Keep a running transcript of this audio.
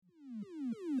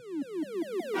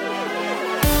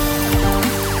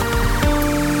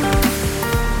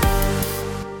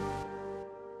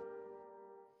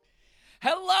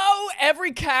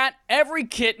cat, every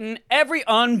kitten, every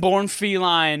unborn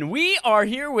feline. We are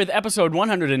here with episode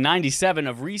 197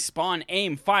 of Respawn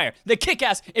Aim Fire, the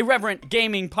kick-ass, irreverent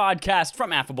gaming podcast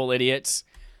from Affable Idiots.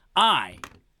 I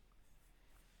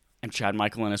am Chad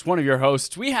Michael Ennis, one of your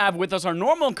hosts. We have with us our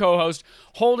normal co-host,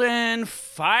 Holden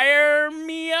Fire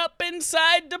Me Up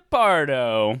Inside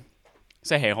DePardo.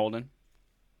 Say hey, Holden.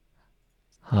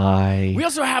 Hi. We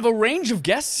also have a range of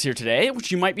guests here today,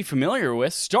 which you might be familiar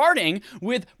with, starting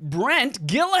with Brent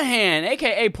Gillahan,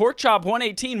 a.k.a.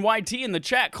 Porkchop118YT in the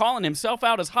chat, calling himself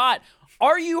out as hot.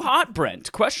 Are you hot,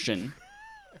 Brent? Question.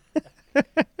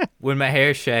 When my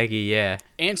hair's shaggy, yeah.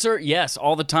 Answer, yes,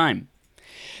 all the time.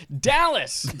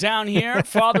 Dallas, down here,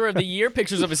 father of the year,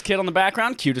 pictures of his kid on the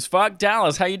background, cute as fuck.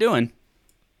 Dallas, how you doing?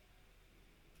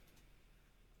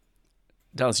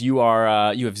 Dallas, you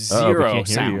have zero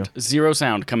sound. Zero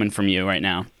sound coming from you right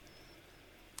now.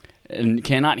 And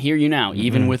cannot hear you now,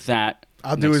 even with that.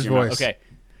 I'll do his voice. Okay.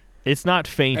 It's not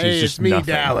faint, Hey, it's just me,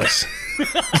 nothing. Dallas.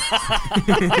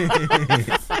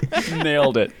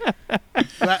 Nailed it.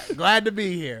 Glad to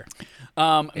be here.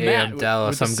 Matt, I'm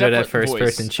Dallas. with a I'm good at separate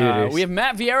first-person voice. shooters. We have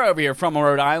Matt Vieira over here from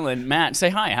Rhode Island. Matt,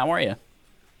 say hi. How are you?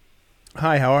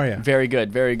 Hi, how are you? Very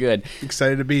good, very good.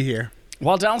 Excited to be here.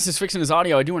 While Dallas is fixing his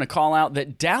audio, I do want to call out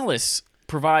that Dallas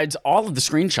provides all of the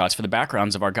screenshots for the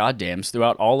backgrounds of our goddams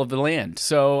throughout all of the land.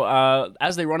 So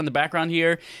as they run in the background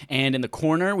here and in the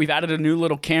corner, we've added a new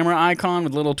little camera icon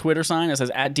with a little Twitter sign that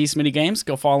says @DSmittyGames.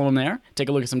 Go follow him there. Take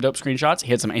a look at some dope screenshots. He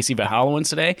had some AC Valhalla ones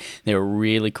today. They were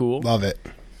really cool. Love it.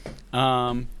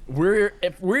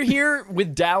 We're here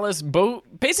with Dallas,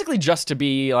 basically just to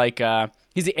be like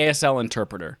he's the ASL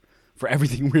interpreter for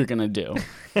everything we're gonna do.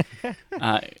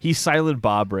 He's Silent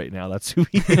Bob right now. That's who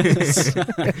he is.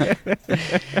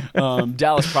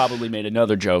 Dallas probably made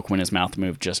another joke when his mouth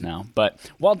moved just now. But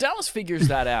while Dallas figures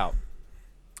that out,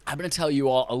 I'm going to tell you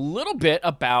all a little bit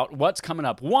about what's coming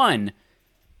up. One,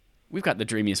 we've got the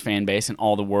dreamiest fan base in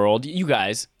all the world. You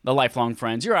guys, the lifelong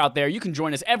friends, you're out there. You can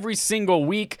join us every single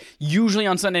week, usually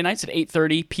on Sunday nights at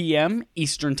 8:30 p.m.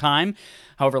 Eastern Time.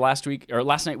 However, last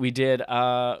night we did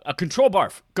a Control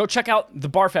Barf. Go check out the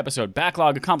Barf episode,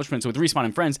 Backlog Accomplishments with Respawn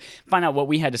and Friends. Find out what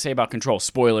we had to say about Control.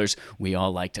 Spoilers, we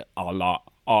all liked it a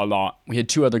lot. We had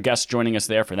two other guests joining us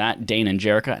there for that, Dane and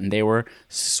Jerica, and they were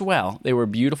swell. They were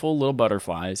beautiful little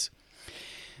butterflies.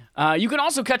 You can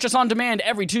also catch us on demand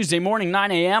every Tuesday morning,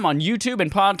 9 a.m. on YouTube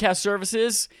and podcast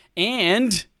services.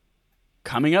 And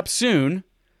coming up soon,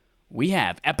 we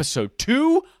have episode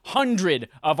 200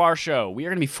 of our show. We are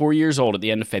going to be 4 years old at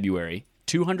the end of February.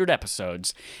 200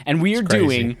 episodes. And we are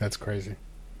doing That's crazy.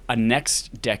 a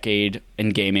next decade in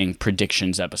gaming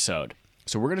predictions episode.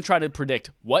 So we're going to try to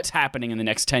predict what's happening in the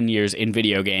next 10 years in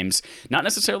video games. Not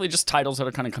necessarily just titles that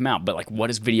are going to come out, but like what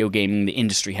does video gaming, the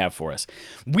industry, have for us?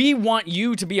 We want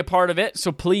you to be a part of it,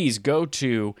 so please go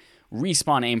to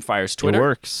Respawn Aimfire's Twitter. It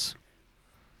works.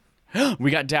 We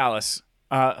got Dallas.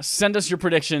 Send us your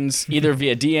predictions either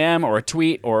via DM or a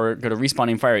tweet, or go to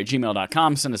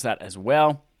respawnaimfire@gmail.com. Send us that as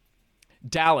well.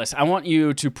 Dallas, I want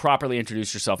you to properly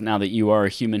introduce yourself now that you are a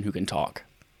human who can talk.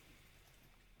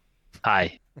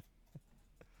 Hi.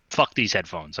 Fuck these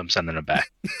headphones. I'm sending them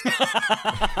back.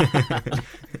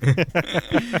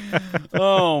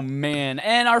 Oh, man.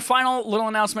 And our final little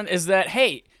announcement is that,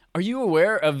 hey, are you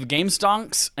aware of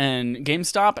GameStonks and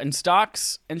GameStop and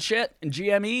stocks and shit and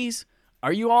GMEs?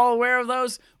 Are you all aware of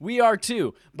those? We are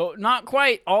too, but not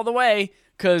quite all the way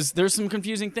because there's some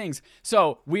confusing things.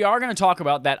 So we are going to talk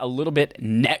about that a little bit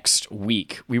next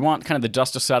week. We want kind of the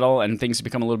dust to settle and things to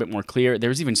become a little bit more clear.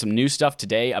 There's even some new stuff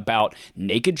today about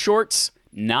naked shorts,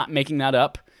 not making that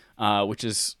up, which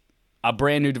is a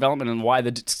brand new development and why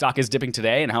the stock is dipping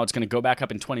today and how it's going to go back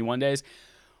up in 21 days.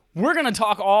 We're going to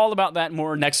talk all about that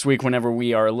more next week whenever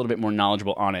we are a little bit more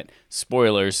knowledgeable on it.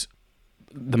 Spoilers,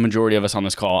 the majority of us on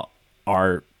this call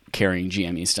are carrying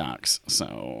GME stocks.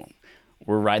 So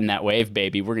we're riding that wave,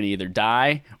 baby. We're going to either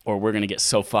die or we're going to get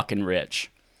so fucking rich.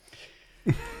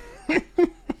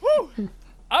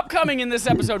 Upcoming in this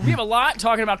episode, we have a lot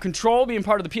talking about Control being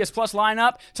part of the PS Plus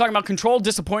lineup, talking about Control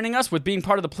disappointing us with being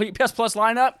part of the PS Plus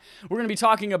lineup. We're going to be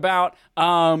talking about...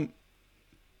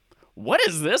 what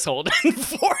is this, Holden?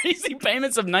 4 easy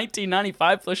payments of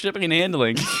 $19.95 plus shipping and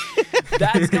handling.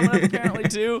 That's coming up apparently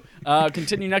too.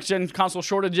 Continue next-gen console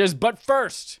shortages. But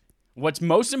first, what's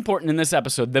most important in this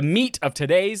episode, the meat of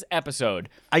today's episode.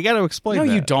 I got to explain that.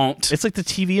 No, you don't. It's like the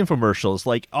TV infomercials,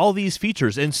 like all these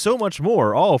features and so much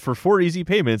more, all for 4 easy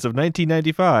payments of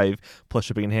 $19.95 plus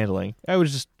shipping and handling. I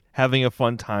was just having a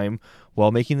fun time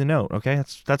while making the note, okay?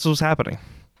 That's what's happening.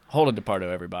 Hold it, DePardo,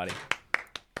 everybody.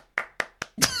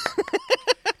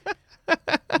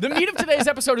 The meat of today's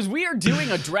episode is we are doing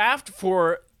a draft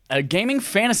for a gaming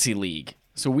fantasy league.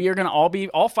 So we are going to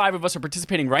all 5 of us are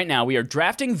participating right now. We are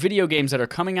drafting video games that are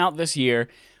coming out this year,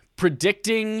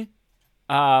 predicting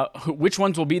which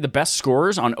ones will be the best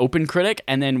scorers on OpenCritic,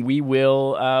 and then we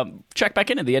will check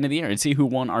back in at the end of the year and see who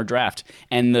won our draft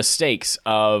and the stakes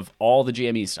of all the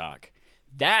GME stock.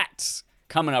 That's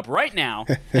coming up right now.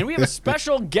 And we have a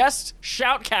special guest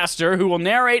shoutcaster who will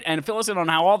narrate and fill us in on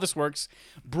how all this works,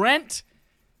 Brent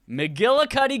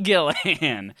McGillicuddy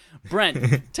Gillihan.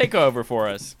 Brent, take over for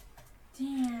us.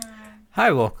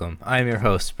 Hi, welcome. I'm your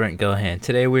host, Brent Gillihan.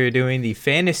 Today we are doing the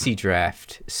fantasy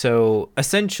draft. So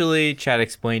essentially, Chad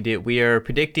explained it. We are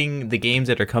predicting the games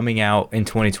that are coming out in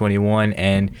 2021,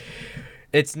 and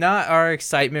it's not our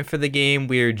excitement for the game.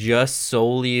 We are just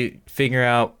solely figuring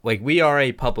out, like, we are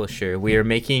a publisher. We are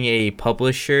making a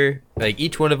publisher. Like,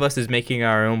 each one of us is making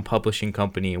our own publishing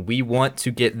company. We want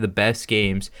to get the best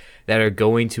games that are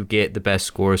going to get the best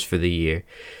scores for the year.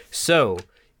 So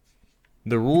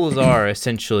the rules are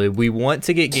essentially we want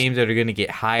to get games that are going to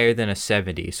get higher than a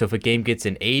 70. So if a game gets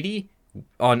an 80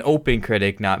 on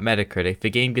OpenCritic, not Metacritic, if a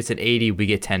game gets an 80, we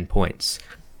get 10 points.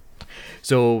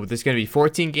 So there's going to be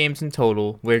 14 games in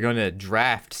total. We're going to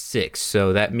draft 6.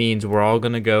 So that means we're all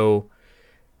going to go.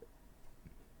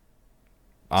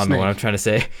 I don't know what I'm trying to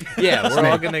say. Yeah, we're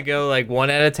all going to go like one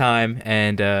at a time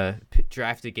and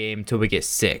draft a game until we get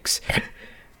 6.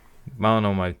 I don't know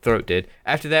what my throat did.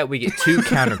 After that, we get 2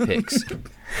 counter picks.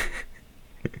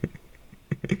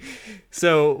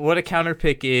 So what a counter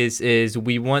pick is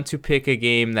we want to pick a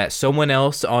game that someone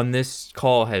else on this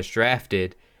call has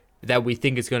drafted that we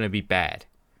think is going to be bad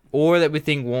or that we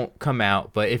think won't come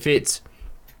out. But if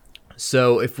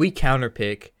we counter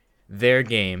pick their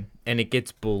game and it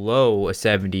gets below a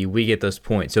 70, we get those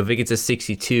points. So if it gets a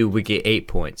 62, we get 8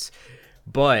 points.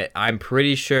 But I'm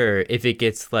pretty sure if it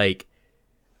gets like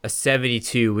a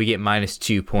 72, we get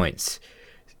 -2 points.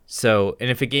 So, and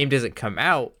if a game doesn't come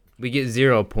out, we get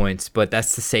 0 points, but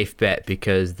that's the safe bet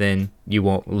because then you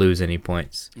won't lose any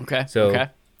points. Okay. So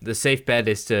the safe bet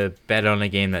is to bet on a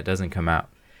game that doesn't come out.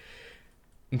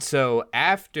 And so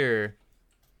after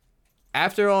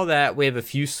all that, we have a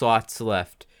few slots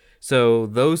left. So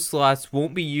those slots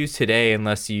won't be used today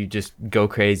unless you just go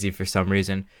crazy for some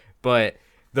reason. But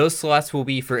those slots will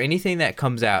be for anything that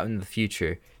comes out in the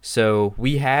future. So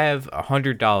we have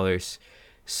 $100.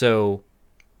 So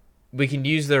we can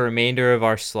use the remainder of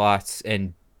our slots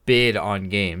and bid on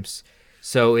games.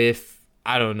 So if,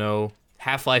 I don't know,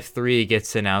 Half-Life 3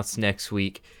 gets announced next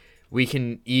week, we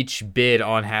can each bid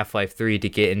on Half-Life 3 to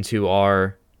get into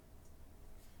our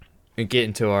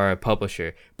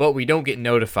publisher. But we don't get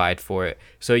notified for it.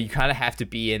 So you kind of have to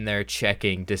be in there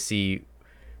checking to see,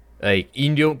 like,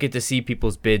 you don't get to see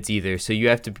people's bids either. So you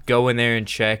have to go in there and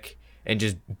check and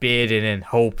just bid and then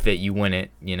hope that you win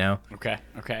it, you know? Okay.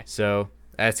 So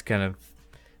that's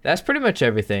pretty much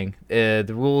everything. The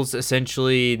rules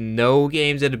essentially no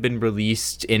games that have been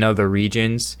released in other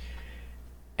regions.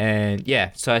 And yeah,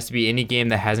 so it has to be any game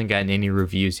that hasn't gotten any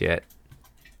reviews yet.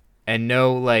 And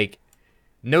no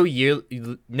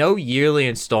yearly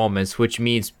installments, which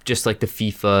means just like the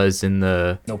FIFAs and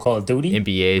the No Call of Duty?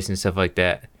 NBAs and stuff like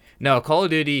that. No, Call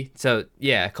of Duty. So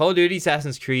yeah, Call of Duty,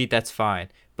 Assassin's Creed, that's fine.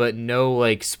 But no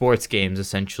like sports games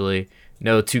essentially.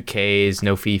 No 2Ks,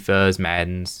 no FIFAs,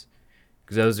 Maddens.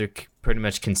 Because those are pretty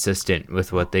much consistent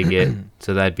with what they get.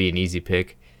 So that'd be an easy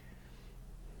pick.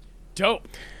 Dope.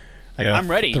 I'm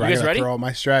ready. You guys ready? Throw out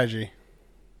my strategy.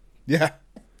 Yeah.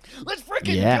 Let's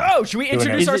freaking go! Should we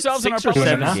introduce ourselves and our 6 or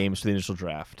 7 publishers? games for the initial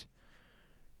draft?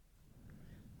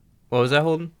 What was that,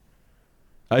 Holden?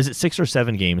 Is it 6 or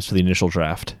 7 games for the initial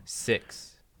draft? 6.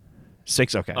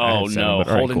 6, okay. I Oh had 7, no! but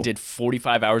all right, Holden cool. did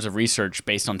 45 hours of research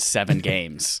based on 7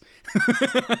 games.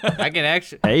 I can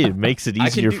actually. Hey, it makes it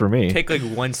easier for me. Take like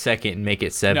 1 second and make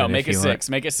it 7. No, make if it you 6.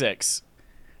 Make it 6.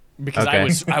 Because Okay.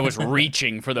 I was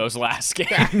reaching for those last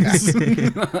games.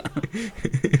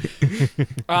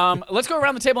 Let's go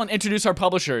around the table and introduce our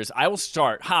publishers. I will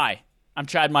start. Hi, I'm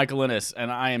Chad Michaelinis, and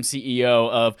I am CEO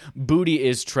of Booty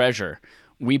is Treasure.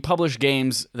 We publish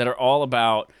games that are all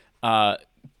about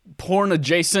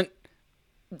porn-adjacent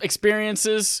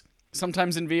experiences,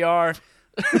 sometimes in VR,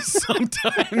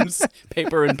 sometimes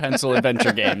paper and pencil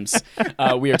adventure games.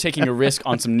 We are taking a risk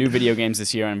on some new video games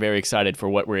this year. I'm very excited for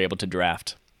what we're able to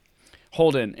draft.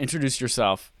 Holden, introduce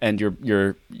yourself and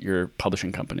your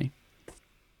publishing company.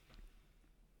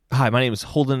 Hi, my name is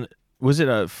Holden. Was it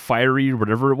a Fiery,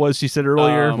 whatever it was you said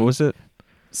earlier? What was it?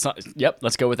 So, yep,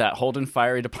 let's go with that. Holden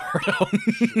Fiery DePardo.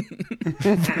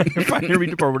 Fiery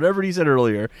Depart, whatever he said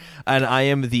earlier. And I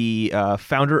am the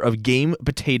founder of Game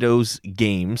Potatoes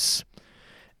Games.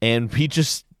 And we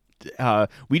just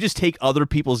we just take other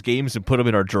people's games and put them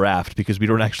in our draft because we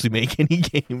don't actually make any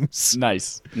games.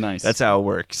 Nice. That's how it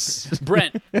works.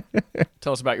 Brent,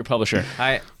 tell us about your publisher.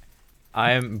 I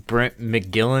am Brent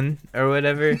McGillen or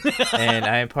whatever, and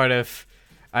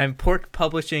I'm Pork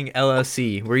Publishing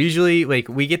LLC. We're usually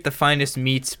we get the finest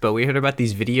meats, but we heard about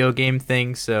these video game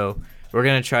things, so we're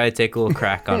gonna try to take a little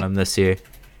crack on them this year.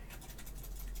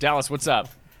 Dallas, what's up?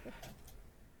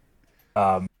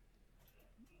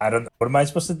 I don't know. What am I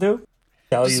supposed to do?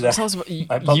 Tell you that Tell us about my you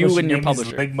publishing and your name is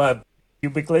publisher. Ligma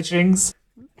Pubic Lynchings.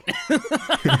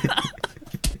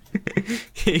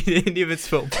 He didn't even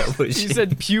spell publishing. You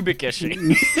said pubic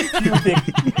ishing.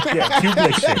 Pubic, yeah,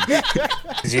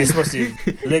 publishing. You're supposed to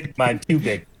lick my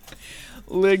pubic.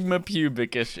 Ligma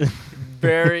pubic ishing.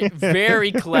 Very,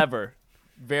 very clever.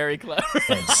 Very clever.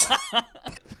 Thanks.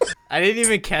 I didn't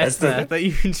even catch that. I thought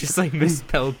you just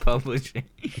misspelled publishing.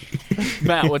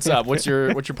 Matt, what's up? What's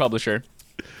your publisher?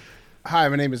 Hi,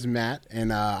 my name is Matt,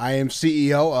 and I am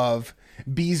CEO of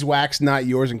Beeswax Not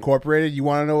Yours Incorporated. You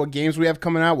want to know what games we have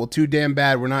coming out? Well, too damn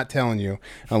bad. We're not telling you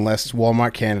unless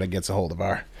Walmart Canada gets a hold of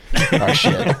our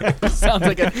shit. Sounds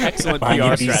like an excellent Mind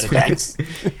PR your strategy. beeswax.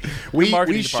 We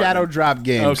marketing shadow department. drop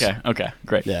games. Okay,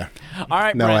 great. Yeah. All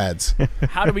right, No Brent, ads.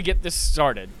 how do we get this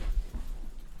started?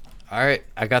 All right,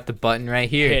 I got the button right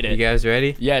here. Hit it. You guys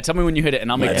ready? Yeah, tell me when you hit it, and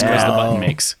I'll make Let's the noise the go. button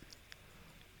makes.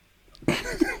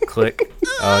 Click.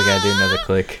 Oh, I gotta do another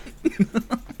click.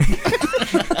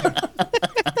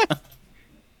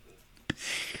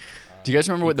 Do you guys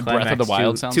remember what the Breath of the Climax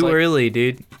Wild too, sounds too like? early,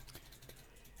 dude.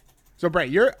 So, Brett,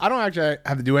 I don't actually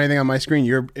have to do anything on my screen.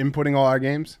 You're inputting all our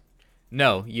games?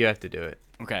 No, you have to do it.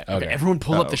 Okay. Okay. Everyone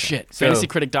pull up the okay. shit. So-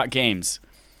 FantasyCritic.games.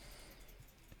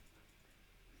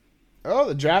 Oh,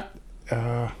 the draft.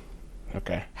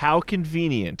 Okay. How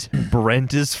convenient.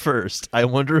 Brent is first. I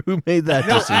wonder who made that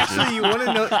decision. Actually, you want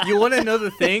to know? You want to know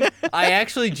the thing? I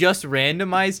actually just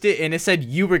randomized it, and it said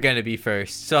you were gonna be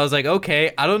first. So I was like,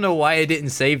 okay. I don't know why I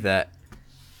didn't save that.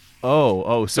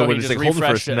 So So when he it's just like Holden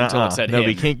refreshed first, it until it said no,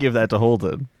 we him. can't give that to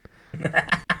Holden.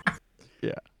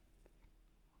 Yeah.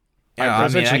 Yeah, I mean,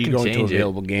 Essentially, I you can go into change it.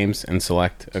 available games and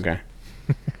select. Okay.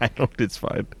 I don't. It's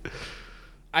fine.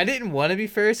 I didn't want to be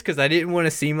first because I didn't want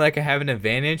to seem like I have an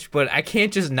advantage, but I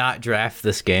can't just not draft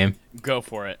this game. Go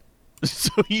for it.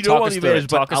 So you Talk don't want us the through it. advantage,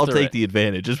 but Talk us I'll through take it. the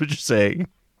advantage. Is what you're saying.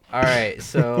 All right,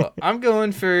 so I'm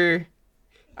going for.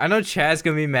 I know Chad's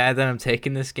gonna be mad that I'm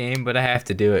taking this game, but I have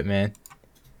to do it, man.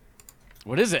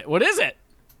 What is it? What is it?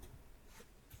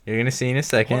 You're gonna see in a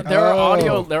second. There are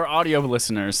Oh. audio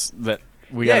listeners that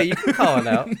we Yeah, got. you can call it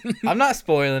out. I'm not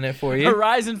spoiling it for you.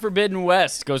 Horizon Forbidden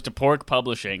West goes to Pork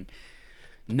Publishing.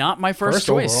 Not my first First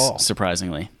choice, overall.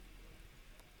 surprisingly.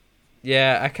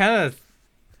 Yeah, I kind of.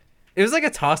 It was like a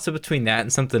toss up between that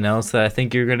and something else that I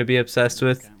think you're gonna be obsessed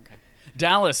with.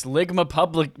 Dallas, Ligma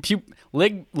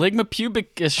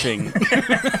pubic ishing.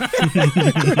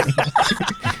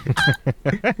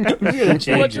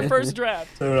 What's your first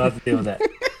draft? So we don't have to deal with that.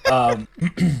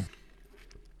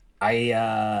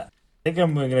 I think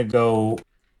I'm gonna go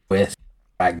with.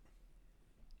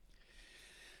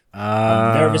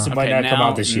 I'm nervous it might not come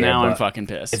out this year. Now I'm but fucking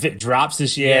pissed. if it drops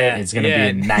this year, Yeah, it's gonna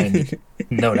yeah. be a 90,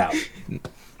 no doubt.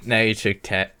 Now you took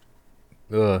Ted.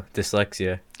 Ugh,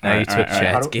 dyslexia. Now All you right, took all right, all right.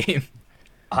 Chad's How do- game.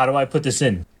 How do I put this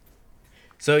in?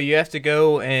 So you have to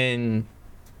go and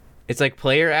it's like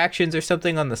player actions or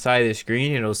something on the side of the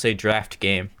screen, and it'll say draft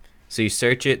game. So you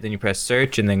search it, then you press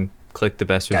search, and then click the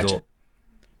best Gotcha. result.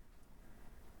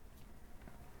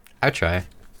 I'll try.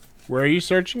 Where are you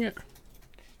searching it?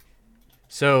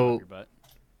 So Your butt.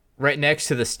 right next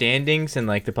to the standings and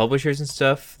like the publishers and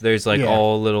stuff, there's like Yeah.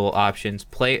 all little options.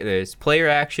 There's player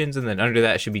actions, and then under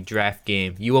that should be draft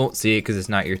game. You won't see it because it's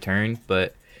not your turn,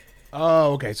 but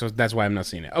Oh, okay. So that's why I'm not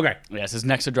seeing it. Okay. Yes, his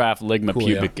next to draft Ligma Cool,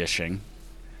 yeah. pubic ishing.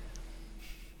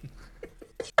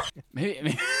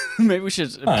 Maybe we should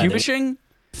pubishing.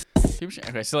 Pubishing?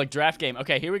 Okay, so like draft game.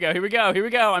 Okay, here we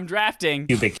go. I'm drafting.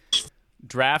 Pubic.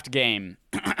 Draft game.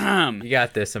 you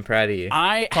got this. I'm proud of you.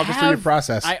 I Talk us through your have-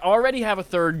 process. I already have a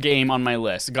third game on my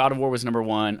list. God of War was number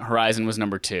 1, Horizon was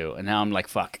number 2, and now I'm like,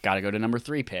 fuck, gotta go to number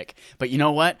 3 pick. But you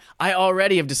know what? I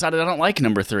already have decided I don't like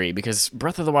number 3 because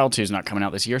Breath of the Wild 2 is not coming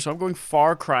out this year, so I'm going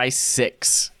Far Cry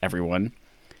 6, everyone.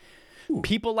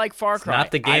 People like Far Cry.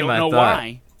 not the I game don't I know thought.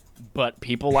 why, but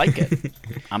people like it.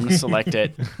 I'm gonna select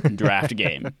it. Draft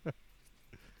game.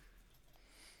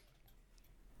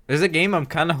 There's a game I'm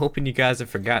kind of hoping you guys have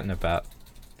forgotten about.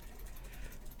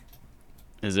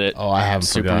 Is it Oh, I haven't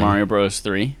Super forgotten. Mario Bros.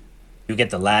 3? You get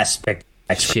the last pick.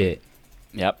 Shit.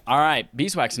 Yep. All right.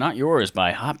 Beeswax Not Yours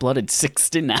by Hot Blooded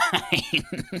 69.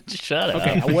 Shut up.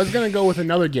 Okay, I was gonna go with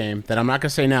another game that I'm not gonna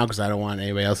say now because I don't want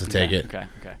anybody else to take it. Okay.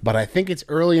 But I think it's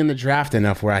early in the draft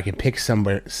enough where I can pick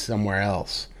somewhere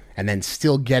else and then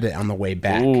still get it on the way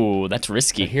back. Ooh, that's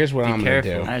risky. Here's what I'm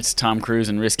careful. gonna do. That's Tom Cruise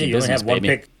and risky You only business, have one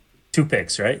baby. pick, 2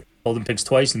 picks, right? Holden picks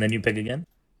twice, and then you pick again.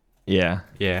 Yeah.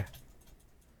 Yeah.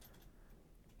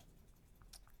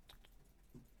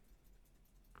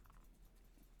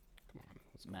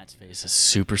 Matt's face is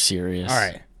super serious. All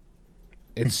right,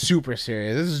 it's super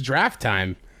serious. This is draft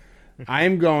time. I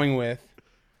am going with.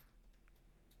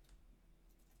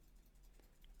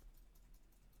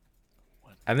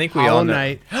 I think we Hollow all know.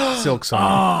 Knight, Silk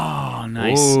Song. Oh,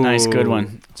 nice. Nice. Good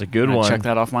one. It's a good I'll one. check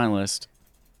that off my list.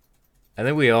 I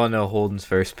think we all know Holden's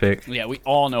first pick. Yeah, we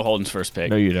all know Holden's first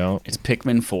pick. No, you don't. It's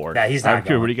Pikmin 4. Yeah, he's I'm not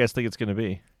curious. What going. do you guys think it's going to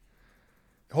be?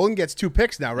 Holden gets 2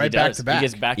 picks now, He right back does. to back. He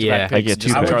gets back to Yeah, back I picks. get two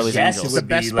just I like picks. would Charlie's guess Angels. it would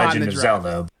best be spot in Legend the of draft.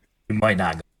 Zelda. You might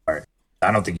not go for it.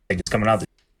 I don't think it's coming out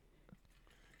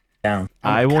down.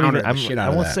 I won't counter even. the shit I out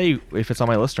of won't that. say if it's on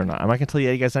my list or not. I'm not gonna tell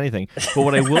you guys anything. But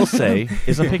what I will say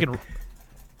is I'm picking.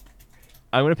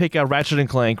 I'm gonna pick Ratchet and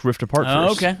Clank Rift Apart Oh,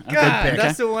 first. okay. God, pick.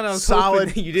 that's the one I was Solid-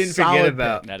 hoping you didn't solid forget pick.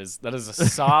 about. That is a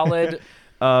solid,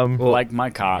 Well, like my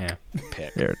cock yeah.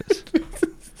 pick. there it is.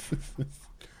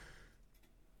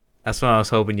 That's what I was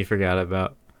hoping you forgot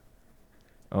about.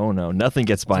 Oh no, nothing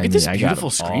gets by Look me. at this I beautiful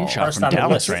got 'em all. screenshot First from on the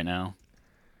Dallas list. right now.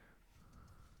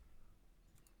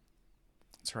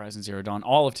 It's Horizon Zero Dawn.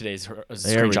 All of today's There we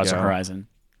screenshots go. are Horizon.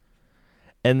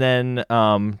 And then, did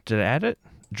I add it?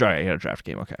 I got a draft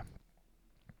game. Okay.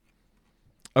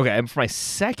 Okay, and for my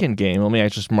second game, let me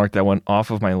just mark that one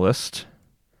off of my list.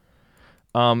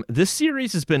 This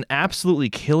series has been absolutely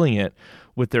killing it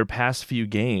with their past few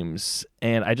games,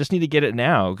 and I just need to get it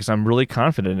now because I'm really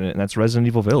confident in it, and that's Resident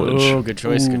Evil Village. Oh, good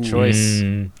choice. Good choice.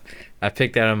 I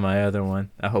picked that on my other one.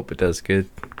 I hope it does good.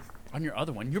 On your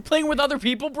other one, you're playing with other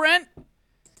people, Brent.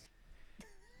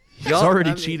 He's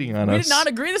already cheating on We us. did not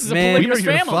agree. This is Man, a We are polygamous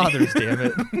your family. fathers, damn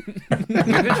it.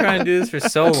 We've been trying to do this for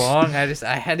so long. I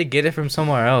had to get it from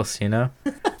somewhere else, you know?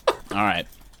 All right.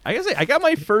 I gotta say, I got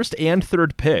my first and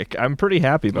third pick. I'm pretty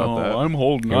happy about that. I'm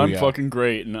holding. Here we I'm go. fucking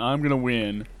great, and I'm gonna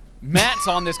win. Matt's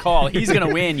on this call. He's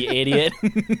gonna win, you idiot.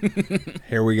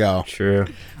 Here we go. True.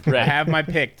 I Right. have my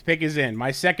pick. The pick is in.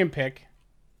 My second pick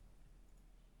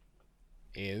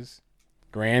is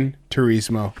Gran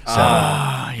Turismo 7.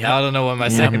 I don't know what my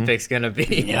second pick's going to be.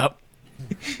 Yep.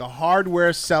 The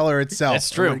hardware seller itself. That's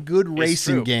true. A good It's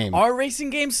racing true. game. Are racing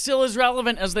games still as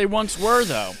relevant as they once were,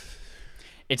 though?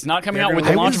 It's not coming They're out gonna with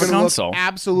the look- launch of a gonna look console.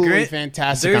 Absolutely Gran-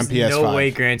 fantastic There's on PS5. no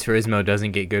way Gran Turismo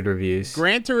doesn't get good reviews.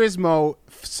 Gran Turismo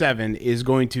 7 is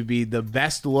going to be the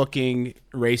best looking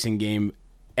racing game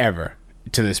ever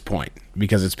to this point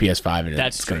because it's PS5 and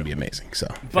That's it's going to true. be amazing. So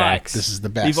But this is the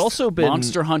best. They've also been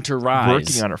Monster Hunter Rise.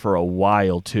 working on it for a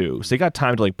while too, so they got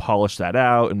time to like polish that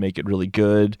out and make it really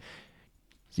good.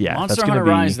 Yeah, Monster that's gonna Hunter be,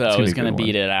 Rise, though, is going to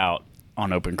beat it out on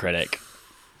OpenCritic.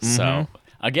 So,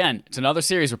 again, it's another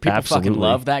series where people Absolutely. fucking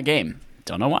love that game.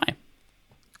 Don't know why.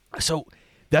 So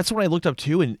that's what I looked up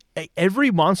too, and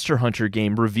every Monster Hunter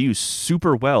game reviews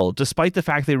super well, despite the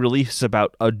fact they release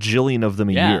about a jillion of them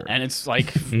a Yeah, year. and it's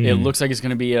like it looks like it's going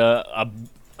to be a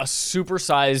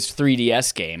supersized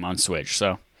 3DS game on Switch.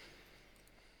 So,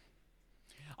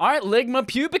 all right, Ligma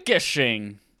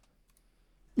pubicishing.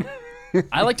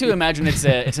 I like to imagine it's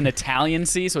an Italian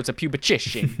C, so it's a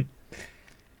pubicishing.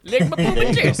 Ligma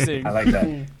pubicishing. I like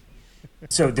that.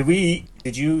 So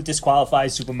did you disqualify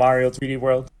Super Mario 3D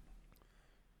World?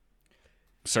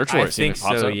 Search for I it. see if think it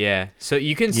pops so, up. yeah. So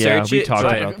you can Yeah, search we it, talked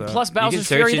but about that. Plus you can Bowser's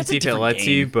search Fury. and That's see a if it different lets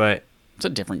game. you, but It's a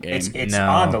different game. It's No.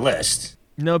 on the list.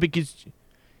 No, because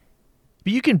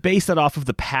but you can base that off of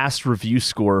the past review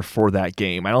score for that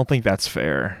game. I don't think that's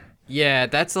fair. yeah,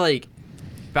 that's like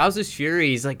Bowser's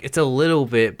Fury is like it's a little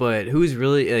bit, but who's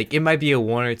really like it might be a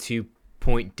 1 or 2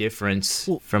 point difference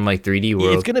from like 3D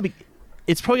World.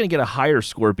 It's probably gonna get a higher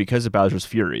score because of Bowser's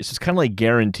Fury. So it's kind of like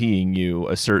guaranteeing you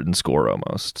a certain score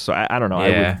almost. So I don't know.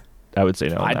 Yeah. I would say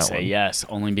no. on I'd that say one. yes,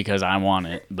 only because I want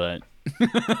it. But Well,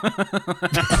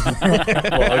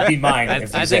 it'd be mine.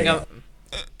 if you I say think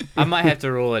I might have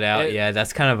to rule it out. It- Yeah,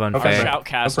 that's kind of our unfair.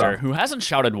 shoutcaster, problem. who hasn't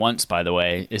shouted once, by the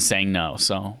way, is saying no.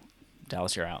 So,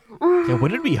 Dallas, you're out. Yeah,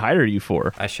 what did we hire you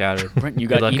for? I shouted. Brent, you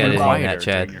Good got luck even editing quieter that,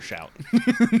 Chad. during your shout.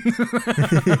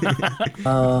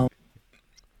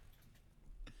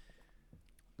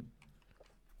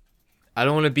 I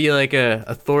don't want to be like a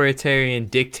authoritarian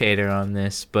dictator on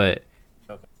this, but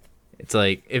it's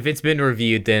like if it's been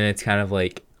reviewed, then it's kind of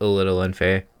like a little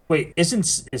unfair. Wait,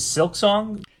 is Silk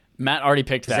Song? Matt already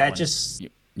picked that that one. just-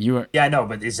 You You were Yeah, I know,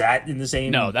 but is that in the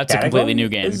same? No, that's a completely category new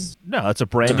game. as- No, it's a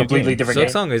brand It's a new completely game. different game.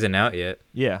 Silksong isn't out yet.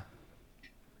 Yeah.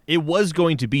 It was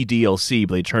going to be DLC,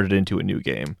 but they turned it into a new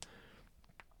game.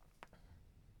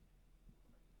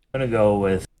 I'm gonna go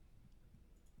with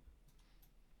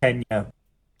Kenya.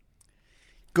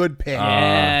 Good pick.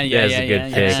 Yeah, yeah, that's yeah, a good yeah,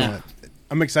 pick. yeah. Excellent.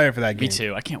 I'm excited for that game. Me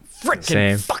too. I can't freaking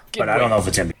Same. fucking But I don't wait. know if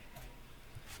it's him.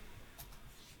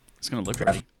 It's gonna look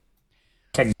pretty.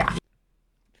 Kenya. I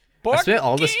spent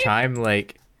all this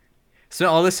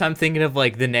time thinking of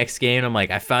like the next game. And I'm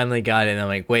like, I finally got it. And I'm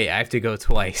like, wait, I have to go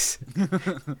twice.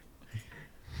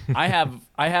 I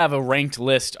have a ranked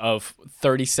list of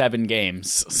 37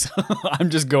 games. So I'm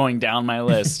just going down my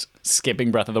list,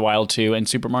 skipping Breath of the Wild 2 and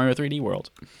Super Mario 3D World.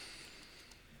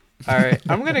 All right,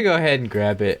 I'm gonna go ahead and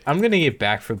grab it. I'm gonna get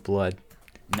Back for Blood.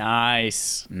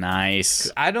 Nice.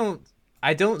 I don't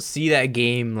see that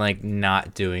game like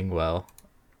not doing well.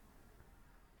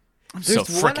 I'm so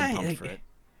There's one freaking pumped for it.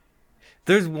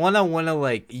 There's one I want to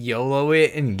like YOLO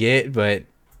it and get, but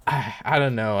I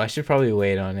don't know. I should probably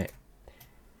wait on it.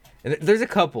 And there's a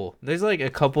couple. There's like a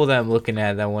couple that I'm looking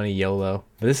at that I want to YOLO.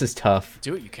 But this is tough.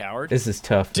 Do it, you coward. This is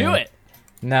tough. Do man. it.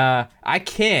 Nah, I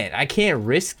can't. I can't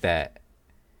risk that.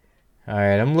 All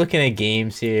right, I'm looking at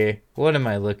games here. What am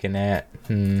I looking at?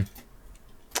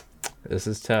 This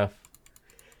is tough.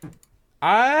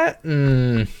 I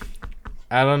don't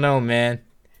know, man.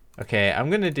 Okay, I'm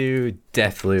gonna do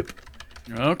Deathloop.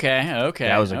 Okay.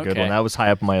 That was a good okay. one. That was high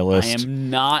up on my I list. am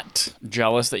not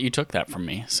jealous that you took that from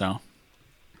me. So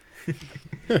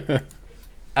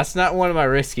That's not one of my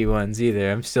risky ones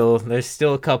either. There's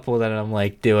still a couple that I'm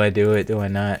like, do I do it? Do I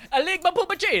not? I like my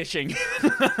poopa chasing.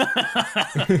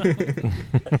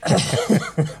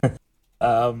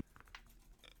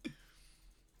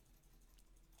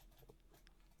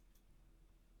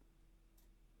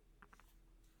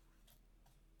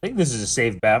 I think this is a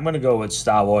safe bet. I'm gonna go with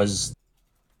Star Wars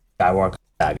Skywalker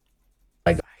Saga.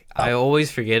 I always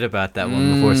forget about that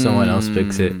one before someone else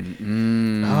picks it.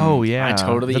 Oh yeah, I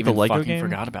totally Is that even the Lego fucking game?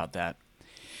 forgot about that.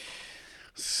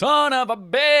 Son of a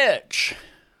bitch.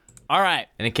 All right.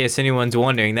 And in case anyone's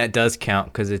wondering, that does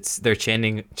count because they're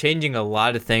changing a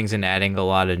lot of things and adding a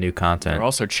lot of new They're content.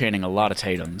 also chanting a lot of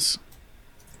Tatums.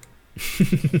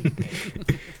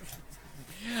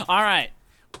 All right.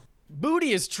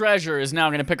 Booty is Treasure is now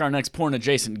going to pick our next porn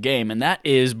adjacent game, and that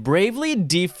is Bravely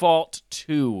Default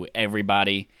 2,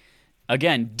 everybody.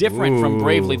 Again, different from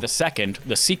Bravely the Second,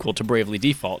 the sequel to Bravely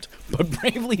Default, but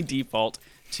Bravely Default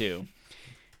 2.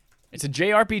 It's a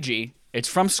JRPG. It's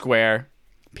from Square.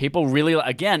 People really,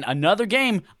 again, another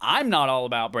game. I'm not all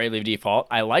about Bravely Default.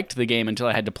 I liked the game until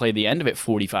I had to play the end of it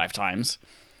 45 times.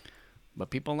 But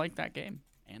people like that game.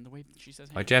 And the way she says,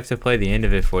 Why'd you have to play the end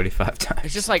of it 45 times?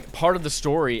 it's just like part of the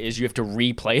story is you have to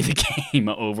replay the game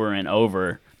over and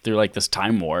over through like this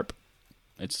time warp.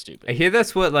 It's I stupid. hear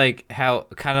that's what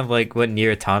kind of like what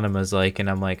Nier Automata's like, and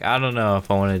I'm like, I don't know if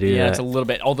I want to do Yeah, that. it's a little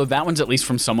bit. Although that one's at least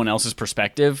from someone else's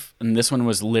perspective, and this one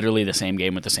was literally the same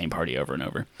game with the same party over and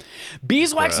over.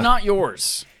 Beeswax, not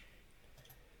yours.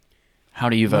 How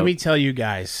do you vote? Let me tell you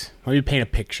guys. Let me paint a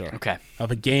picture Okay.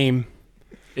 of a game.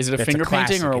 Is it a That's finger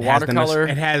painting classic. or a It has the watercolor?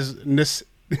 it has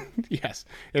yes.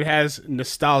 It has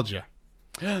nostalgia.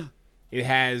 It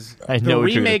has I the know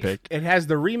what you're gonna remake. pick. It has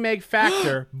the remake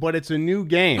factor, but it's a new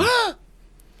game.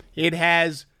 It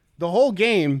has the whole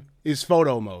game is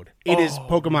photo mode. It is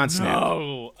Pokemon Snap.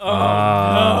 Oh,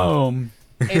 no.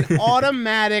 An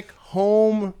automatic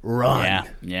home run. Yeah,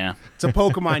 yeah. It's a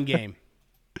Pokemon game.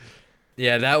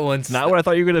 Yeah, that one's Not what I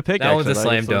thought you were going to pick. That one's actually.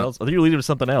 a slam I thought you were dunk. something else. I think you were leading to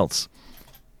something else.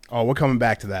 Oh, we're coming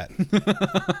back to that.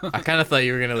 I kind of thought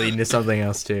you were gonna lead into something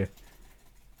else too.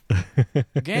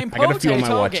 Game I got a few on my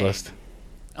potato watch game. list.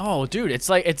 Oh, dude, it's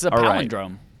like it's a All right.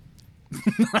 palindrome.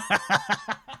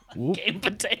 Game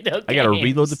potato. I got to games.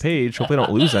 reload the page. Hope I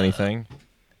don't lose anything.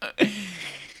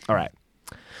 All right.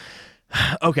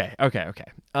 Okay.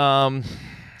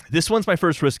 This one's my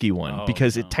first risky one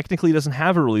because it technically doesn't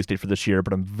have a release date for this year,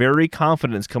 but I'm very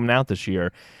confident it's coming out this year,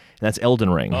 and that's Elden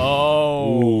Ring.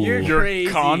 Oh, You're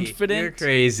crazy. confident? You're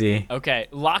crazy. Okay,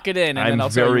 lock it in, and I'm then I'll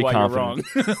tell you very why confident.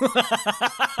 you're wrong.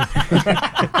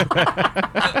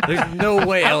 There's no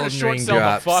way I'm gonna Elden short Ring sell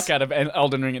drops. the fuck out of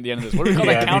Elden Ring at the end of this. What do we call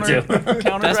that? Yeah, me Counter?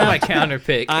 Counter That's my counter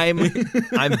pick. I'm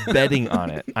betting on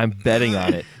it. I'm betting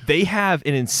on it. They have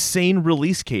an insane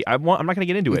release date. I'm not going to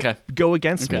get into it. Okay. Go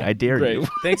against me. Okay, I dare great. you.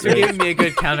 Thanks for giving me a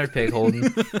good counter pick,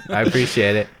 Holden. I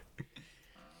appreciate it.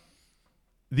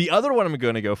 The other one I'm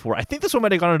going to go for, I think this one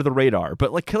might have gone under the radar,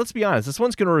 but let's be honest, this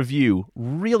one's going to review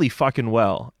really fucking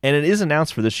well, and it is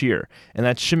announced for this year, and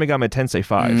that's Shin Megami Tensei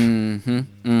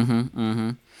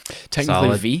 5. Technically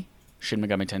Solid. V. Shin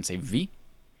Megami Tensei V.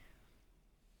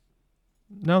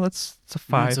 No, that's a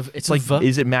 5. it's like, a V.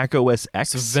 is it Mac OS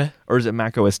X It's a V. or is it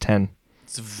Mac OS 10?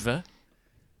 It's V.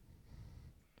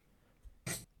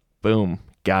 Boom,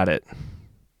 got it.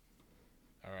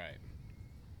 All right.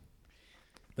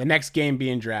 The next game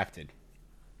being drafted.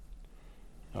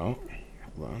 Oh,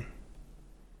 hold on.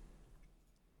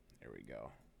 There we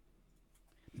go.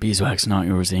 Beeswax Not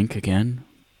Yours Inc. again,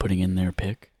 putting in their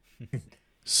pick.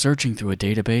 Searching through a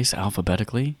database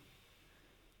alphabetically.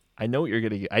 I know what you're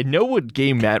gonna get. I know what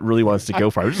game Matt really wants to go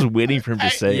for. I was just waiting for him to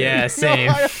say Yeah, it. same.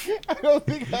 I don't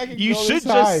think I can You go should this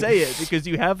just high. say it because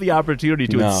you have the opportunity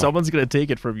to, No. and someone's gonna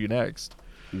take it from you next.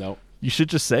 Nope. You should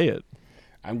just say it.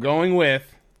 I'm going with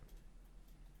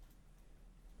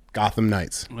Gotham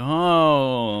Knights.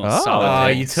 Oh, solid Oh,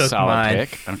 pick. you took solid mine.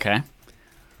 pick. Okay.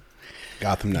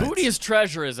 Gotham Knights. Booty as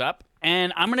Treasure is up,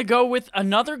 and I'm going to go with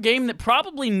another game that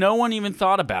probably no one even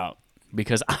thought about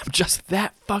because I'm just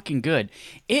that fucking good.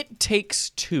 It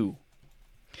Takes Two.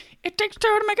 It takes two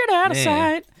to make it out of Man,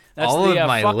 sight. That's All the, of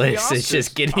my fuck the list is Oscars-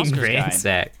 just getting Oscars guy.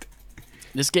 ransacked.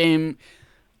 This game,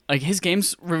 like his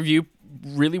games review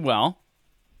really well,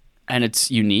 and it's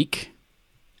unique.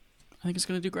 I think it's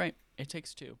going to do great. It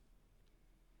Takes Two.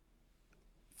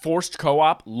 Forced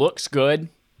co-op looks good.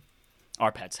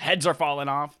 Our pets' heads are falling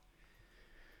off.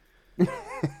 The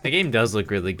game does look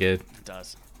really good. It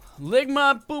does.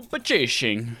 Ligma Boopa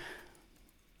Chasing.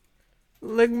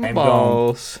 Lick my I'm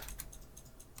balls.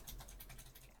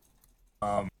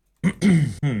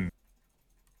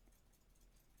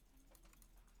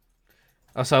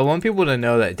 Also, I want people to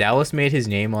know that Dallas made his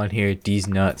name on here D's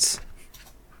nuts.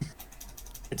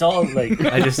 It's all like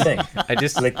I just thing. I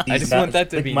just Lick I these just nuts, want that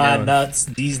to lick be my known. nuts,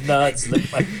 these nuts,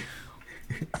 lick my.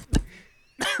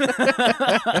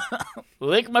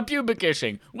 Lick my pubic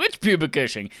itching. Which pubic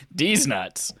itching? D's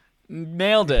nuts.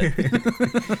 Nailed it.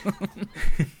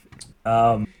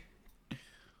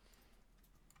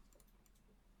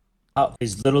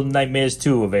 Is Little Nightmares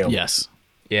 2 available? Yes.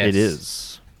 Yes. It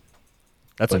is.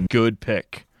 That's a good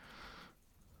pick.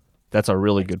 That's a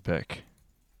really good pick.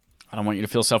 I don't want you to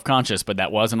feel self-conscious, but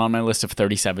that wasn't on my list of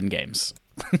 37 games.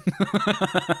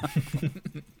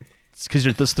 It's because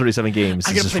you're this 37 games.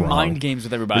 I is gotta just play wrong. mind games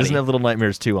with It everybody. doesn't have Little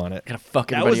Nightmares 2 on it. Gotta fuck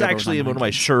That everybody was over actually with one of my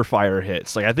mind games. surefire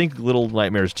hits. Like I think Little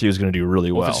Nightmares 2 is going to do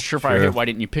really well. If it's a surefire hit, why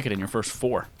didn't you pick it in your first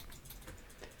 4?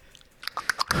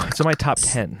 It's in my top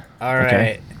 10. All right.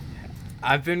 Okay.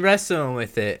 I've been wrestling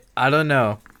with it. I don't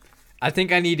know. I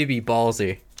think I need to be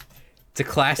ballsy. It's a Do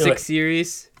classic it.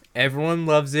 series. Everyone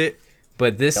loves it,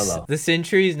 but Hello. this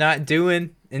entry is not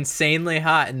doing insanely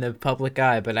hot in the public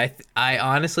eye. But I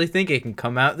honestly think it can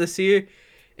come out this year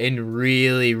and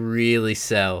really, really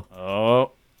sell.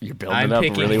 Oh, you're building I'm it up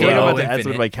picking really Halo well. Infinite. That's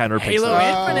what my counter picks. Halo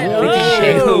are. Infinite.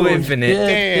 Halo Infinite.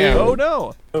 Damn. Oh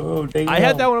no! Oh, there you I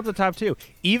had go. that one up the top too.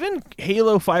 Even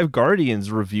Halo 5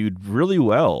 Guardians reviewed really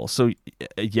well. So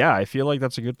yeah, I feel like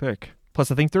that's a good pick. Plus,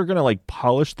 I think they're gonna like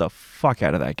polish the fuck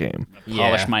out of that game.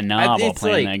 Polish my knob while It's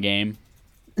playing like- that game.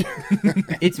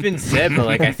 It's been said, but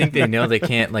like I think they know they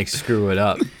can't like screw it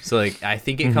up. So like I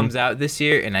think it comes out this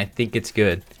year, and I think it's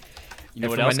good. You know And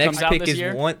what for my else next comes out pick this is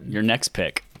year? one- Your next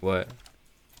pick. What?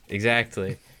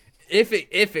 Exactly. If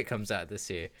it comes out this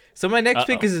year. So my next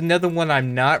pick Uh-oh. is another one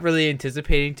I'm not really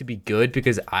anticipating to be good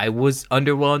because I was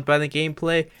underwhelmed by the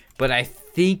gameplay, but I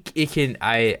think it can.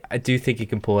 I do think it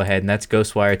can pull ahead, and that's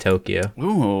Ghostwire Tokyo.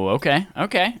 Ooh, okay. Good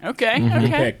Okay.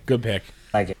 pick. Good pick.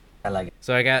 Like it. I like it.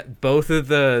 So I got both of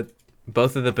the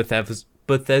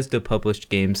Bethesda published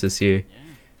games this year.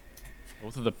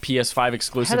 Both of the PS5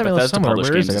 exclusive Had it Bethesda somewhere. published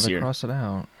Where is games it? I this gotta year. cross it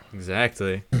out.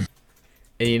 Exactly.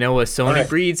 And you know what Sony Alright.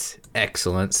 breeds?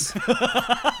 Excellence.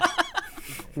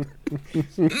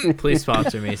 Please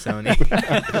sponsor me, Sony.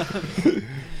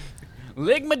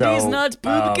 Ligma D's So, nuts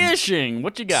poop kishing.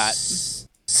 What you got?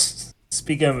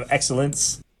 Speaking of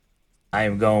excellence, I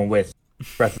am going with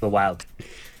Breath of the Wild.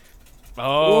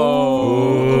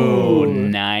 Oh,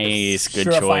 nice. Good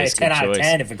Surefire choice. 10 Good out of choice.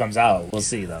 10 if it comes out. We'll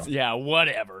see though. Yeah,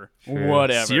 whatever.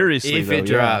 Whatever. Seriously, If though, it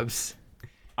yeah. drops.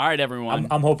 All right, everyone.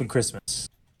 I'm hoping Christmas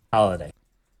holiday.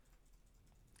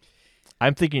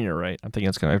 I'm thinking you're right. I'm thinking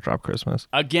it's gonna drop Christmas.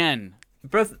 Again,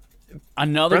 Breath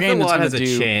another of game the that's Wild going has to a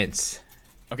do. chance.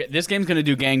 Okay, this game's going to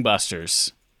do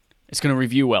gangbusters. It's going to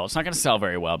review well. It's not going to sell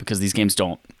very well because these games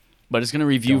don't, but it's going to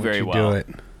review Don't very you well. do it.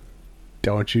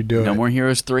 Don't you do No it. More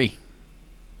Heroes 3.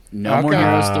 No More Okay.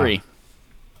 Heroes 3.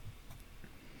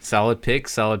 Solid pick,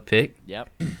 solid pick. Yep.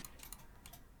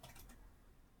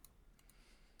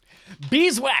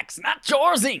 Beeswax,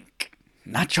 Nachos Inc.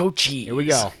 Nacho cheese. Here we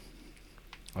go.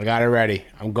 I got it ready.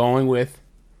 I'm going with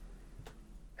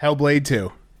Hellblade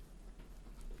 2.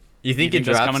 You think You it think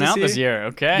that's drops coming out this year?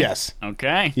 Okay. Yes.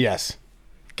 Okay. Yes.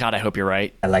 God, I hope you're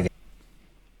right. I like it.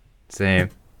 Same.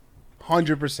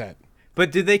 100%.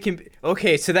 But did they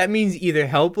okay, so that means either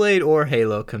Hellblade or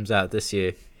Halo comes out this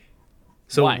year.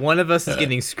 So Why? one of us is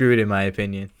getting screwed, in my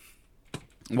opinion.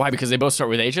 Why? Because they both start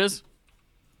with H's?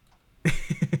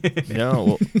 No,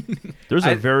 well, there's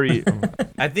a very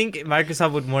I think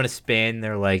Microsoft would want to span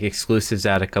their like exclusives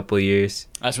out a couple of years.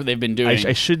 That's what they've been doing.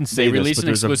 I shouldn't say They this, released but an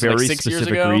there's a exclusive, like, very 6 years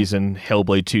specific ago. reason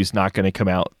Hellblade 2 is not going to come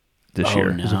out this Oh,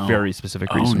 year. There's a no. very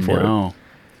specific reason for it. no.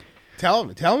 Tell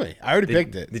me. I already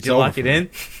picked it. Did It's you over lock for it me. in?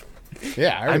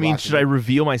 Yeah, I mean, should I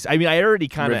reveal my? I mean, I already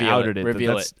kind of Reveal outed it.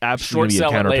 Reveal That's it. absolutely Short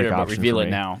a sell it counterpick later, but option reveal for it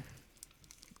me. now.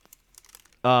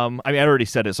 I mean, I already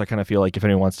said it, so I kind of feel like if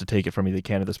anyone wants to take it from me, they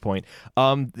can at this point.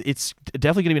 It's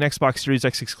definitely going to be an Xbox Series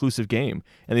X exclusive game,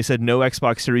 and they said no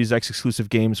Xbox Series X exclusive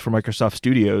games for Microsoft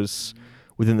Studios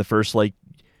within the first like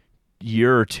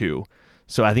year or two.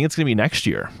 So I think it's going to be next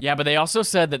year. Yeah, but they also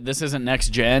said that this isn't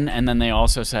next gen, and then they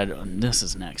also said this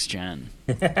is next gen.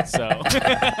 So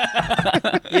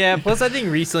Yeah, plus I think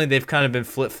recently they've kind of been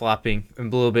flip-flopping a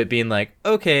little bit, being like,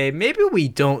 okay, maybe we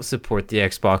don't support the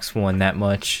Xbox One that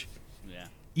much.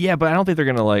 Yeah, but I don't think they're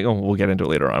going to like. Oh, we'll get into it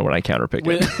later on when I counterpick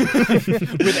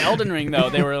it. with Elden Ring though,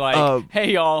 they were like,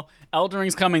 "Hey y'all, Elden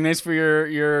Ring's coming. Thanks for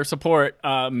your support.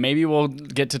 Maybe we'll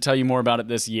get to tell you more about it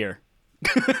this year."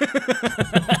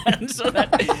 So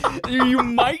that you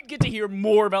might get to hear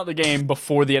more about the game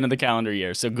before the end of the calendar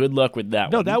year. So good luck with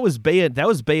that. No, one. that was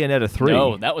Bayonetta 3.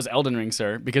 No, that was Elden Ring,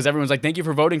 sir. Because everyone's like, "Thank you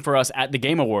for voting for us at the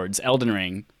Game Awards." Elden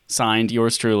Ring, signed,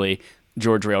 yours truly,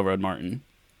 George Railroad Martin.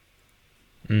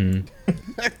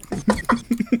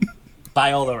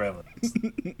 Buy all the railroads.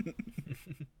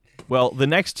 Well, the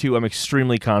next two I'm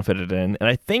extremely confident in, and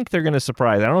I think they're going to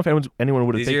surprise. I don't know if anyone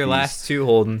would have These taken are your last two,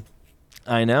 Holden.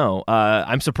 I know.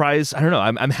 I'm surprised. I don't know.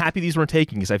 I'm happy these weren't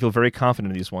taken because I feel very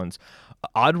confident in these ones.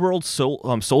 Oddworld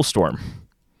Soulstorm.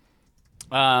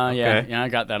 Yeah, I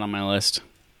got that on my list.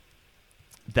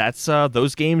 That's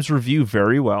those games review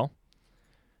very well.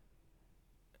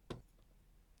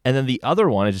 And then the other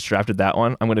one, I just drafted that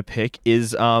one, I'm going to pick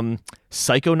is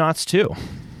Psychonauts 2.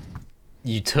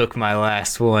 You took my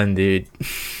last one, dude.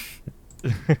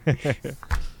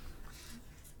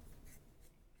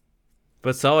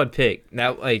 But solid pick.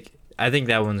 That I think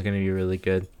that one's gonna be really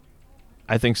good.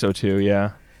 I think so too,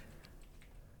 yeah.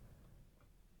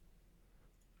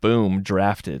 Boom,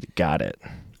 drafted. Got it.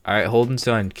 All right, Holden's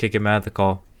done. Kick him out of the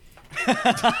call.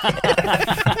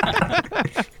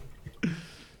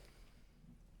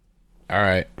 All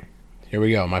right. Here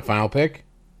we go. My final pick.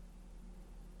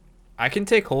 I can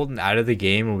take Holden out of the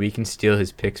game and we can steal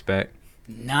his picks back.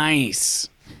 Nice.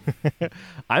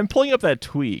 I'm pulling up that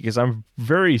tweet because I'm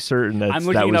very certain that I'm that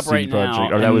looking it was up right CD Projekt,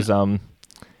 now, or that and was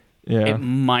yeah. It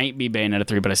might be Bayonetta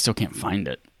 3, but I still can't find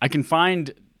it. I can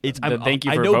find thank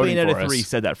you I for know voting Bayonetta for 3 us.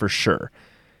 said that for sure.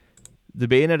 The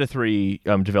Bayonetta 3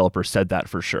 developer said that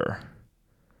for sure.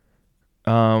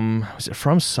 Was it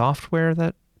From Software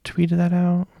that tweeted that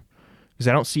out? Because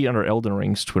I don't see it under Elden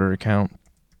Ring's Twitter account.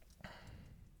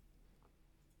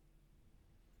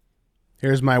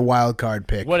 Here's my wild card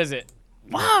pick. What is it?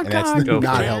 Wow, And that's God.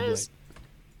 not for it. Hellblade.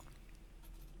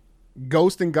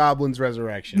 Ghost and Goblins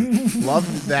Resurrection.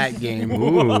 Loved that game.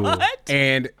 What?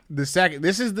 And this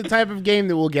is the type of game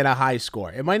that will get a high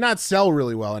score. It might not sell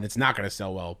really well, and it's not going to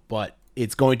sell well, but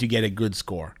it's going to get a good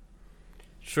score.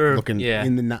 Sure. Looking yeah.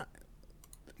 in the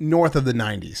north of the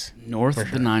 90s. North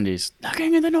of the 90s.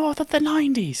 Looking in the north of the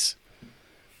 90s.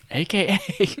 AKA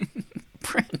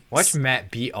Prince. Watch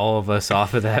Matt beat all of us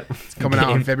off of that. Coming out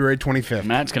on game. February 25th.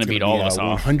 Matt's gonna It's beat all be of us a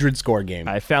off. 100 score game.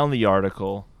 I found the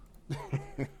article.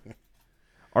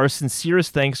 Our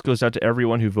sincerest thanks goes out to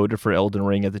everyone who voted for Elden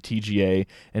Ring at the TGA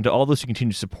and to all those who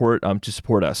continue to support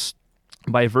us.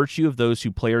 By virtue of those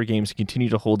who play our games and continue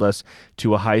to hold us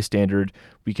to a high standard,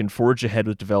 we can forge ahead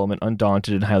with development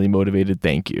undaunted and highly motivated.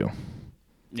 Thank you.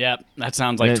 Yep, that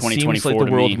sounds like And it 2024 seems like the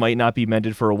to world me. might not be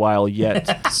mended for a while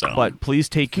yet, So. but please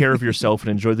take care of yourself and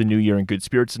enjoy the new year in good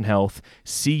spirits and health.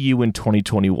 See you in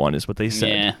 2021 is what they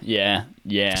said. Yeah.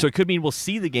 So it could mean we'll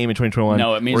see the game in 2021.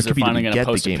 No, it or means could they're be that finally we going to get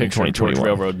the post a game in picture of George 2021.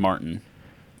 Railroad Martin.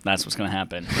 That's what's going to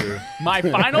happen. My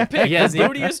final pick Yeah, is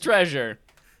Bootiest Treasure.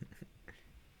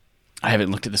 I haven't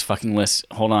looked at this fucking list.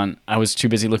 Hold on. I was too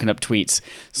busy looking up tweets.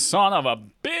 Son of a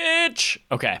bitch.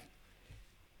 Okay.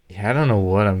 Yeah, I don't know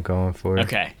what I'm going for.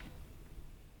 Okay.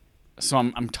 So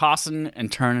I'm tossing and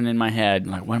turning in my head.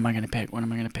 Like, what am I going to pick? What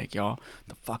am I going to pick, y'all?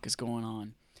 The fuck is going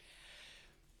on?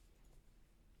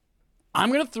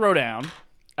 I'm going to throw down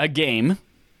a game.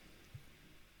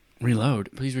 Reload.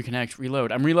 Please reconnect.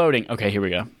 Reload. I'm reloading. Okay, here we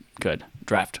go. Good.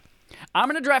 Draft. I'm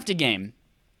going to draft a game.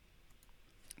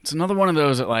 It's another one of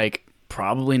those that, like,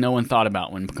 probably no one thought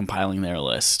about when compiling their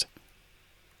list.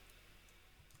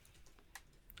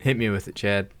 Hit me with it,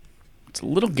 Chad. It's a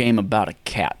little game about a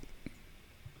cat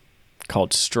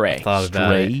called Stray. I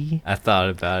thought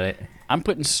about it. I'm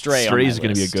putting Stray on Stray my is going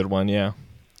to be a list. good one, yeah.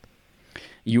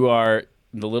 You are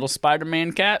the little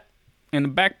Spider-Man cat in a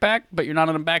backpack, but you're not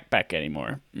in a backpack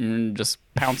anymore. You're just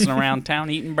pouncing around town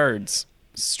eating birds.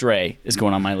 Stray is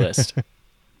going on my list.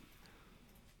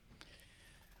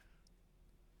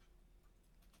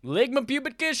 Ligma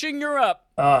Pubic Kissing, you're up.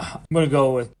 I'm gonna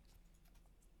go with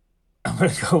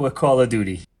Call of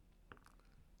Duty.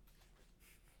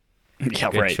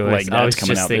 Yeah, Good right. choice. Like I was that's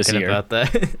coming just out this thinking year. about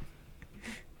that.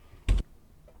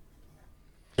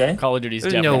 Okay. Call of Duty's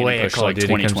There's definitely no going way to a push Call of like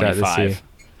Duty comes out this 2025. year.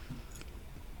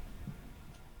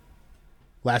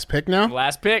 Last pick now.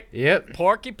 Last pick. Yep.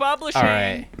 Porky Publishing. All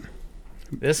right.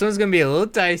 This one's gonna be a little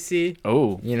dicey.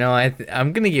 Oh, You know,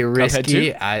 I'm gonna get risky.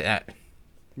 too? I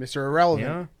Mr. you Irrelevant.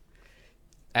 know,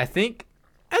 I think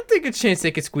a chance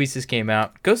they could squeeze this game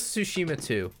out. Ghost of Tsushima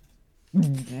 2.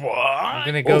 what? I'm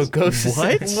gonna go Ghost.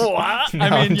 what? What? No, I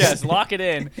I'm mean, just- yes, lock it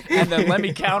in, and then let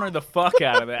me counter the fuck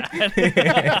out of that.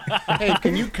 Hey,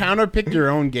 can you counterpick your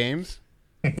own games?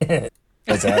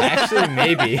 What's that? Actually,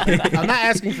 maybe, I'm not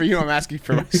asking for you. I'm asking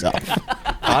for myself.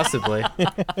 possibly.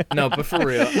 No, but for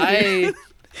real,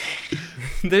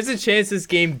 there's a chance this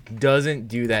game doesn't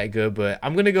do that good, but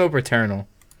I'm gonna go Returnal.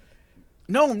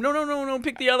 No,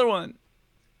 pick the other one.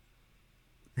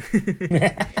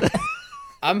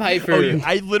 I'm hyped for. Oh,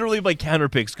 I literally my counter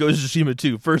picks goes to Tsushima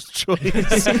 2, first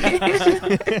choice.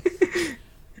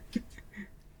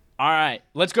 All right,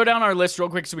 let's go down our list real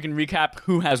quick so we can recap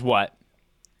who has what.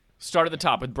 Start at the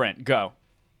top with Brent. Go.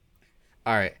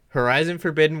 All right, Horizon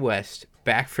Forbidden West,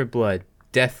 Back for Blood,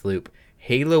 Deathloop,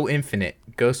 Halo Infinite,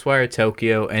 Ghostwire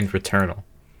Tokyo, and Returnal.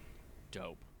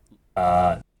 Dope.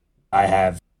 I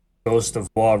have Ghost of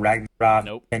War, Ragnarok,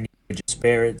 Nope. 10 Years of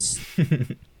Spirits.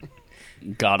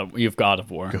 You've God of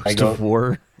War. I Ghost go- of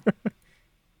War.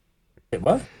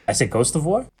 What? I said Ghost of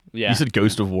War? Yeah. You said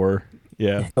Ghost of War.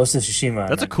 Yeah. Ghost of Tsushima.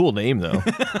 That's a cool name, though.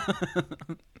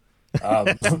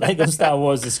 Lego Star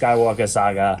Wars: The Skywalker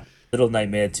Saga, Little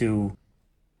Nightmare 2,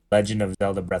 Legend of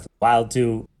Zelda: Breath of the Wild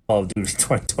 2, Call of Duty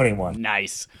 2021.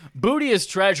 Nice. Booty as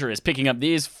Treasure is picking up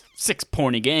these 6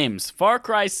 porny games. Far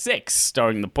Cry 6,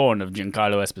 starring the porn of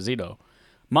Giancarlo Esposito.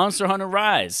 Monster Hunter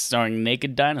Rise, starring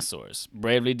naked dinosaurs.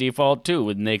 Bravely Default 2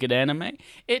 with naked anime.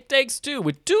 It Takes Two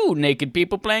with 2 naked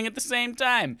people playing at the same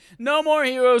time. No More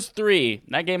Heroes 3.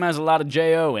 That game has a lot of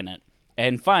J.O. in it.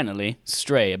 And finally,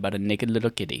 Stray, about a naked little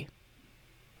kitty.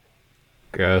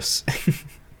 Gross.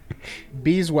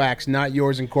 Beeswax, Not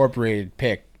Yours Incorporated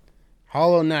pick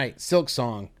Hollow Knight, Silk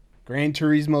Song, Gran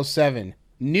Turismo 7,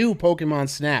 New Pokemon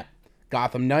Snap,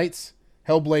 Gotham Knights,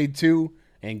 Hellblade 2,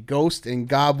 and Ghost and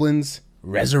Goblins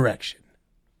Resurrection.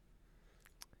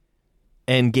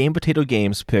 And Game Potato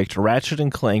Games picked Ratchet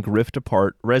and Clank Rift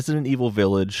Apart, Resident Evil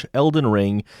Village, Elden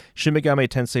Ring, Shin Megami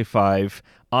Tensei 5,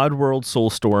 Oddworld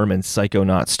Soulstorm, and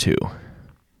Psychonauts 2.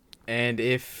 And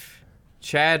if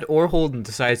Chad or Holden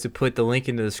decides to put the link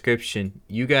in the description,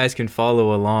 you guys can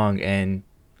follow along and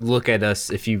look at us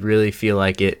if you really feel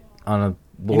like it on a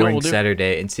boring we'll do?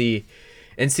 Saturday and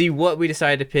see what we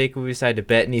decide to pick, if we decide to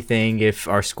bet anything, if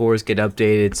our scores get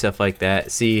updated, stuff like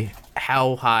that. See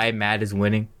how high Matt is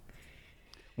winning.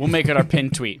 We'll make it our pin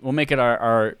tweet. We'll make it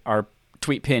our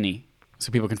tweet penny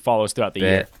so people can follow us throughout the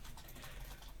year. Bet.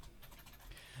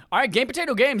 All right, Game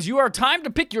Potato Games, you are time to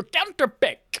pick your counter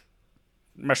pick,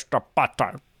 Mr.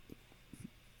 Potter.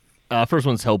 First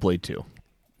one's Hellblade 2.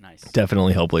 Nice.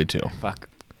 Definitely Hellblade 2. Fuck.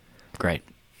 Great.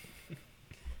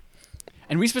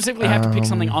 And we specifically have to pick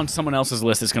something on someone else's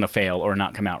list that's going to fail or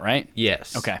not come out, right?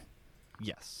 Yes. Okay.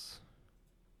 Yes.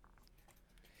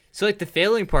 So like the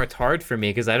failing part's hard for me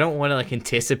because I don't want to like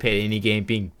anticipate any game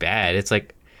being bad. It's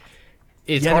like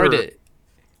it's hard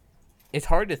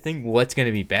to think what's going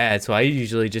to be bad. So I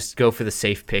usually just go for the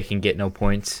safe pick and get no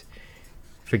points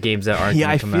for games that aren't Yeah,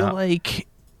 going I to come feel out. like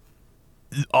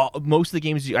most of the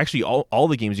games, all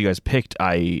the games you guys picked,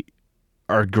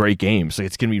 are great games. Like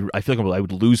it's gonna be. I feel like I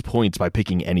would lose points by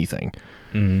picking anything.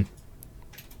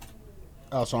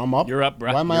 Oh, so I'm up? You're up,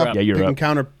 bro. Why am I You're up? up. Yeah, you're Pick up. and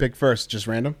counter pick first, just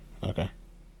random? Okay.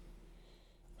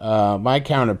 My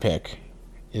counter pick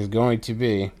is going to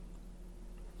be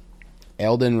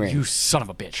Elden Ring. You son of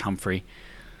a bitch, Humphrey.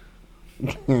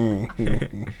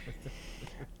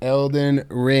 Elden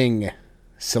Ring.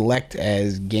 Select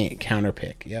as game counter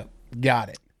pick. Yep. Got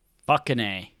it. Fucking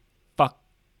A.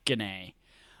 Fucking A.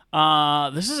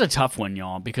 This is a tough one,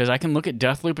 y'all, because I can look at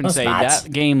Deathloop and That's say nuts.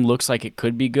 that game looks like it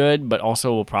could be good, but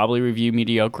also will probably review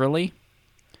mediocrely.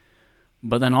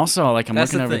 But then also, like, I'm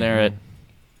That's looking the over thing, there at man.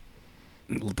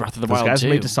 Breath of the Those Wild guys 2.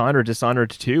 made Dishonored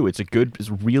 2. It's a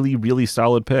really, really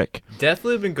solid pick.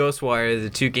 Deathloop and Ghostwire are the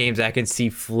two games I can see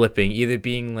flipping, either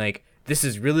being like, this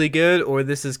is really good, or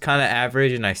this is kind of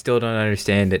average and I still don't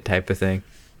understand it type of thing.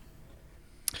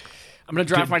 I'm going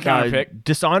to draft my counter pick.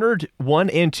 Dishonored 1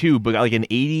 and 2, but got like an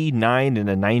 89 and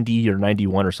a 90 or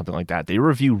 91 or something like that. They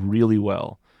review really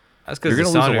well. That's because You're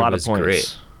going to lose a lot of was points.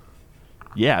 great.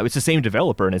 Yeah, it's the same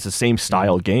developer and it's the same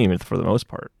style game for the most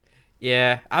part.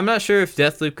 Yeah, I'm not sure if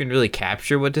Deathloop can really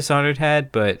capture what Dishonored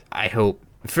had, but I hope.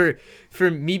 For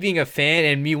me being a fan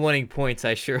and me wanting points,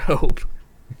 I sure hope.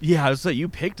 Yeah, I was like, you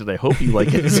picked it. I hope you like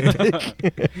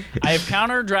it. I have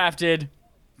counter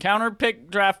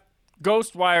pick draft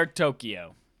Ghostwire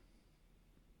Tokyo.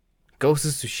 Ghost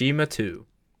of Tsushima 2.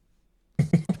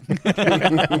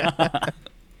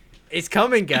 It's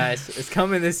coming, guys. It's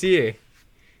coming this year.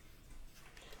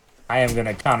 I am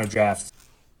gonna counter draft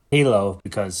Halo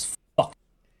because fuck.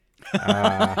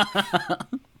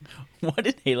 What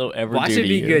did Halo ever Watch do it to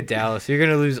be you? good, Dallas. You're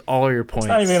gonna lose all your points. It's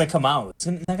not even gonna come out. It's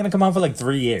not gonna come out for like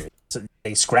 3 years. So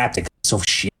they scrapped it. It's so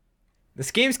shit.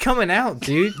 This game's coming out,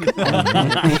 dude.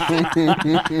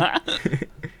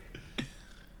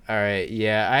 All right,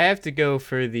 yeah, I have to go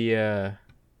for the.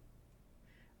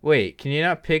 Wait, can you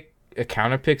not pick a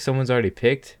counter pick someone's already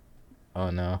picked? Oh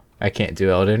no, I can't do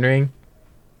Elden Ring.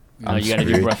 No, you got to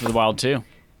do screwed. Breath of the Wild 2.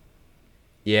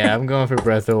 Yeah, I'm going for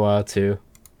Breath of the Wild too.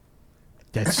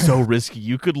 That's so risky.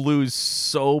 You could lose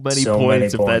so many So points many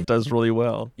if that points. does really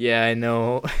well. Yeah, I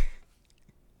know.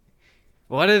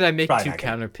 Why did I make Probably two not good.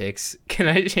 counter picks? Can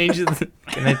I change it?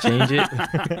 Can I change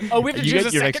it? Oh, we have to You choose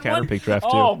get a your next second counter one? pick draft, too.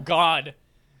 Oh, God.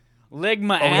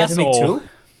 Ligma Oh, we have to make asshole.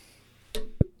 two?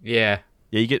 Yeah.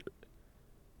 Yeah, you get.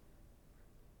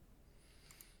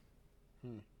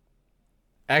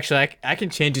 Actually, I can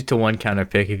change it to one counter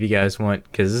pick if you guys want,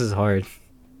 because this is hard.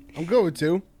 I'm good with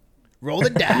 2. Roll the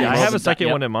dice. Yeah, I have a the- second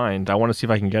yep. one in mind. I want to see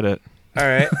if I can get it. All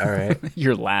right, all right.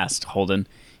 You're last, Holden.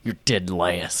 You're dead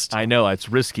last. I know it's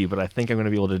risky, but I think I'm going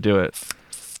to be able to do it.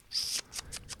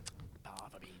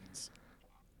 Lava beans.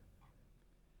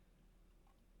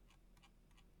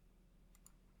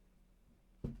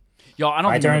 Y'all, I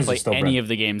don't My think I'm turn, gonna is it play still any Brent? of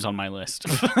the games on my list.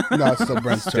 No, it's still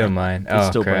Brent's Still turn. mine. It's Oh,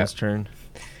 still crap. Brent's turn.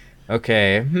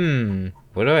 Okay,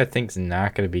 What do I think's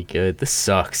not going to be good? This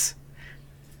sucks.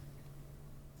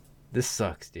 This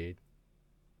sucks, dude.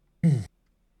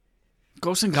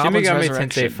 Ghosts and Shin Goblins Megami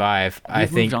Resurrection. Tensei 5, I We've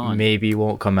think moved on. maybe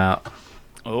won't come out.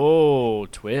 Oh,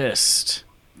 twist.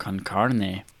 Con carne.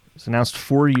 It was announced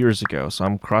 4 years ago, so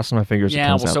I'm crossing my fingers. it Yeah,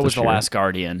 comes well, out so was this The year. Last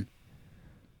Guardian.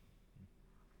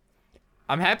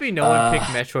 I'm happy no one picked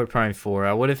Metroid Prime 4.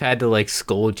 I would have had to, like,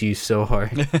 scold you so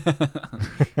hard.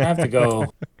 I have to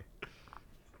go.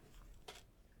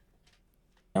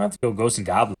 I have to go Ghosts and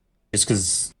Goblins just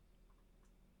because.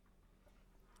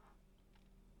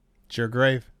 It's your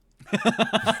grave.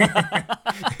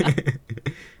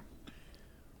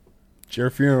 It's your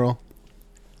funeral.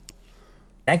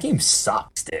 That game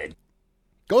sucks, dude.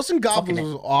 Ghosts and Goblins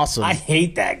Fucking- was awesome. I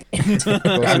hate that game. Ghosts and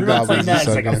Everyone playing Goblins that is is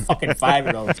so like a good. fucking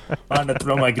 5-year-old wanting to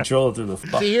throw my controller through the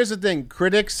fuck. See, here's the thing: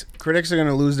 critics are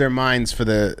gonna lose their minds for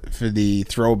the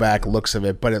throwback looks of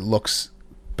it, but it looks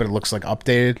like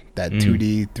updated. That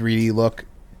 2D, 3D look,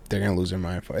 they're gonna lose their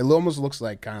mind for. It almost looks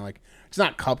like kind of like it's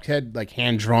not Cuphead like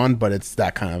hand drawn, but it's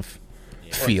that kind of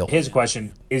feel. Here's a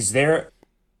question: Is there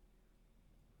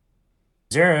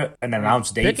an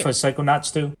announced date Pick it. for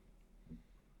Psychonauts 2?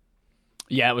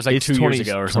 Yeah, it was like It's 2 years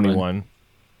ago or something. 2021.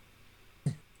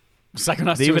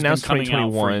 Psychonauts They've 2 has been announced coming out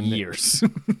for 2021. years.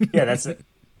 Yeah, that's it.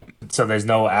 So there's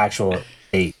no actual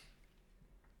date.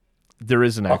 There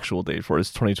is an actual date for it.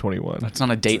 It's 2021. That's not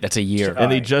a date, that's a year.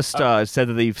 And they Alright. just said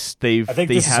that they've I think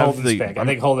they this is have Holden's the pick. I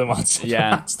think Holden wants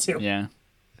Yeah. Psychonauts 2. Yeah.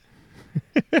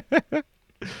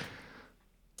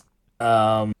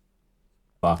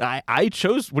 I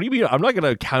chose. What do you mean? I'm not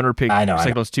gonna counterpick I know.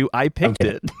 Psychonauts 2. I picked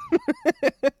Okay.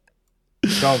 it.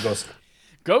 Go Ghost.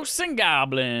 Ghosts and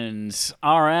Goblins.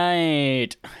 All right.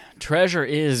 Treasure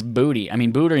is booty. I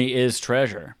mean, booty is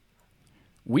treasure.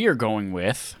 We are going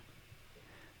with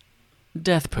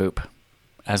Death Poop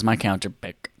as my counter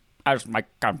pick. As my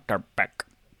counter pick.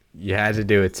 You had to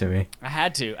do it to me. I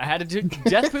had to do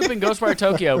Death Poop and Ghostwire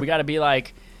Tokyo. We got to be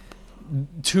like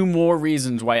 2 more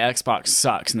reasons why Xbox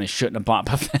sucks and they shouldn't have bought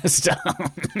Bethesda.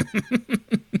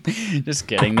 Just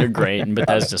kidding. They're great and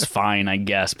Bethesda's fine, I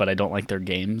guess, but I don't like their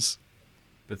games.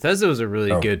 Bethesda was a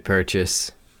really good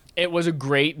purchase. It was a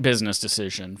great business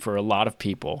decision for a lot of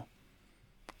people.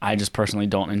 I just personally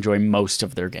don't enjoy most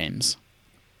of their games.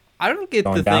 I don't get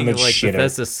Going the down thing the of like shitter.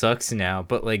 Bethesda sucks now,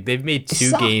 but like they've made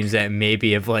two suck. games that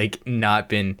maybe have like not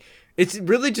been. It's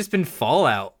really just been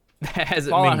Fallout that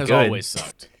hasn't Fallout been has good. always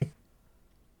sucked.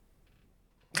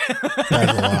 That's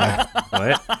a lie.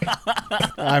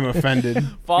 What? I'm offended.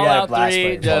 Fallout Blast 3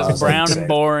 Blade, just Fallout brown 6. and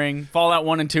boring. Fallout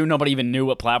 1 and 2, nobody even knew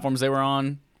what platforms they were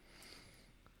on.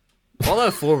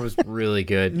 Fallout 4 was really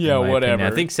good. Yeah, in my whatever.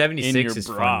 opinion. I think In 76 your is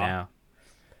bra. fun now.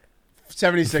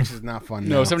 76 is not fun.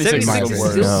 No, now. 76 76 is is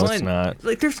the worst. still No, fun. it's not.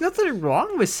 Like, there's nothing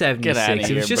wrong with 76. outta It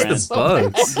here, was just Brent. the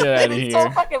bugs. Get out of It's so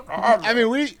here. fucking bad. I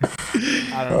mean,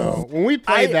 I don't know. When we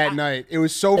played that night, it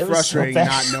was so was so frustrating bad.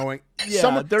 not knowing.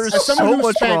 Yeah, there's as someone so who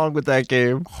much spent wrong with that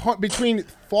game. between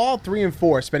Fallout 3 and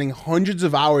 4, spending hundreds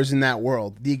of hours in that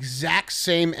world, the exact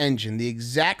same engine, the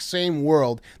exact same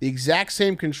world, the exact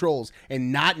same controls,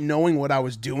 and not knowing what I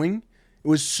was doing, it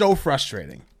was so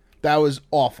frustrating. That was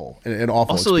awful. An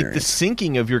awful Also, like the experience.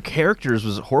 syncing of your characters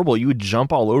was horrible. You would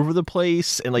jump all over the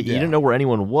place, and like you Yeah. didn't know where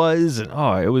anyone was, and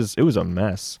it was a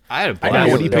mess. I had a I blast. Wow,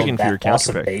 gotta what are you build picking for that your counter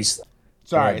awesome pick? base.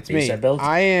 Sorry, Yeah, it's base me. I built.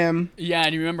 I am. Yeah,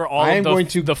 and you remember all I of am going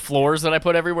to- the floors that I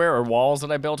put everywhere, or walls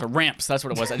that I built, or ramps? That's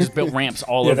what it was. I just built ramps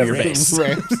all Yeah, over the your ramps.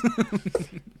 base.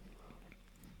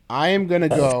 I am gonna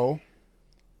go.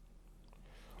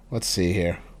 Let's see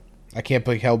here. I can't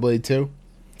pick Hellblade 2.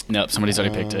 Nope, somebody's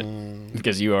already picked it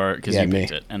because you yeah, me.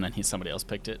 picked it, and then somebody else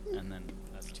picked it, and then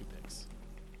that's 2 picks.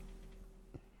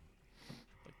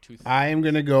 Like 2 I am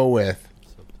gonna go with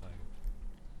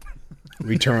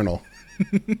Returnal.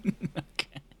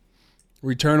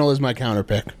 Returnal is my counter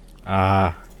pick.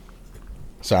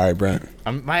 Sorry, Brent.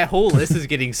 My whole list is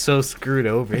getting so screwed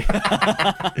over.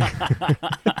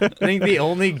 I think the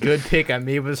only good pick I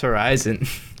made was Horizon.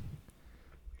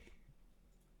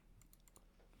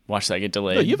 Watch that get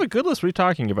delayed. No, you have a good list. What are you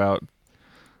talking about?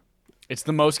 It's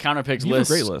the most counterpicks You have a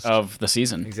list, great list. of the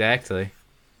season. Exactly.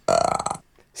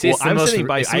 See, Well, it's the I'm most, sitting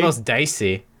by- it's the I- most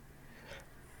dicey.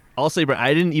 I'll say, but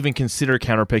I didn't even consider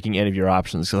counterpicking any of your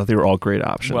options because I thought they were all great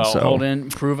options. Well, so Holden,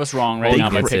 prove us wrong right They now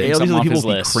by cra- taking all these something other off people his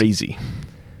would be list. crazy.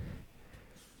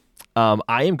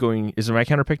 I am going. Is it my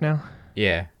counterpick now?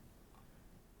 Yeah.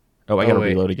 Oh, I got to wait.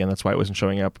 reload again. That's why it wasn't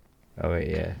showing up. Oh wait,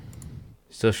 yeah.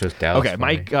 Still shows Dallas. Okay, for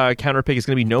my me. counterpick is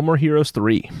going to be No More Heroes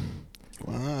 3.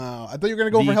 Wow. I thought you were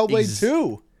gonna go for The Hellblade ex-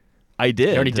 2. I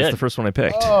did. already That's did. the first one I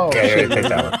picked. Oh, Okay, I already picked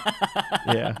that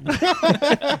one. Yeah.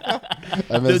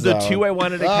 I the missed that two one. I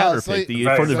wanted to Oh, counterpick so you- the,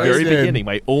 Right, from the so very you did. beginning.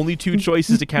 My only 2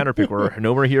 choices to counterpick were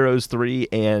No More Heroes 3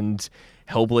 and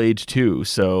Hellblade 2.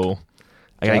 So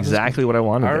I got Draft is exactly what I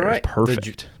wanted. All there. right.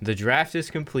 Perfect. The draft is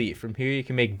complete. From here, you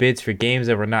can make bids for games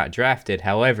that were not drafted.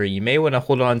 However, you may want to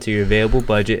hold on to your available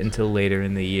budget until later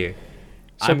in the year.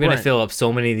 I'm going to Brent- fill up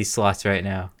so many of these slots right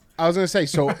now. I was gonna say,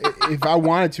 so if I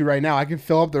wanted to right now, I can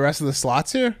fill up the rest of the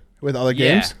slots here with other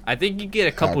Yeah, games. I think you get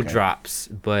a couple Okay. drops,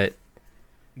 but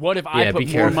What if I Yeah, put be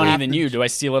more careful. money than you? Do I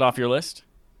steal it off your list?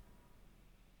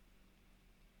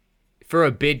 for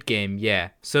a bid game, yeah.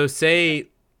 So say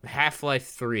Half-Life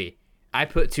 3. I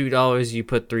put $2, you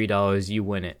put $3, you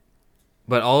win it.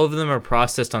 But all of them are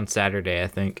processed on Saturday, I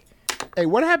think. Hey,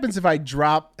 what happens if I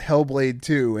drop Hellblade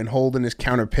 2 and Holden is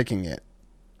counter picking it?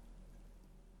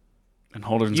 And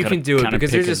Holden's You gotta can do it kinda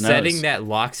because pick there's a his setting nose. that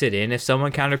locks it in if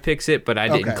someone counterpicks it, but I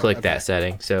didn't Okay, click okay. that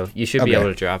setting, so you should be Okay.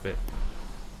 able to drop it.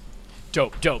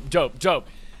 Dope.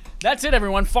 That's it,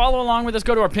 everyone. Follow along with us.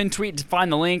 Go to our pinned tweet to find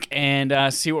the link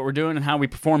and see what we're doing and how we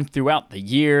perform throughout the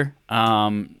year.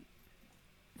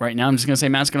 Right now, I'm just going to say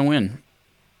Matt's going to win.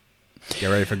 Get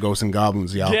ready for Ghosts and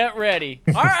Goblins, y'all. Get ready.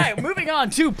 All right, moving on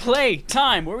to Play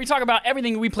Time, where we talk about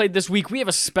everything we played this week. We have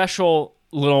a special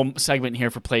little segment here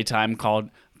for Playtime called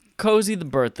Cozy the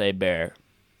Birthday Bear.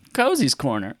 Cozy's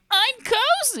Corner. I'm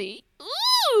Cozy.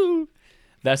 Ooh.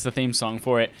 That's the theme song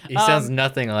for it. He sounds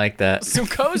nothing like that. So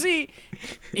Cozy,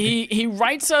 he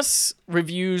writes us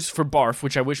reviews for Barf,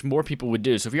 which I wish more people would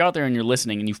do. So if you're out there and you're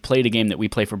listening and you've played a game that we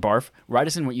play for Barf, write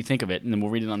us in what you think of it, and then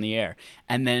we'll read it on the air.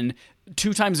 And then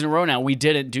 2 times in a row now, we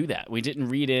didn't do that. We didn't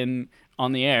read in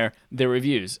on the air their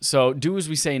reviews. So do as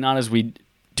we say, not as we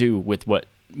do with what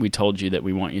we told you that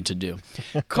we want you to do.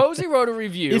 Cozy wrote a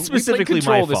review. It's We played specifically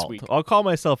Control my this fault. week. I'll call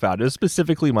myself out. It's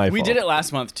specifically my fault. We did it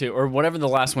last month too, or whatever the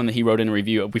last one that he wrote in a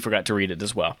review. We forgot to read it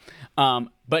as well.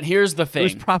 But here's the thing.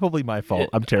 It was probably my fault.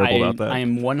 I'm terrible about that. I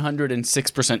am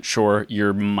 106% sure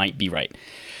you might be right.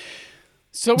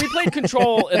 So we played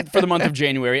Control for the month of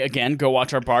January. Again, go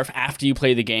watch our Barf after you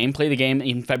play the game. Play the game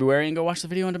in February and go watch the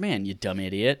video on demand, you dumb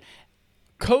idiot.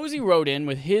 Cozy wrote in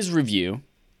with his review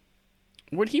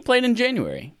what he played in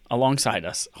January alongside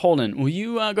us. Holden, will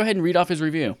you go ahead and read off his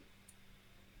review?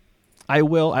 I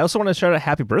will. I also want to shout out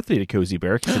happy birthday to Cozy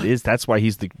Bear because that's why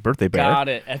he's the birthday bear. Got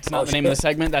it. That's not the name of the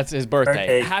segment. That's his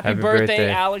birthday. Happy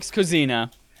birthday, Alex Kozina.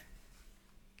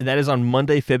 And that is on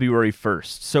Monday, February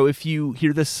 1st. So if you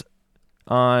hear this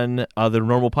on the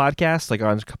normal podcast, like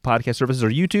on podcast services or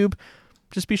YouTube,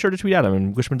 just be sure to tweet at him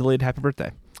and wish him a belated happy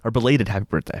birthday.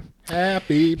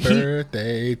 Happy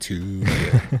birthday to you.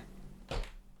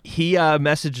 He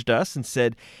messaged us and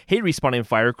said, "Hey, Respawning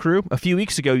Fire Crew, a few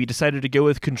weeks ago you decided to go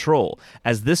with Control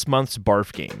as this month's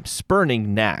barf game,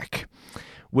 spurning Knack,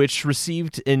 which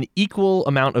received an equal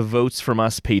amount of votes from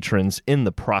us patrons in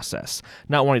the process.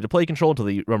 Not wanting to play Control until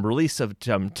the release of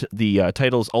the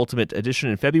title's Ultimate Edition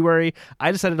in February,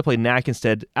 I decided to play Knack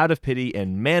instead out of pity,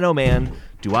 and man oh man,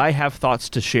 do I have thoughts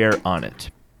to share on it.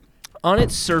 On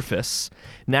its surface,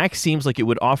 Knack seems like it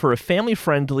would offer a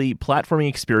family-friendly platforming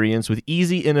experience with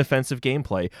easy, inoffensive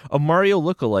gameplay, a Mario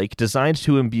lookalike designed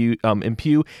to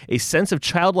impugn a sense of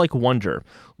childlike wonder.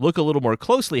 Look a little more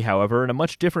closely, however, and a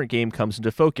much different game comes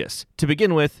into focus. To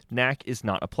begin with, Knack is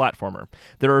not a platformer.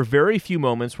 There are very few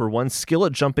moments where one's skill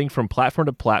at jumping from platform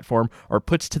to platform are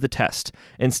put to the test.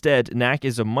 Instead, Knack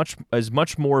is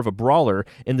much more of a brawler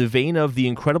in the vein of the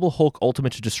Incredible Hulk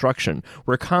Ultimate Destruction,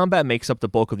 where combat makes up the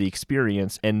bulk of the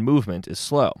experience and movement is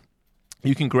slow.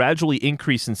 You can gradually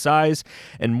increase in size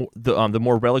and the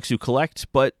more relics you collect,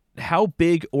 but how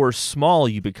big or small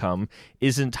you become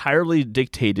is entirely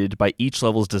dictated by each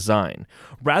level's design,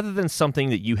 rather than something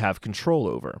that you have control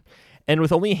over. And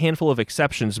with only a handful of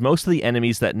exceptions, most of the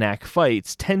enemies that Knack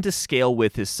fights tend to scale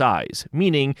with his size,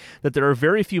 meaning that there are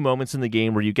very few moments in the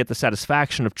game where you get the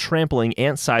satisfaction of trampling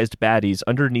ant-sized baddies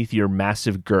underneath your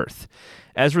massive girth.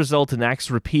 As a result,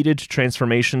 Knack's repeated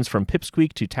transformations from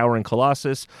Pipsqueak to Towering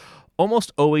Colossus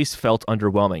almost always felt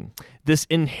underwhelming. This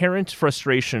inherent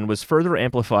frustration was further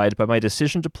amplified by my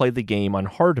decision to play the game on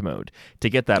hard mode to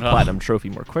get that platinum trophy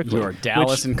more quickly. You're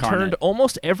Dallas which incarnate. turned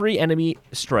almost every enemy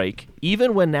strike,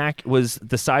 even when Knack was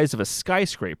the size of a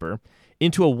skyscraper,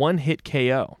 into a one-hit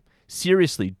KO.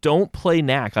 Seriously, don't play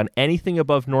Knack on anything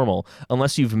above normal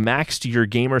unless you've maxed your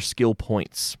gamer skill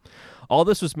points. All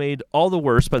this was made all the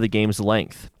worse by the game's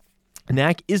length.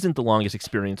 Knack isn't the longest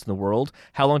experience in the world.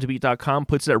 HowLongToBeat.com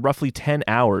puts it at roughly 10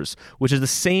 hours, which is the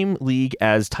same league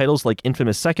as titles like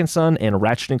Infamous Second Son and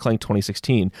Ratchet & Clank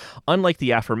 2016. Unlike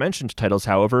the aforementioned titles,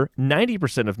 however,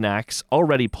 90% of Knack's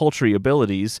already paltry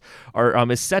abilities are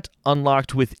is set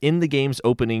unlocked within the game's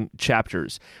opening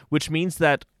chapters, which means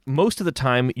that most of the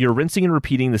time, you're rinsing and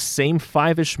repeating the same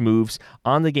 5-ish moves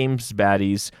on the game's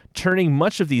baddies, turning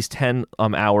much of these 10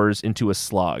 hours into a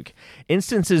slog.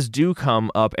 Instances do come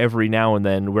up every now and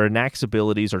then where Knack's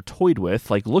abilities are toyed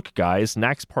with, like, look guys,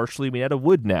 Knack's partially made out of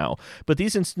wood now, but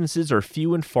these instances are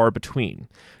few and far between.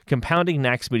 Compounding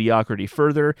Knack's mediocrity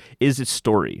further is its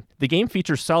story. The game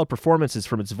features solid performances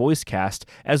from its voice cast,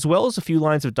 as well as a few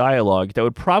lines of dialogue that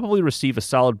would probably receive a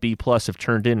solid B+ if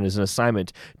turned in as an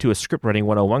assignment to a scriptwriting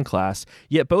 101 class,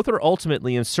 yet both are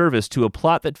ultimately in service to a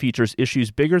plot that features issues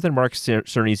bigger than Mark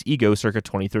Cerny's ego circa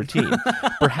 2013.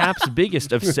 Perhaps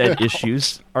biggest of said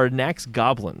issues are Knack's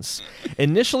goblins.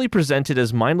 Initially presented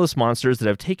as mindless monsters that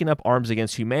have taken up arms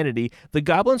against humanity, the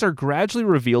goblins are gradually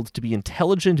revealed to be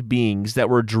intelligent beings that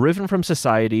were driven from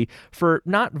society for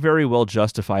not very well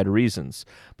justified reasons.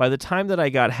 By the time that I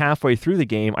got halfway through the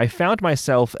game, I found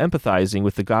myself empathizing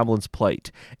with the goblins'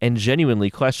 plight and genuinely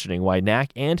questioning why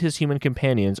Knack and his human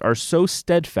companions are so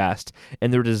steadfast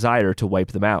in their desire to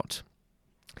wipe them out.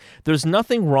 There's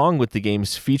nothing wrong with the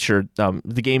games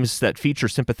that feature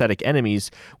sympathetic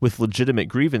enemies with legitimate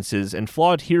grievances and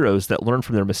flawed heroes that learn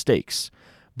from their mistakes.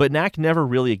 But Knack never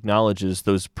really acknowledges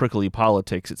those prickly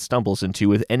politics it stumbles into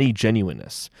with any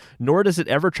genuineness, nor does it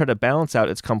ever try to balance out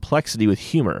its complexity with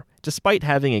humor, despite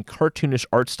having a cartoonish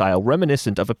art style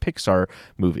reminiscent of a Pixar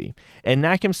movie. And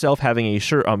Knack himself having a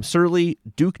surly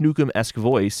Duke Nukem-esque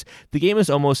voice, the game is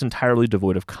almost entirely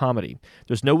devoid of comedy.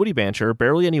 There's no witty banter,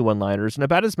 barely any one-liners, and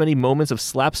about as many moments of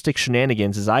slapstick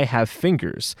shenanigans as I have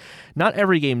fingers. Not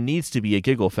every game needs to be a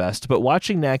giggle fest, but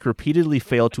watching Knack repeatedly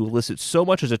fail to elicit so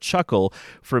much as a chuckle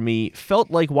for me felt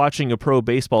like watching a pro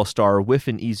baseball star whiff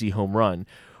an easy home run.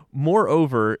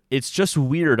 Moreover, it's just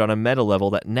weird on a meta level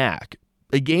that Knack,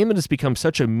 a game that has become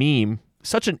such a meme,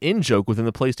 such an in-joke within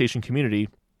the PlayStation community,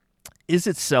 is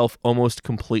itself almost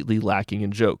completely lacking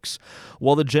in jokes.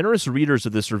 While the generous readers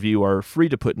of this review are free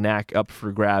to put Knack up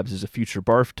for grabs as a future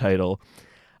barf title,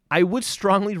 I would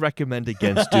strongly recommend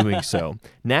against doing so.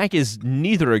 Knack is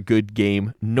neither a good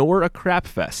game nor a crap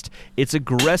fest. It's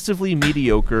aggressively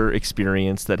mediocre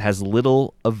experience that has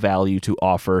little of value to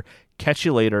offer. Catch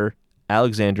you later,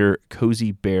 Alexander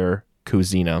Cozy Bear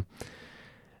Kozina.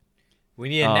 We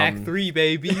need a Knack 3,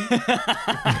 baby.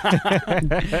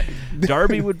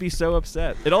 Darby would be so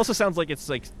upset. It also sounds like it's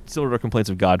like similar to complaints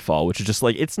of Godfall, which is just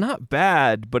like it's not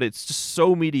bad, but it's just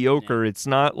so mediocre. It's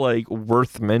not like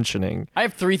worth mentioning. I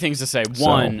have 3 things to say.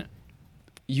 One,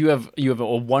 you have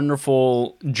a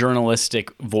wonderful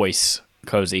journalistic voice,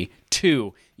 Cozy.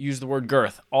 2, use the word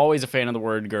girth. Always a fan of the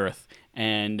word girth.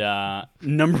 And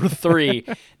number 3,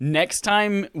 next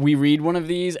time we read one of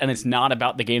these and it's not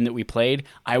about the game that we played,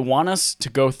 I want us to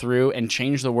go through and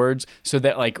change the words so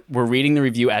that like we're reading the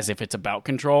review as if it's about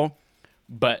Control,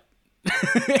 but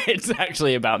it's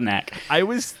actually about Knack. I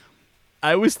was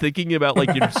thinking about like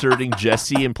inserting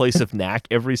Jesse in place of Knack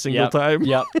every single time.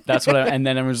 Yep, that's what. And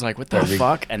then I was like, "What the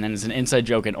fuck?" And then it's an inside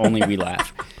joke, and only we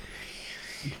laugh.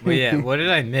 Well, yeah, what did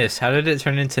I miss? How did it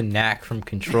turn into Knack from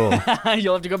Control?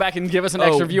 You'll have to go back and give us an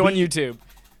extra view on YouTube.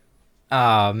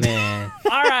 Oh, man.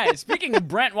 All right. Speaking of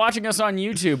Brent watching us on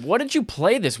YouTube, what did you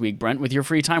play this week, Brent, with your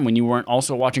free time when you weren't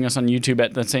also watching us on YouTube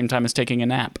at the same time as taking a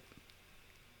nap?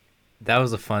 That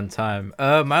was a fun time.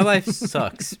 My life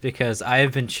sucks because I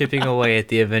have been chipping away at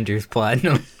the Avengers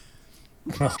Platinum.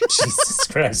 Oh, Jesus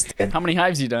Christ. How many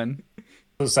hives you done?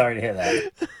 So sorry to hear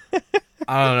that.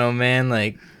 I don't know, man,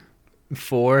 like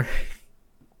 4.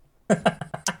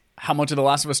 How much of The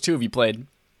Last of Us 2 have you played?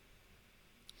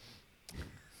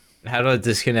 How do I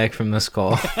disconnect from this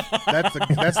call? That's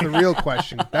the real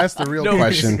question. That's the real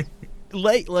question.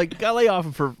 Gotta lay off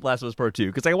him for Last of Us Part 2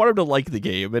 because I want him to like the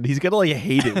game and he's gonna like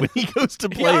hate it when he goes to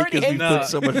play already because we hates put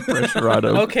so much pressure on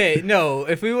him. Okay, no,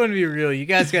 if we want to be real, you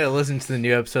guys got to listen to the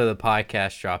new episode of the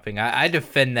podcast dropping. I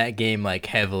defend that game like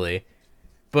heavily.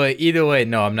 But either way,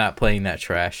 no, I'm not playing that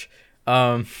trash.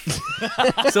 So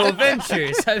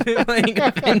Avengers, I've been playing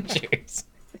Avengers.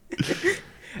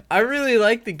 I really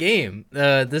like the game.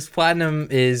 This platinum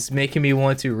is making me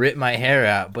want to rip my hair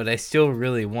out, but I still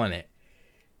really want it.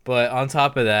 But on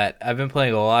top of that, I've been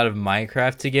playing a lot of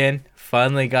Minecraft again.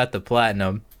 Finally got the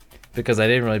platinum because I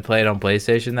didn't really play it on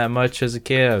PlayStation that much as a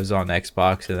kid. I was on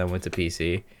Xbox and then went to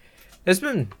PC. It's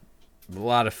been a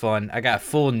lot of fun. I got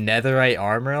full netherite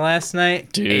armor last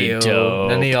night. Dude, dope.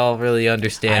 None of y'all really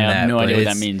understand that. I have no but idea what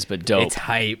it's- that means, but dope. It's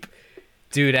hype.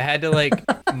 Dude, I had to like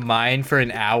mine for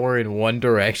an hour in one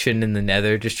direction in the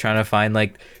nether just trying to find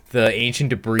like the ancient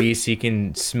debris so you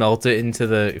can smelt it into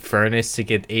the furnace to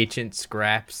get ancient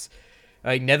scraps.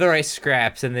 Like netherite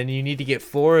scraps, and then you need to get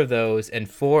 4 of those and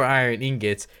 4 iron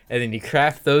ingots, and then you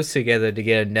craft those together to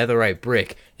get a netherite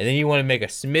brick, and then you want to make a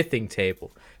smithing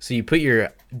table. So you put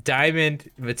your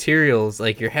diamond materials,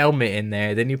 like your helmet in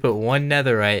there, then you put 1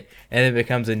 netherite, and it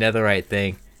becomes a netherite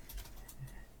thing.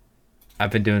 I've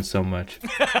been doing so much.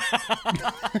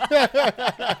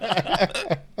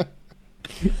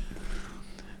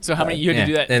 So how many you had to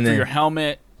do that and for then- your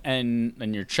helmet and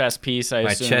your chest piece? I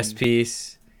My assume. chest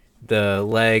piece, the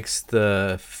legs,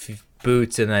 the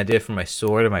boots, and I did it for my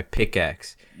sword and my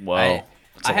pickaxe. Whoa, I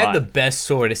that's a had lot. the best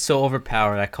sword. It's so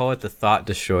overpowered. I call it the Thought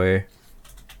Destroyer.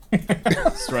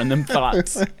 Just run them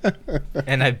thoughts.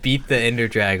 And I beat the Ender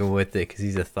Dragon with it because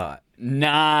he's a thought.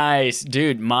 Nice,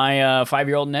 dude. My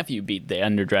 5-year-old nephew beat the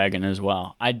Ender Dragon as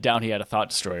well. I doubt he had a thought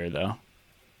destroyer though.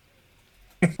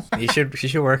 You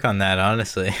should work on that,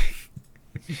 honestly.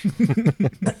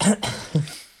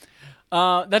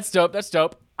 That's dope. That's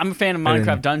dope. I'm a fan of then-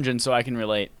 Minecraft Dungeons, so I can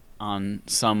relate on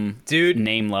some Dude.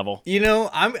 name level. You know,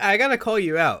 I gotta call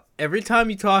you out. Every time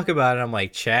you talk about it, I'm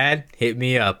like, Chad, hit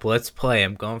me up. Let's play.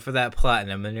 I'm going for that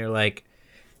platinum. And you're like,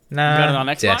 nah, You got it on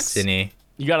Xbox? Destiny.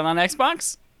 You got it on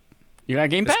Xbox? You got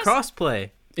Game Pass? It's crossplay.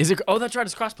 Is it? Oh, that's right.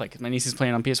 It's crossplay because my niece is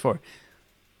playing on PS4.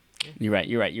 You're right.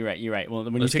 Well,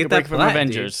 when Let's you take get a break that from plat,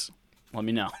 Avengers, let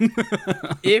me know.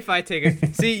 If I take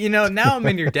a see, you know, now I'm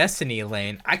in your Destiny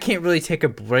lane. I can't really take a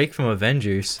break from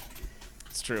Avengers.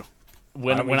 It's true.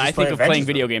 Why don't we When I just play think of playing Avengers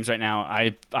video then? games right now,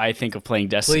 I think of playing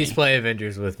Destiny. Please play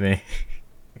Avengers with me.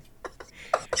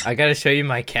 I gotta show you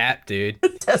my cap, dude.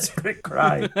 Desperate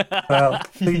cry. Well,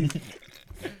 please.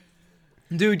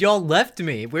 Dude, y'all left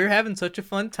me. We were having such a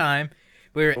fun time.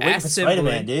 We were We're waiting for Spider-Man,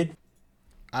 assembling. dude.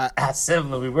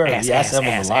 Assembling, we were. ass, Yeah, ass,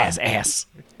 assembling ass, a lot. ass, ass.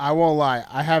 I won't lie.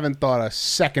 I haven't thought a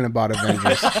second about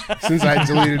Avengers since I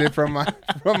deleted it from my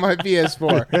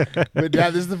PS4. But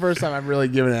this is the first time I've really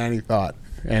given it any thought,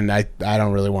 and I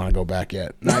don't really want to go back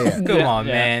yet. Not yet. Come on,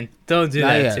 Yeah. man. Don't do Not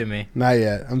that yet. to me. Not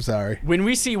yet. I'm sorry. When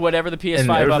we see whatever the PS5 And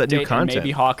there's that new update and content.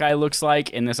 maybe Hawkeye looks like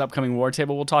in this upcoming War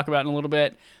Table we'll talk about in a little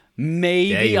bit,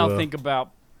 maybe you I'll will. think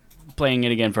about playing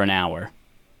it again for an hour.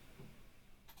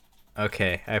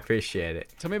 Okay, I appreciate it.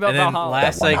 Tell me about And then Valhalla.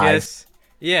 last, That I one guess.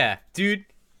 Yeah, dude.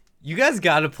 You guys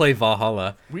gotta play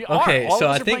Valhalla. We are. Okay, All so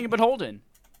of us I are playing think it but Holden.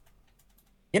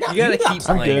 you gotta keep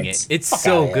playing it. It's Fuck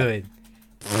so outta here.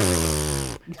 good.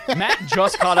 Matt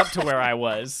just caught up to where I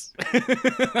was.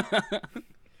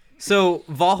 So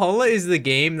Valhalla is the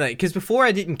game that, because before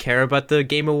I didn't care about the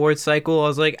Game Awards cycle. I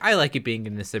was like, I like it being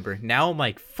in December. Now I'm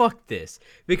like, fuck this,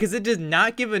 because it does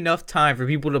not give enough time for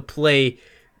people to play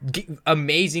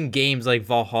amazing games like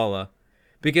Valhalla.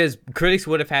 Because critics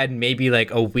would have had maybe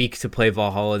like a week to play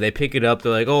Valhalla. They pick it up,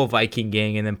 they're like, oh, Viking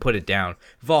Gang, and then put it down.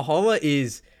 Valhalla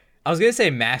is, I was gonna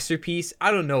say masterpiece. I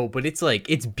don't know, but it's like,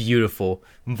 it's beautiful.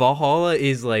 Valhalla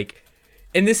is like.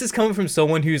 And this is coming from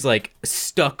someone who's like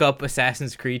stuck up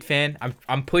Assassin's Creed fan.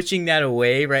 I'm pushing that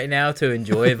away right now to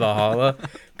enjoy Valhalla,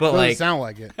 but Doesn't like sound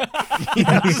like it.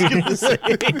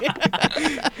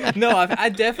 no, I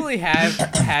definitely have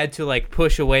had to like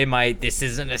push away my this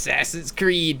isn't Assassin's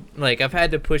Creed. Like I've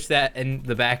had to push that in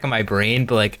the back of my brain,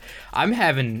 but like I'm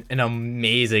having an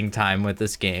amazing time with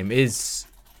this game. It's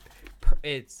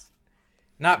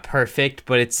not perfect,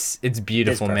 but it's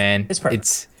beautiful, man. It's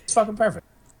perfect. It's fucking perfect.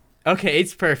 Okay,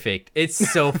 it's perfect. It's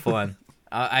so fun.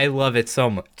 I love it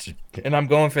so much. And I'm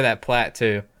going for that plat,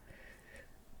 too.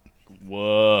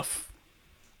 Woof.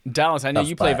 Dallas, I know Tough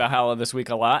you play plat. Valhalla this week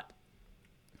a lot.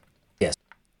 Yes,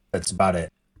 that's about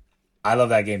it. I love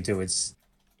that game, too.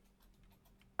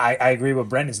 I agree with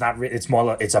Brent. It's not. It's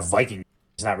more. It's a Viking.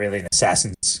 It's not really an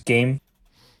Assassin's game.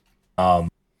 There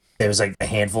was like a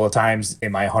handful of times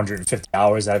in my 150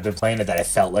 hours that I've been playing it that I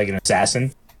felt like an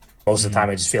assassin. Most of the time,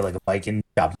 I just feel like a Viking.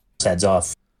 Chop heads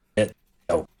off.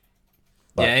 But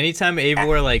Yeah, anytime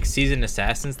Eivor like sees an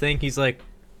assassin's thing, he's like,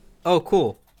 "Oh,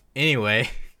 cool." Anyway,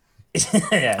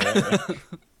 yeah.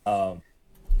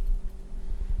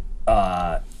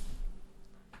 The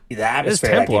There's atmosphere. of that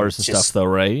game Templars is and just- stuff, though,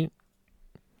 right?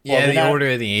 yeah, they're the not- Order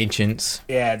of the Ancients.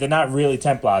 Yeah, they're not really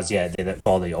Templars yet. They're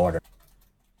called the Order.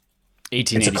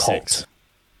 It's a 1886.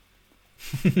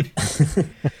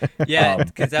 cult. Yeah,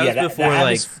 because that was before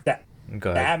like.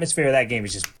 Go The ahead. atmosphere of that game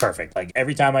is just perfect. Like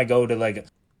every time I go to like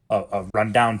a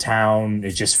rundown town,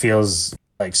 it just feels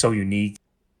like so unique.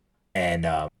 And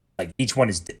like each one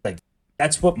is like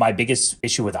that's what my biggest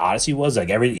issue with Odyssey was. Like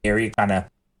every area kind of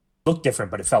looked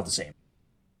different, but it felt the same.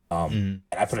 And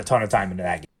I put a ton of time into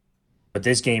that game. But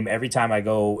this game, every time I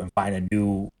go and find a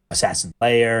new assassin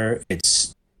lair,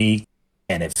 it's unique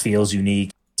and it feels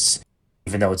unique.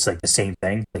 Even though it's like the same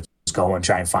thing, like you just go and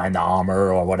try and find the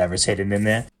armor or whatever's hidden in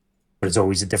there. But it's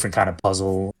always a different kind of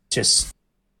puzzle. Just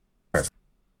perfect.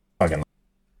 Fucking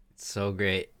So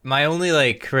great. My only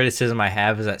like criticism I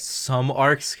have is that some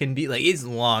arcs can be like it's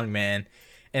long, man,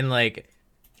 and like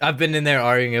I've been in there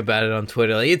arguing about it on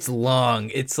Twitter. Like it's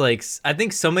long. It's like I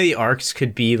think some of the arcs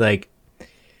could be like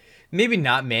maybe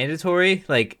not mandatory.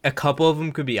 Like a couple of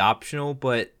them could be optional,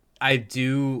 but I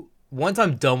do once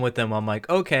I'm done with them, I'm like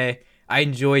okay. I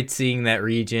enjoyed seeing that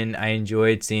region. I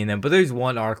enjoyed seeing them, but there's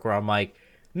one arc where I'm like,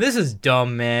 this is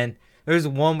dumb, man. There's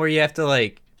one where you have to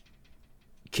like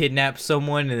kidnap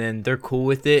someone and then they're cool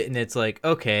with it, and it's like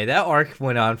okay, that arc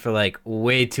went on for like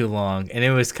way too long, and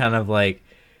it was kind of like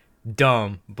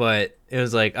dumb, but it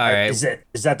was like all right, Is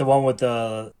that the one with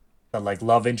the like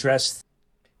love interest?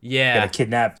 yeah, Get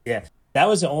kidnapped. Yeah, that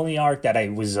was the only arc that I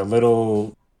was a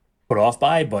little put off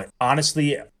by. But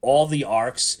honestly, all the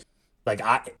arcs, like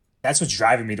that's what's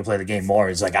driving me to play the game more.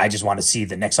 Is like I just want to see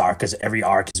the next arc because every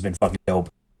arc has been fucking dope,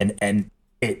 and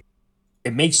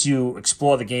it makes you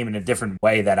explore the game in a different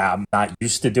way that I'm not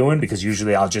used to doing because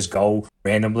usually I'll just go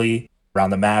randomly around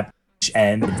the map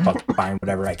and fucking find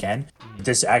whatever I can. But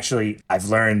this actually, I've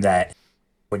learned that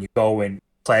when you go and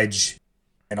pledge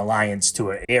an alliance to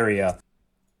an area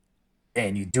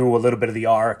and you do a little bit of the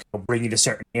arc, it'll bring you to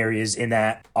certain areas in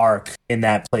that arc, in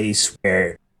that place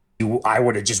where I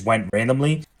would have just went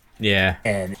randomly. yeah.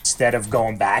 And instead of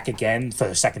going back again for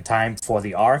the second time for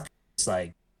the arc, it's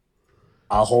like,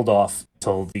 I'll hold off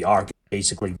till the arc is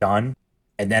basically done,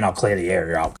 and then I'll clear the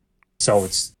area out. So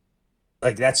it's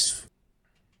like that's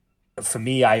for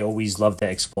me. I always love to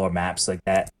explore maps like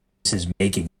that. This is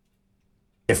making a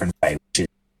different way, which is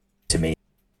to me.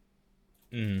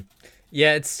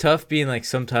 Yeah, it's tough being like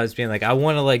sometimes being like I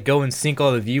want to like go and sync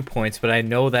all the viewpoints, but I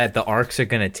know that the arcs are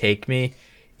gonna take me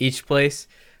each place,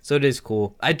 so it is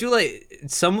cool. I do like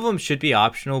some of them should be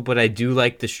optional, but I do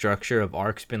like the structure of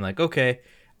arcs being like okay,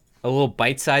 a little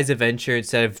bite-sized adventure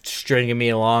instead of stringing me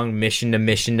along mission to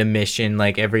mission to mission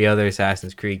like every other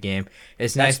Assassin's Creed game.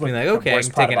 It's nice what being like the okay, I worst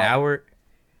can part take an about- hour.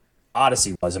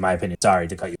 Odyssey was, in my opinion. Sorry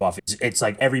to cut you off. It's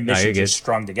like every mission you're good. just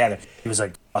strung together. It was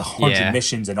like 100 Yeah.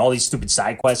 missions and all these stupid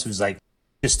side quests. It was like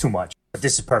just too much. But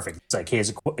this is perfect. It's like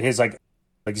here's like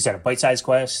you said, a bite-sized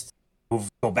quest.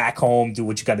 Go back home, do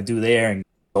what you got to do there, and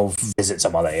go visit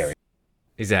some other area.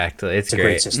 Exactly, it's It's a great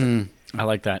great. system. I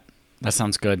like that. That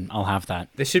sounds good. I'll have that.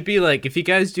 This should be like, if you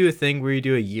guys do a thing where you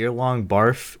do a year-long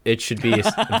barf, it should be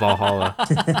Valhalla.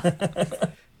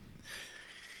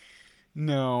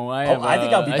 No, I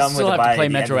think I'll be done with still it have by to play the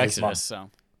end Metro of this month. Exodus. So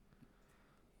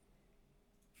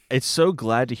It's so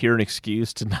glad to hear an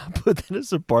excuse to not put that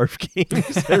as a barf game,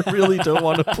 'cause I really don't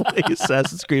want to play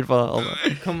Assassin's Creed Valhalla.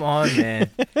 Come on, man.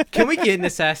 Can we get an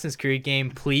Assassin's Creed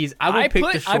game, please? I will pick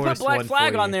the shortest I put Black one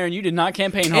Flag for on you. there, and you did not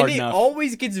campaign And hard it enough.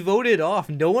 always gets voted off.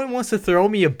 No one wants to throw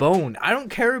me a bone. I don't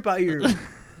care about your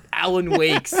Alan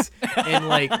Wakes and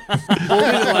like, what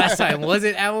was the last time? Was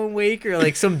it Alan Wake or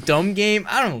like some dumb game?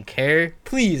 I don't care.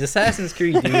 Please, Assassin's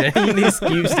Creed, dude. I need an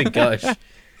excuse to gush.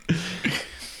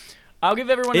 I'll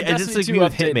give everyone a And it's Destiny like 2 me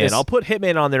with update. Hitman. I'll put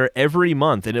Hitman on there every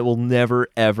month, and it will never,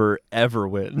 ever, ever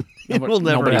win. It will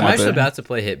never nobody I'm wants actually happen. about to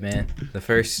play Hitman, the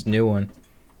first new one.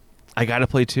 I gotta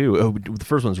play two. Oh, the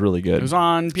first one's really good. It was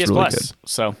on PS really Plus,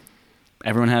 so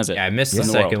everyone has it. Yeah, I missed the in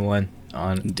the world. second one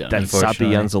on Done. That unfortunately.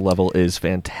 Sapienza level is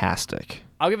fantastic.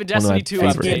 I'll give a One of my Destiny 2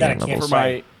 favorite update game for levels.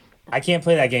 my. I can't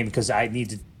play that game because I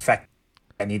need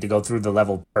to go through the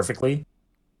level perfectly,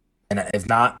 and if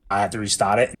not, I have to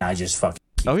restart it, and I just fucking.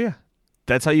 Oh yeah,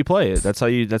 that's how you play it. That's how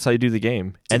you do the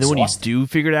game. And then when you exhausting. do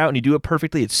figure it out and you do it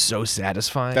perfectly, it's so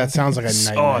satisfying. That sounds like a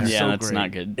nightmare. Yeah, so that's great.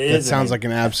 not good. That sounds like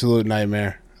an absolute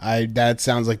nightmare. That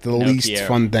sounds like the No, least Pierre.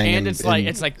 fun thing. And it's like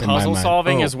in my puzzle mind.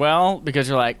 solving Oh. as well, because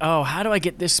you're like, oh, how do I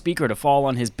get this speaker to fall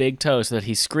on his big toe so that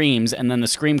he screams, and then the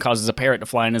scream causes a parrot to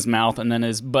fly in his mouth, and then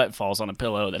his butt falls on a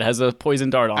pillow that has a poison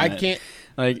dart on I it. can't.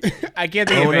 Like, I can't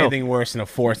think Oh, of no. anything worse than a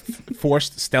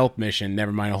forced stealth mission.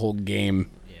 Never mind a whole game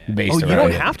based Oh, you around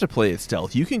don't it. have to play it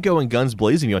stealth. You can go in guns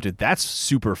blazing if you want to. That's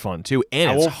super fun too, and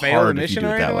I it's won't fail the hard if you mission do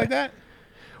or it that anything way. like that.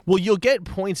 Well, you'll get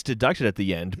points deducted at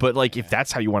the end, but like if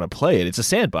that's how you want to play it, it's a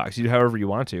sandbox. You do however you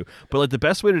want to. But like the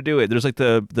best way to do it, there's like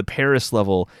the Paris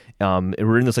level.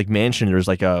 We're in this like mansion. There's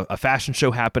like a fashion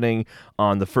show happening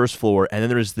on the first floor, and then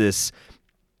there's this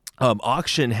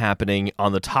auction happening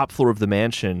on the top floor of the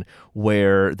mansion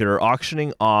where they're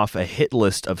auctioning off a hit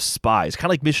list of spies, kind of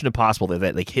like Mission Impossible.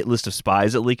 That like hit list of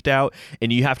spies that leaked out,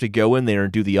 and you have to go in there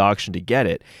and do the auction to get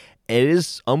it. It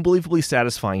is unbelievably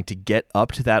satisfying to get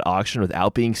up to that auction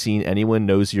without being seen. Anyone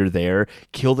knows you're there.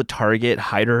 Kill the target,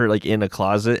 hide her like in a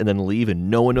closet, and then leave, and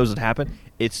no one knows what happened.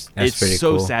 It's pretty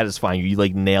so cool. satisfying. You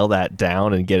like nail that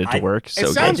down and get it to work. It So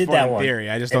good. sounds did fun that in one. theory.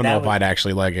 I just And don't know that if was- I'd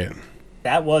actually like it.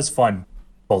 That was fun,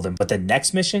 Golden. But the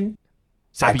next mission,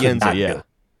 I could Sapienza, not yeah. do.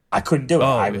 I couldn't do it.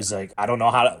 Oh, I yeah. was like, I don't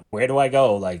know where do I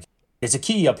go? Like, there's a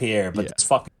key up here, but Yeah. this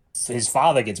fucking his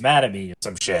father gets mad at me or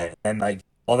some shit, and like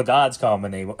all the gods come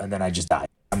and then I just die.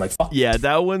 I'm like, fuck. Yeah,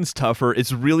 that one's tougher.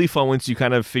 It's really fun once you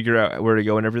kind of figure out where to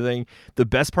go and everything. The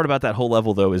best part about that whole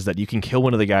level, though, is that you can kill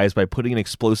one of the guys by putting an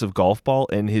explosive golf ball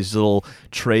in his little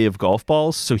tray of golf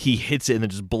balls. So he hits it and it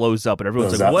just blows up, and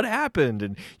everyone's Blows like, up. "What happened?"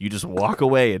 And you just walk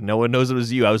away, and no one knows it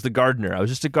was you. I was the gardener. I was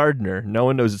just a gardener. No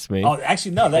one knows it's me. Oh,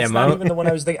 actually, no, that's Yeah, not Mo- even the one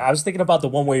I was thinking. I was thinking about the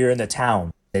one where you're in the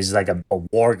town. There's like a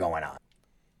war going on,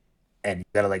 and you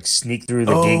gotta like sneak through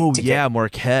the gate. To yeah, get,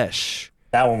 Marrakesh.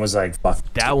 that one was like fuck.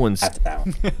 That one's After that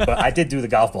one, but I did do the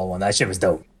golf ball one. That shit was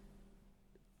dope.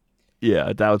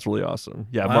 yeah, that was really awesome.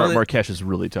 Yeah, My only- Marrakesh is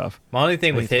really tough. My only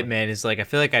thing with Hitman is like I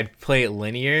feel like I'd play it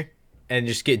linear and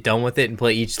just get done with it and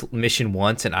play each mission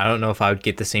once, and I don't know if I would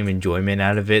get the same enjoyment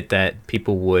out of it that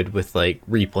people would with like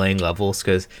replaying levels,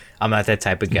 because I'm not that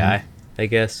type of guy, I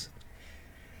guess.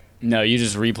 no, you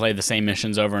just replay the same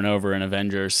missions over and over in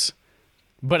Avengers.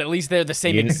 But at least they're the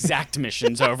same You- exact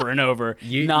missions over and over,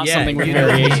 not yeah, something with you-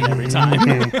 variation every time.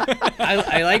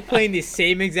 I like playing the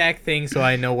same exact thing so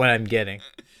I know what I'm getting.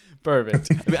 Perfect.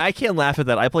 I mean, I can't laugh at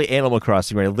that. I play Animal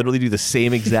Crossing where I literally do the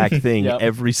same exact thing Yep.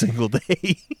 every single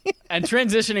day. And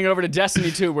transitioning over to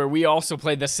Destiny 2, where we also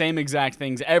play the same exact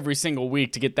things every single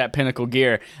week to get that pinnacle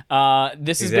gear.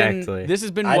 This Exactly. has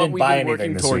been I what didn't we've buy been anything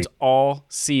working this towards week. all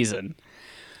season.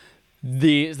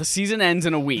 The season ends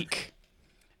in a week,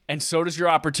 and so does your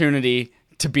opportunity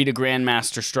to beat a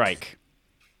Grandmaster Strike.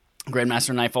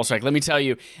 Grandmaster Nightfall Strike. Let me tell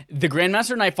you, the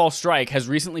Grandmaster Nightfall Strike has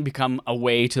recently become a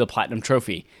way to the Platinum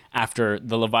Trophy after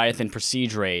the Leviathan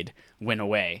Prestige raid went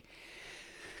away.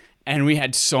 And we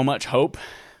had so much hope,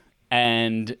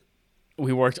 and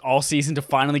we worked all season to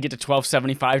finally get to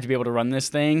 1275 to be able to run this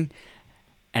thing,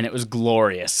 and it was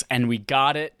glorious. And we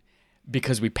got it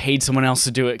because we paid someone else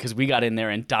to do it, because we got in there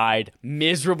and died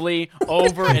miserably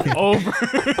over and over.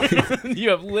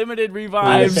 You have limited I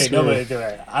revives. didn't pay nobody to do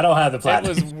it. I don't have the It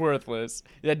platinum. was worthless.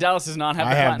 Yeah, Dallas does not have I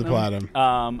the have the platinum.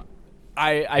 platinum.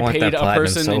 I want paid that a platinum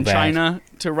person so in bad. China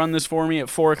to run this for me at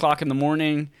 4:00 in the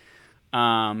morning.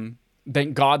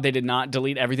 Thank God they did not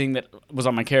delete everything that was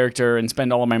on my character and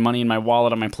spend all of my money in my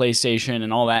wallet on my PlayStation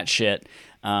and all that shit.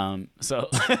 So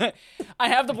I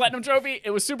have the Platinum Trophy.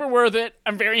 It was super worth it.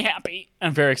 I'm very happy.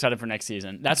 I'm very excited for next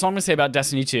season. That's all I'm going to say about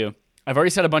Destiny 2. I've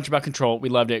already said a bunch about Control. We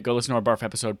loved it. Go listen to our Barf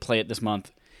episode. Play it this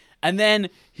month. And then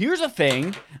here's a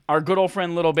thing our good old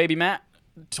friend little baby Matt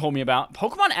told me about.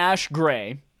 Pokemon Ash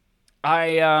Gray.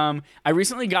 I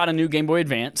recently got a new Game Boy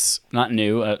Advance. Not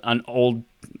new. An old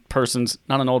person's...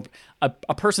 Not an old...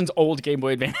 A person's old Game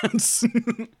Boy Advance.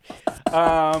 And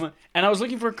I was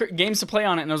looking for games to play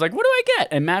on it, and I was like, what do I get?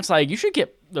 And Matt's like, you should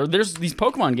get... There's these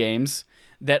Pokemon games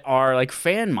that are like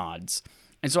fan mods.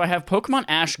 And so I have Pokemon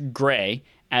Ash Gray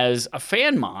as a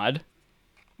fan mod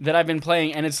that I've been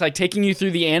playing, and it's like taking you through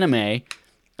the anime,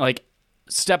 like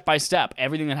step by step,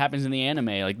 everything that happens in the anime,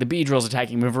 like the Beedrills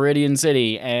attacking Viridian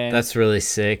City, and That's really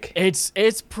sick.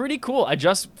 it's pretty cool. I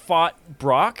just fought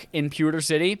Brock in Pewter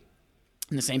City,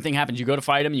 and the same thing happens. You go to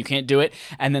fight him, you can't do it,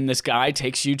 and then this guy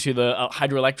takes you to the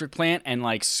hydroelectric plant and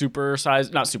like not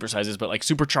supersizes, but like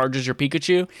supercharges your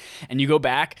Pikachu, and you go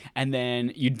back, and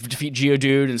then you defeat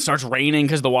Geodude, and it starts raining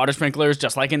because the water sprinklers,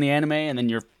 just like in the anime, and then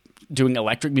you're doing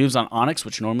electric moves on Onyx,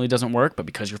 which normally doesn't work, but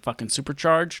because you're fucking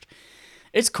supercharged,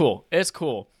 it's cool. It's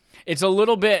cool. It's a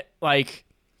little bit like,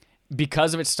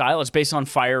 because of its style, it's based on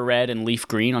Fire Red and Leaf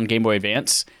Green on Game Boy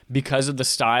Advance. Because of the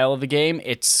style of the game,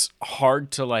 it's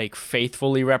hard to like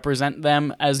faithfully represent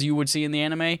them as you would see in the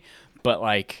anime, but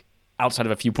like outside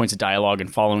of a few points of dialogue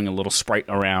and following a little sprite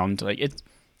around, like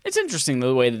it's interesting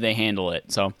the way that they handle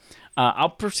it. So I'll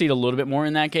proceed a little bit more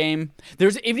in that game.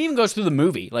 It even goes through the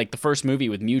movie, like the first movie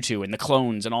with Mewtwo and the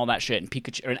clones and all that shit, and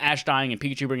Pikachu and Ash dying and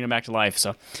Pikachu bringing him back to life.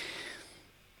 So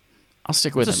I'll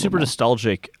stick with it. It's a super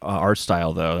nostalgic art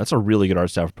style, though. That's a really good art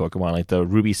style for Pokemon, like the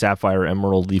Ruby, Sapphire,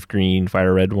 Emerald, Leaf Green,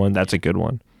 Fire Red one. That's a good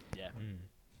one. Yeah.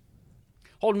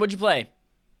 Holden, what'd you play?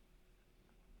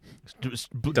 Don't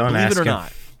Believe ask it or him.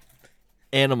 not,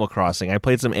 Animal Crossing. I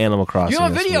played some Animal Crossing. You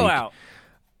have a this video week. out.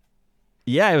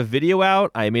 Yeah, I have a video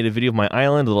out. I made a video of my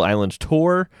island, a little island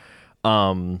tour.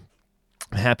 I'm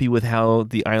happy with how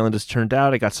the island has turned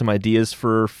out. I got some ideas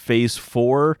for Phase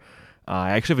 4.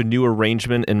 I actually have a new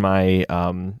arrangement in my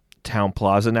town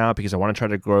plaza now because I want to try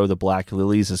to grow the black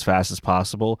lilies as fast as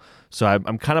possible. So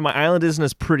I'm kind of, my island isn't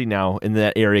as pretty now in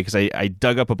that area because I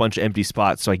dug up a bunch of empty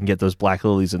spots so I can get those black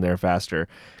lilies in there faster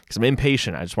because I'm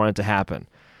impatient. I just want it to happen.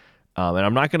 And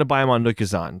I'm not going to buy them on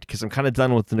Nookazon because I'm kind of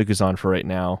done with the Nookazon for right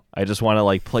now. I just want to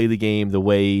like play the game the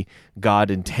way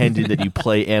God intended that you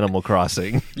play Animal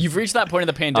Crossing. You've reached that point of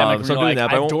the pandemic so where I'm you're doing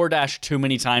like, that, but I've DoorDashed too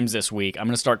many times this week. I'm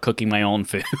going to start cooking my own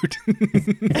food.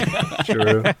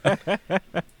 True.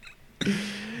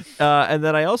 And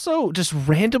then I also just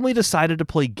randomly decided to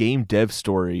play Game Dev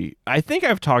Story. I think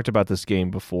I've talked about this game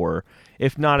before.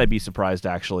 If not, I'd be surprised,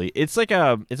 actually. It's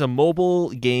a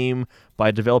mobile game by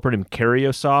a developer named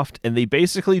Cariosoft, and they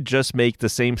basically just make the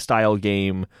same style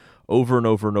game over and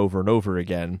over and over and over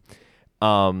again,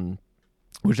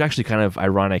 which is actually kind of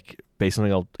ironic based on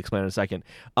something I'll explain in a second.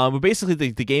 But basically,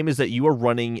 the game is that you are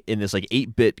running in this like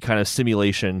 8-bit kind of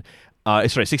simulation,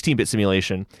 16-bit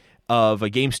simulation of a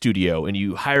game studio, and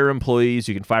you hire employees,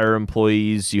 you can fire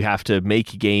employees, you have to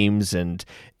make games and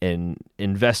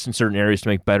invest in certain areas to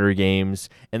make better games,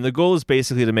 and the goal is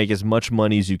basically to make as much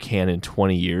money as you can in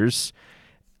 20 years.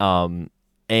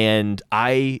 And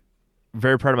I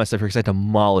very proud of myself because I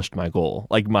demolished my goal,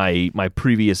 like my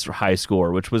previous high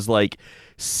score, which was like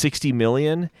 60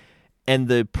 million. And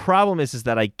the problem is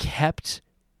that I kept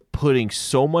putting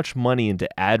so much money into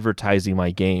advertising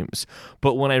my games.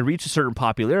 But when I reach a certain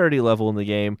popularity level in the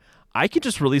game, I could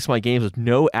just release my games with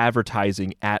no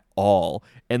advertising at all,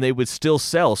 and they would still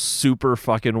sell super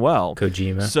fucking well.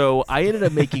 Kojima. So I ended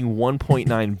up making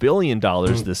 $1.9 billion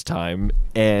this time,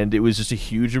 and it was just a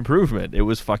huge improvement. It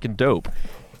was fucking dope.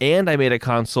 And I made a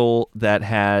console that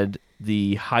had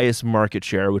the highest market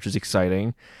share, which is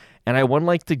exciting. And I won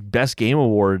like the best game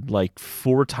award like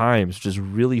 4 times, which is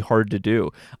really hard to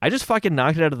do. I just fucking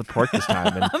knocked it out of the park this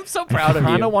time. And I'm so proud of I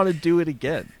kind you. of want to do it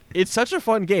again. It's such a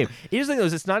fun game. Here's the thing,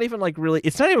 though, it's not even like really,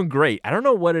 it's not even great. I don't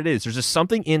know what it is. There's just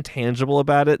something intangible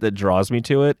about it that draws me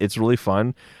to it. It's really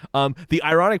fun. The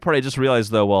ironic part I just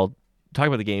realized, though, while talking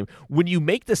about the game, when you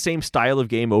make the same style of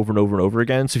game over and over and over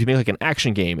again, so if you make like an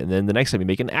action game, and then the next time you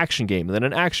make an action game, and then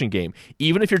an action game,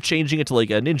 even if you're changing it to like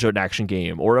a ninja action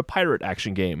game or a pirate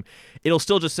action game, it'll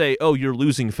still just say, oh, you're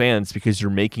losing fans because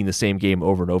you're making the same game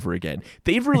over and over again.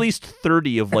 They've released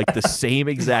 30 of like the same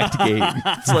exact game.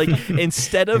 It's like,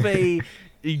 instead of a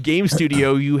game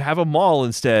studio, you have a mall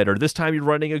instead, or this time you're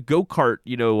running a go-kart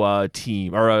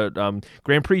team, or a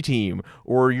Grand Prix team,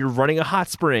 or you're running a hot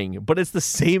spring, but it's the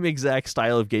same exact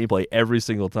style of gameplay every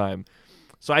single time.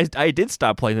 So I did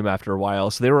stop playing them after a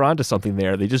while, so they were onto something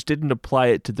there. They just didn't apply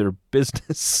it to their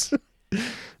business.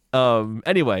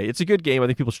 Anyway, it's a good game. I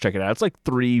think people should check it out. It's like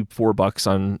 $3-4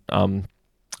 on an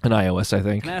iOS, I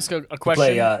think. Can I ask a question?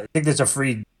 Play, I think there's a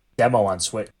free demo on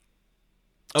Switch.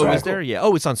 Oh, is there? Yeah.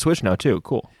 Oh, it's on Switch now too.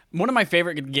 Cool. One of my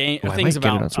favorite things I might get it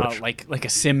on about Switch. like a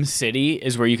Sim City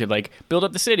is where you could like build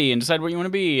up the city and decide what you want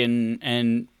to be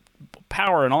and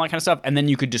power and all that kind of stuff, and then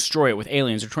you could destroy it with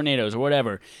aliens or tornadoes or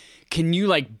whatever. Can you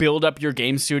like build up your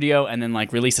game studio and then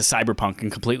like release a Cyberpunk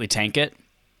and completely tank it?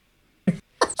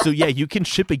 So yeah, you can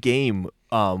ship a game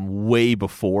way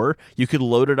before. You could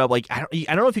load it up like I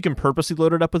don't know if you can purposely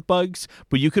load it up with bugs,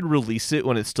 but you could release it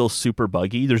when it's still super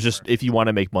buggy. There's just if you want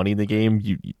to make money in the game,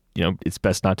 you know it's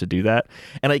best not to do that.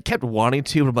 And I kept wanting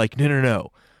to, but I'm like,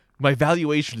 no. My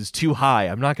valuation is too high.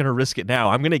 I'm not going to risk it now.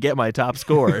 I'm going to get my top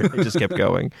score. I just kept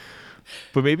going.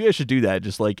 But maybe I should do that.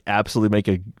 Just like absolutely make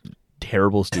a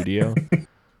terrible studio.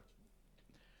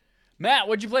 Matt,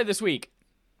 what'd you play this week?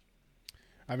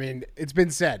 I mean, it's been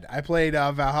said. I played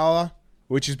Valhalla,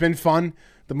 which has been fun.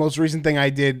 The most recent thing I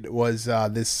did was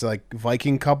this like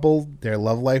Viking couple. Their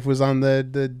love life was on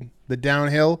the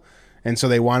downhill, and so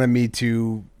they wanted me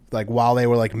to like while they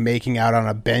were like making out on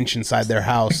a bench inside their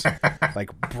house, like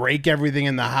break everything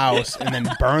in the house and then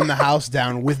burn the house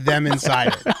down with them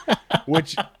inside it,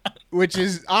 which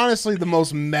is honestly the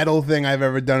most metal thing I've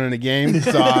ever done in a game.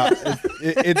 So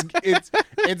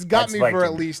it's got That's me like for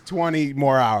at least 20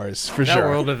 more hours for That sure.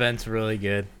 world event's really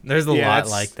good. There's a lot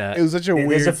it's- like that. It was such a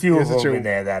weird. There's a few it of was such them a- in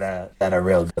there that are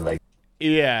real good. Like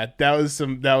Yeah, that was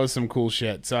some cool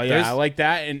shit. So yeah, There's- I like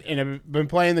that, and I've been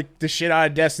playing the shit out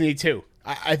of Destiny 2.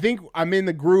 I think I'm in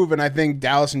the groove, and I think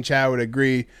Dallas and Chad would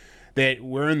agree that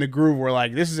we're in the groove. We're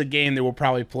like, this is a game that we'll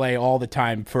probably play all the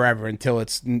time forever until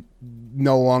it's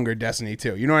no longer Destiny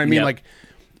 2. You know what I mean? Yep. Like,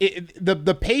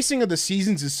 the pacing of the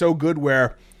seasons is so good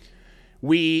where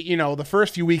we, the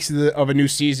first few weeks of a new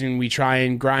season, we try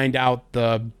and grind out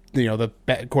the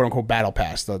quote unquote battle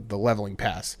pass, the leveling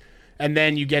pass. And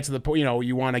then you get to the point,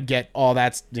 you want to get all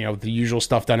that, the usual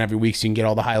stuff done every week so you can get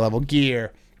all the high level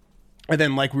gear. And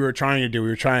then like we were trying to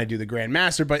do the Grand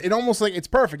Master, but it almost like it's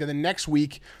perfect. And then next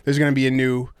week, there's going to be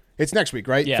it's next week,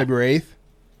 right? Yeah. February 8th.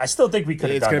 I still think we could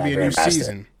have It's done going to be a new Grandmaster.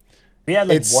 season. We had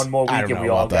like It's- one more week, I don't and we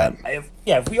know all about got.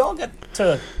 If we all got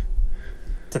to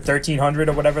 1300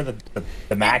 or whatever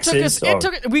the max is.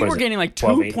 We were gaining like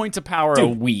 2 points of power a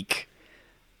week.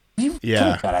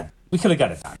 Yeah. We could have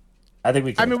got it done. I think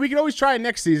we could. I mean, we can always try it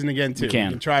next season again too. We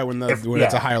can. try when it's a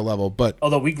yeah. higher level, but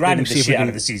although we grinded see the if we shit out can-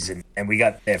 of the season and we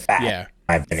got there fast. Yeah. in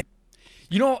my opinion.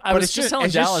 I But was it's just just- telling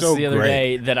it's just Dallas so the other great.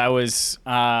 day that I was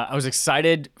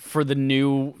excited for the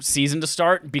new season to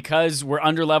start because we're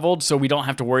underleveled, so we don't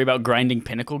have to worry about grinding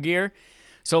Pinnacle gear.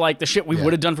 So like the shit we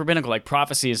would have done for Pinnacle, like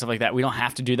Prophecy and stuff like that, we don't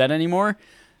have to do that anymore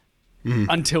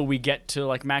until we get to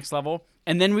like max level.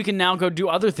 And then we can now go do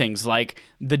other things like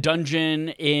the dungeon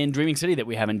in Dreaming City that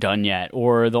we haven't done yet,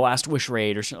 or the Last Wish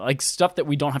raid, or like stuff that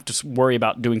we don't have to worry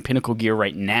about doing Pinnacle gear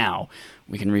right now.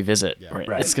 We can revisit. Right.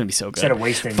 Right. It's gonna be so good. Instead of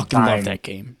wasting Fucking time. love that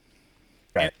game.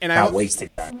 Right. And I not al- wasting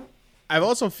time. I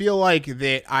also feel like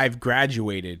that I've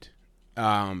graduated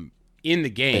in the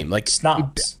game. Like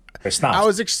Snobs. They're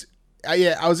snobs.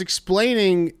 I was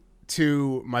explaining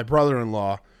to my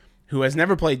brother-in-law, who has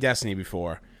never played Destiny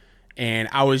before, and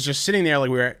I was just sitting there like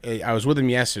I was with him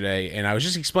yesterday, and I was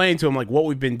just explaining to him like what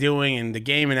we've been doing and the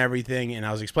game and everything, and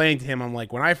I was explaining to him, I'm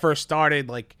like, when I first started,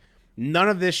 like none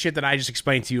of this shit that I just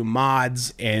explained to you,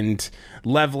 mods and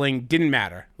leveling, didn't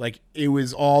matter. Like it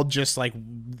was all just like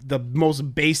the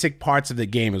most basic parts of the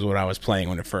game is what I was playing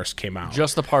when it first came out.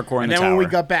 Just the parkour in and the then tower. when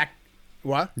we got back,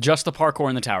 what? Just the parkour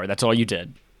in the tower. That's all you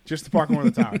did. Just the parking lot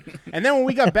of the tower. And then when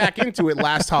we got back into it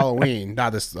last Halloween,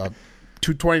 not this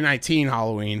 2019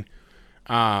 Halloween,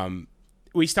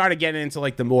 we started getting into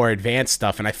like the more advanced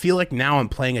stuff. And I feel like now I'm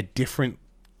playing a different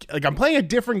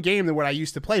game than what I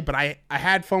used to play. But I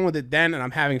had fun with it then, and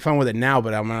I'm having fun with it now.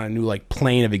 But I'm on a new like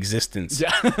plane of existence.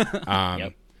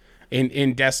 Yep.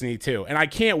 In Destiny 2. And I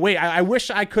can't wait. I wish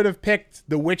I could have picked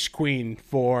the Witch Queen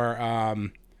for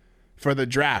the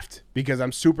draft because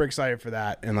I'm super excited for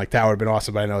that, and like that would have been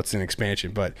awesome. But I know it's an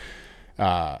expansion, but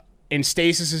and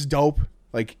Stasis is dope.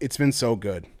 Like it's been so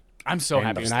good. I'm so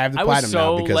happy. and I have the was platinum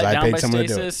so now because let I down paid by someone to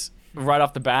do it. Stasis right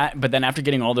off the bat, but then after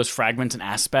getting all those fragments and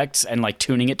aspects and like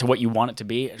tuning it to what you want it to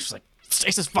be, it's just like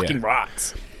Stasis fucking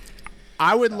rocks.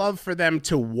 I would love for them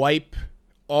to wipe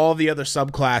all the other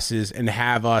subclasses and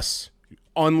have us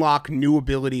unlock new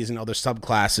abilities in other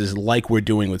subclasses like we're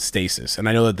doing with Stasis. And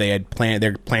I know that they're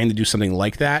planning to do something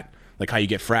like that, like how you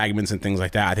get fragments and things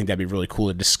like that. I think that'd be really cool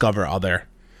to discover other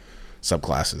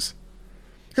subclasses.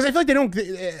 Because I feel like they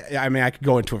don't. I mean, I could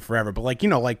go into it forever, but like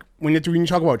like when you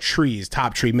talk about trees,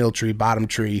 top tree, middle tree, bottom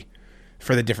tree,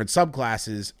 for the different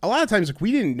subclasses, a lot of times like,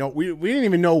 we didn't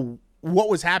even know what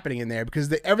was happening in there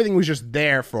because everything was just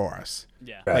there for us.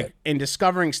 Yeah. Right. Like in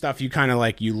discovering stuff, you kind of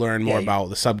like you learn more about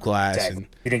the subclass. Exactly. And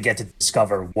You didn't get to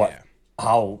discover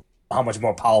how much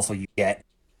more powerful you get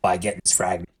by getting this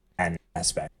fragment and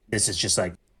aspect. This is just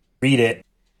like read it,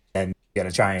 and you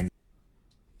gotta try and.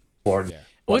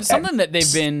 Well, it's something that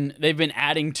they've been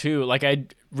adding to. Like I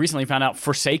recently found out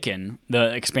Forsaken,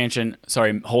 the expansion.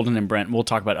 Sorry, Holden and Brent. We'll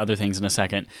talk about other things in a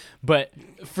second. But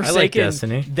Forsaken, like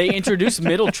Destiny. They introduced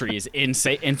middle trees in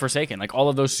Forsaken. Like all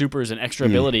of those supers and extra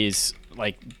abilities,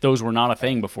 like those were not a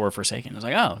thing before Forsaken. I was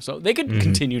like, oh, so they could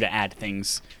continue to add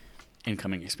things in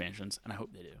coming expansions, and I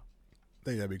hope they do. I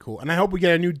think that'd be cool. And I hope we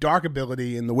get a new dark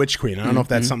ability in the Witch Queen. I don't know if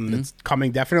that's something that's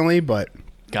coming definitely, but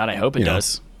God, I hope it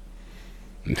does.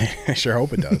 I sure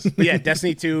hope it does. But yeah,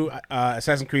 Destiny 2,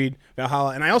 Assassin's Creed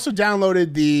Valhalla, and I also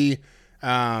downloaded the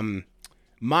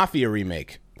Mafia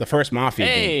remake, the first Mafia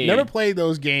game. Never played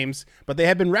those games, but they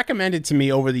have been recommended to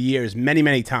me over the years many,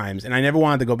 many times, and I never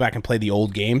wanted to go back and play the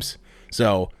old games.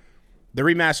 So the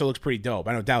remaster looks pretty dope.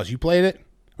 I know, Dallas, you played it?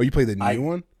 Or you played the new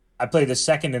one? I played the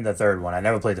second and the third one. I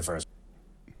never played the first one.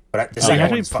 But the it second had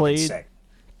to one be was fucking sick.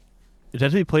 It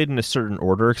has to be played in a certain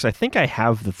order because I think I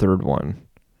have the third one.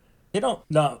 You don't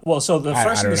no. Well, so the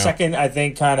first and the second, I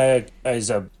think, kind of is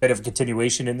a bit of a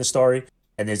continuation in the story,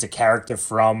 and there's a character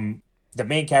from the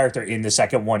main character in the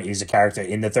second one is a character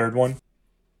in the third one.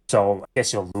 So I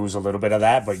guess you'll lose a little bit of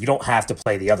that, but you don't have to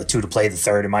play the other two to play the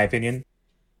third, in my opinion.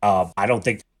 I don't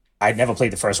think I never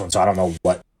played the first one, so I don't know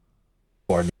what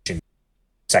coordination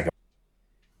second.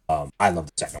 I love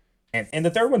the second one, and the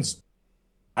third one's.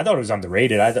 I thought it was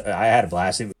underrated. I had a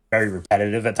blast. It was very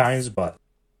repetitive at times, but.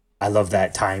 I love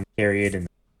that time period and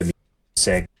the music was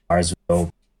sick. Ours was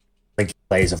dope. Link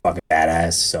plays a fucking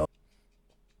badass, so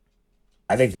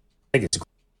I think it's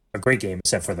a great game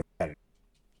except for the repetitive.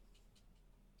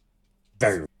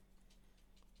 Very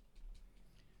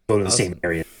go to the same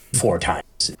area 4 times.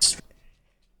 It's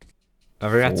I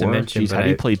forgot to mention, Jeez, but how do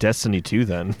you play Destiny 2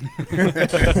 then?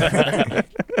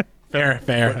 Fair.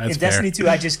 That's in Destiny 2,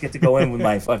 I just get to go in with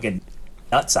my fucking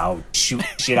nuts out, shoot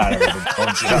shit out of everything.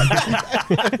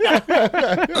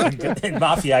 In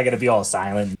Mafia, I gotta be all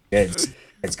silent. It's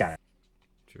kind of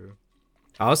true.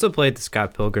 I also played the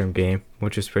Scott Pilgrim game,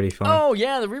 which was pretty fun. Oh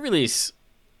yeah, the re-release.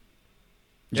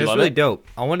 It's really dope.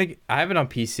 I have it on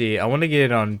PC. I want to get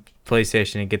it on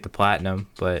PlayStation and get the platinum,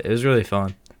 but it was really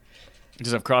fun.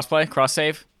 Does it have crossplay, cross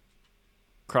save,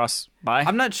 cross buy?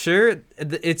 I'm not sure.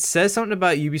 It says something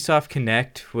about Ubisoft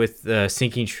Connect with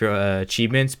syncing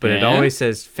achievements, but it always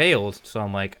says failed. So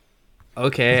I'm like,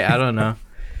 okay, I don't know.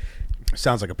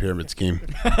 Sounds like a pyramid scheme.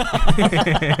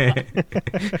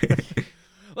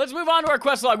 Let's move on to our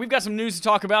quest log. We've got some news to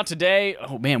talk about today.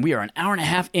 Oh man, we are an hour and a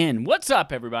half in. What's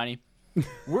up, everybody?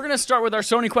 We're gonna start with our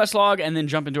Sony quest log and then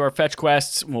jump into our fetch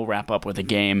quests. We'll wrap up with a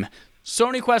game.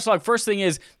 Sony quest log. First thing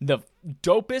is the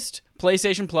dopest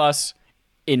PlayStation Plus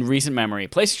in recent memory.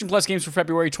 PlayStation Plus games for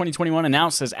February 2021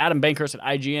 announced, says Adam Bankhurst at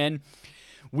IGN.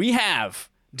 We have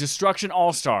Destruction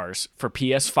All-Stars for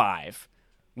PS5.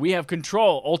 We have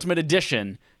Control Ultimate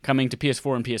Edition coming to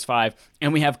PS4 and PS5.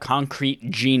 And we have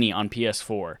Concrete Genie on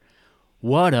PS4.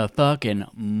 What a fucking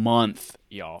month,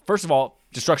 y'all. First of all,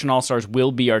 Destruction All-Stars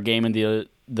will be our game in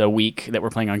the week that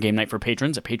we're playing on Game Night for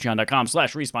patrons at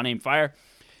patreon.com/respawn-aim-fire.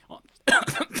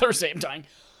 Thursday, I'm dying.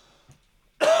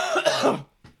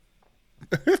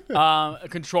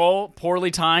 Control,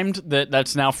 poorly timed.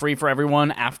 That's now free for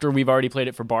everyone after we've already played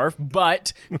it for Barf.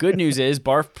 But good news is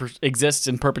Barf exists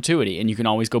in perpetuity, and you can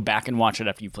always go back and watch it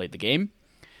after you've played the game.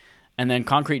 And then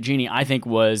Concrete Genie, I think,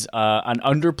 was an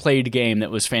underplayed game that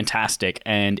was fantastic.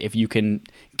 And if you can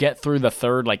get through the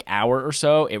third hour or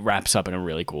so, it wraps up in a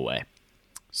really cool way.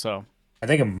 So I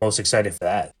think I'm most excited for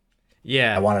that.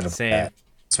 Yeah, I wanted to play that,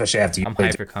 especially after you I'm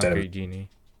played hyped for Concrete Genie.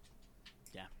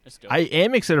 yeah, it's dope. I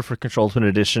am excited for Control Ultimate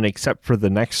Edition, except for the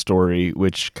next story,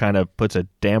 which kind of puts a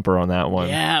damper on that one.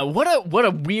 Yeah, what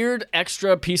a weird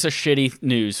extra piece of shitty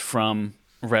news from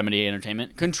Remedy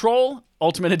Entertainment. Control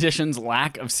Ultimate Edition's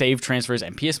lack of save transfers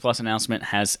and PS Plus announcement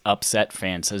has upset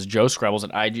fans, says Joe Screbbles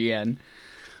at IGN.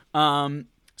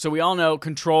 So we all know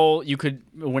Control,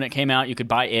 when it came out, you could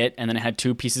buy it, and then it had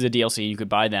 2 pieces of DLC, and you could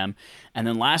buy them. And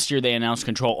then last year they announced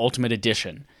Control Ultimate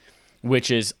Edition,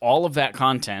 which is all of that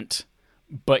content,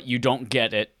 but you don't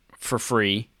get it for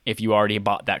free if you already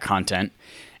bought that content.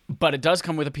 But it does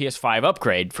come with a PS5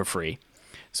 upgrade for free.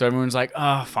 So everyone's like,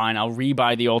 oh, fine, I'll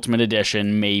rebuy the Ultimate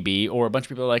Edition, maybe. Or a bunch of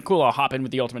people are like, cool, I'll hop in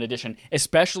with the Ultimate Edition.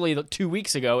 Especially 2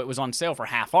 weeks ago, it was on sale for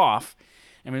half off.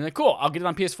 And we're like, cool, I'll get it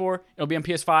on PS4. It'll be on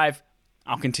PS5.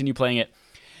 I'll continue playing it.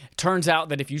 turns out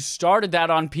that if you started that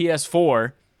on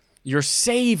PS4, your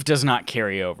save does not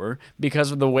carry over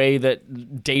because of the way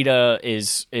that data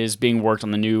is being worked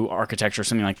on the new architecture or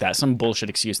something like that. Some bullshit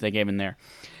excuse they gave in there.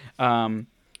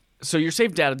 So your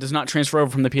save data does not transfer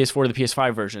over from the PS4 to the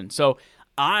PS5 version. So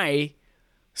I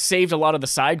saved a lot of the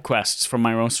side quests from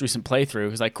my most recent playthrough.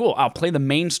 It was like, cool, I'll play the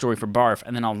main story for Barf,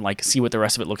 and then I'll like see what the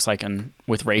rest of it looks like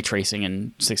with ray tracing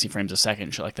and 60 frames a second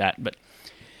and shit like that. But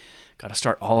got to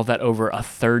start all of that over a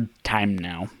third time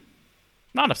now.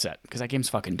 Not upset, because that game's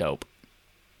fucking dope.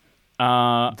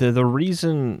 The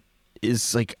reason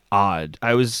is like odd.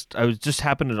 I was just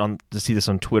happened to see this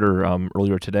on Twitter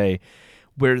earlier today,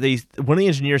 where one of the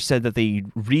engineers said that they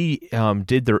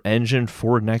did their engine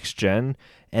for next gen,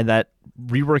 and that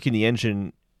reworking the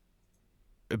engine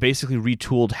basically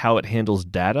retooled how it handles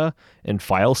data and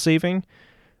file saving,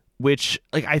 which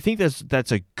like I think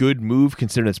that's a good move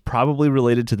considering it's probably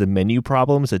related to the menu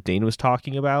problems that Dane was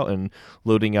talking about and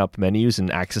loading up menus and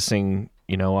accessing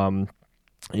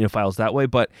files that way.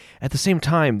 But at the same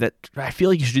time, that I feel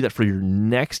like you should do that for your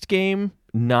next game,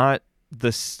 not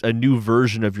a new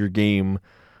version of your game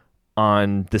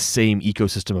on the same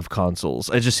ecosystem of consoles.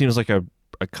 It just seems like a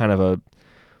kind of a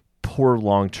poor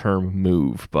long-term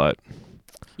move. But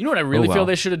you know what I really feel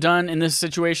they should have done in this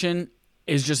situation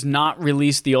is just not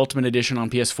release the Ultimate Edition on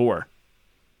PS4.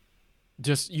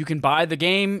 Just, you can buy the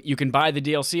game, you can buy the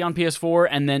DLC on PS4,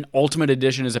 and then Ultimate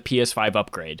Edition is a PS5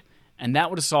 upgrade. And that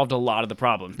would have solved a lot of the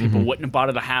problems. People wouldn't have bought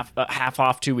it a half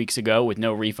off 2 weeks ago with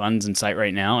no refunds in sight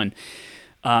right now, and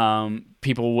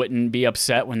people wouldn't be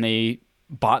upset when they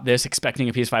bought this expecting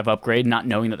a PS5 upgrade, not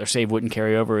knowing that their save wouldn't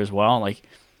carry over as well. Like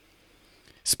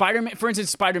Spider-Man, for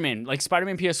instance, Spider-Man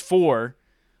PS4,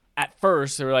 at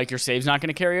first they were like, your save's not going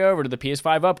to carry over to the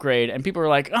PS5 upgrade, and people were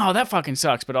like, oh, that fucking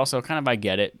sucks, but also kind of I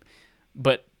get it.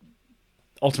 But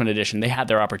Ultimate Edition, they had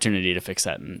their opportunity to fix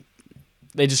that, and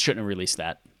they just shouldn't have released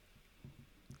that.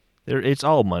 It's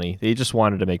all money. They just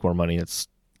wanted to make more money. It's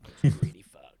Greedy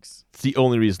fucks. It's the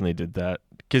only reason they did that,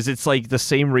 because it's like the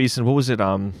same reason. What was it?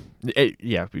 You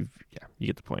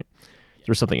get the point. There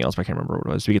was something else, but I can't remember what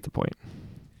it was. You get the point.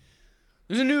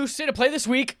 There's a new State of Play this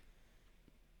week.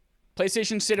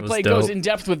 PlayStation State of Play dope. goes in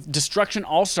depth with Destruction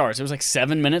All-Stars. It was like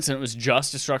 7 minutes, and it was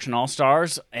just Destruction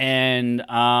All-Stars. And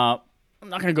I'm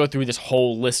not going to go through this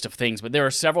whole list of things, but there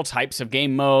are several types of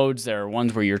game modes. There are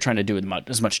ones where you're trying to do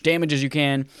as much damage as you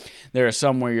can. There are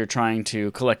some where you're trying to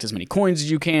collect as many coins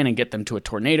as you can and get them to a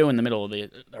tornado in the middle of the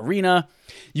arena.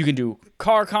 You can do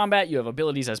car combat. You have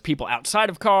abilities as people outside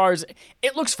of cars.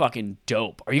 It looks fucking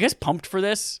dope. Are you guys pumped for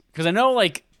this? Because I know,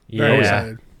 like...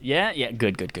 Yeah. Yeah,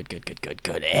 good.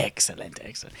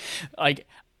 Excellent. Like,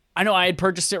 I know I had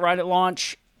purchased it right at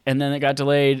launch, and then it got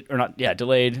delayed.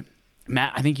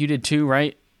 Matt, I think you did too,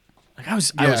 right? Like I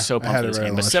was so pumped for this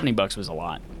game, but $70 was a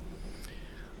lot.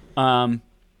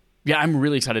 Yeah, I'm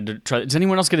really excited to try. Does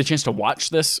anyone else get a chance to watch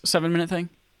this 7-minute thing?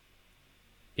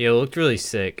 Yeah, it looked really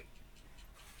sick.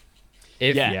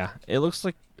 Yeah, it looks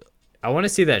like I want to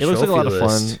see that. It looks like a lot of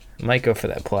list. fun. Might go for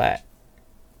that plat.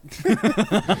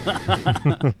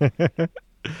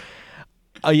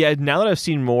 Yeah, now that I've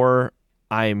seen more,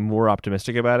 I'm more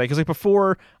optimistic about it. Because like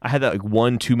before, I had that like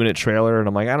 1-2 minute trailer, and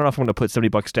I'm like, I don't know if I'm going to put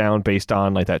 $70 down based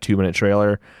on like that 2-minute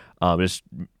trailer. Just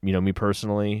me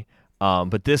personally.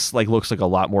 But this like looks like a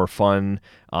lot more fun.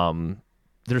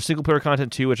 There's single player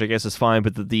content too, which I guess is fine.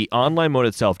 But the online mode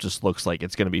itself just looks like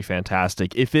it's going to be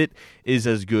fantastic. If it is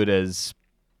as good as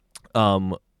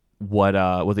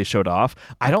what they showed off.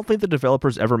 I don't think the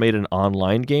developers ever made an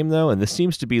online game though, and this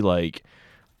seems to be like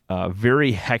a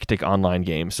very hectic online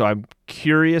game. So I'm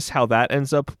curious how that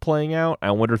ends up playing out. I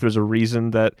wonder if there's a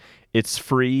reason that it's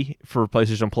free for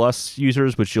PlayStation Plus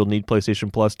users, which you'll need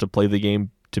PlayStation Plus to play the game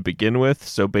to begin with.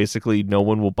 So basically, no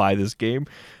one will buy this game.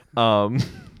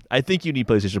 I think you need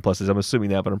PlayStation Plus. I'm assuming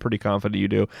that, but I'm pretty confident you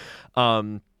do.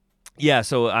 Yeah,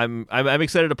 so I'm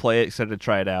excited to play it, excited to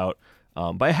try it out.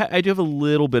 But I do have a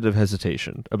little bit of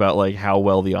hesitation about like how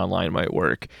well the online might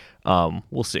work.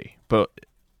 We'll see. But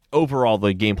overall,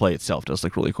 the gameplay itself does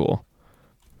look really cool.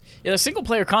 Yeah, the single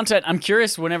player content, I'm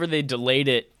curious whenever they delayed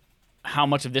it, how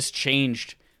much of this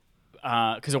changed.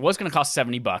 Because it was going to cost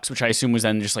 $70, which I assume was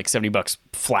then just like $70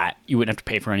 flat. You wouldn't have to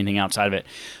pay for anything outside of it.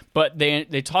 But they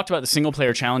talked about the single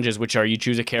player challenges, which are you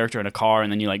choose a character in a car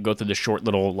and then you like go through the short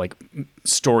little like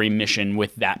story mission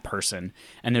with that person.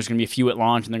 And there's going to be a few at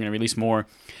launch and they're going to release more.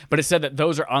 But it said that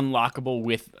those are unlockable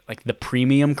with like the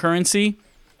premium currency,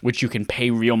 which you can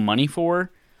pay real money for.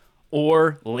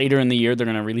 Or later in the year, they're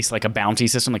going to release like a bounty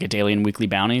system, like a daily and weekly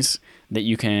bounties that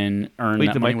you can earn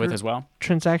that money with as well.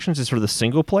 Transactions is for the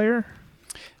single player?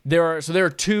 There are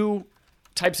two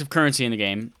types of currency in the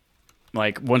game.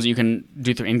 like ones that you can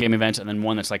do through in-game events, and then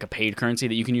one that's like a paid currency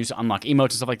that you can use to unlock emotes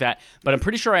and stuff like that. But I'm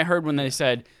pretty sure I heard when they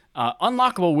said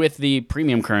unlockable with the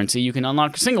premium currency, you can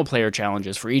unlock single-player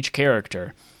challenges for each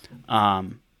character.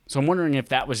 So I'm wondering if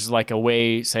that was like a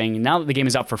way saying, now that the game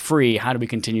is out for free, how do we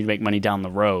continue to make money down the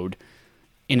road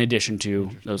in addition to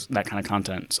that kind of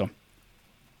content? So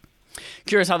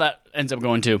curious how that ends up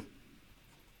going too.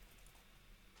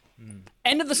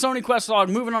 End of the Sony Quest log.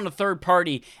 Moving on to third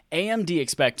party. AMD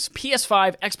expects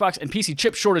PS5, Xbox, and PC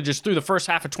chip shortages through the first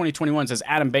half of 2021, says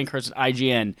Adam Bankhurst at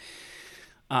IGN.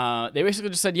 They basically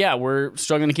just said, yeah, we're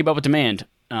struggling to keep up with demand.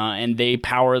 And they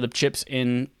power the chips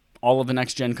in all of the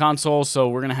next-gen consoles, so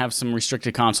we're going to have some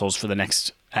restricted consoles for the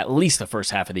next, at least the first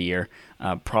half of the year,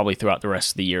 probably throughout the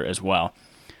rest of the year as well.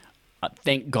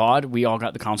 Thank God we all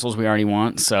got the consoles we already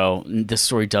want, so this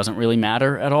story doesn't really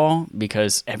matter at all,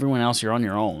 because everyone else, you're on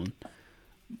your own.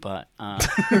 But,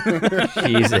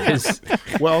 Jesus.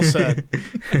 Well said.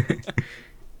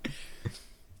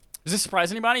 Does this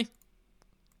surprise anybody?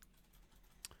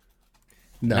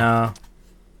 No,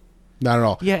 not at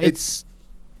all. Yeah, it's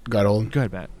Got old. go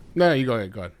ahead, Matt. No, you go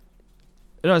ahead. Go ahead.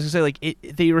 No, I was gonna say, like,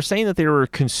 they were saying that they were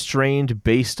constrained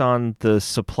based on the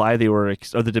supply they were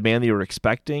or the demand they were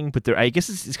expecting, but I guess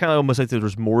it's kind of almost like there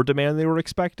was more demand they were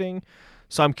expecting.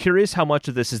 So I'm curious how much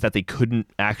of this is that they couldn't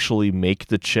actually make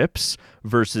the chips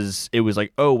versus it was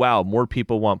like, oh wow, more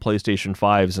people want PlayStation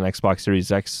 5s and Xbox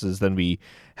Series X's than we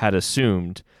had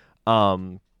assumed.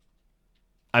 I'm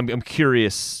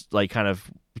curious, like, kind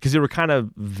of, because they were kind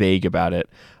of vague about it.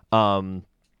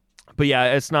 But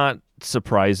yeah, it's not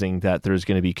surprising that there's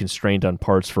going to be constrained on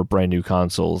parts for brand new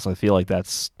consoles. I feel like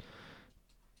that's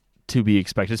to be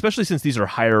expected, especially since these are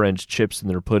higher end chips and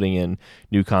they're putting in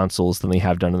new consoles than they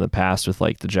have done in the past with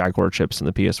like the Jaguar chips in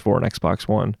the PS4 and Xbox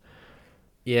One.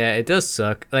 Yeah, it does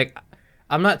suck. Like,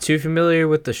 I'm not too familiar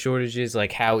with the shortages,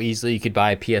 like how easily you could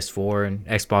buy a PS4 and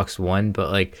Xbox One,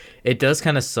 but like it does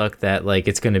kind of suck that like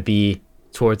it's going to be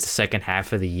towards the second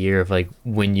half of the year of like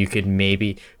when you could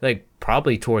maybe like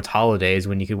probably towards holidays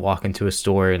when you could walk into a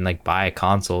store and like buy a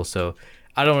console. So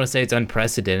I don't want to say it's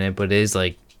unprecedented, but it is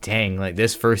like, dang, like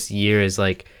this first year is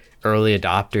like early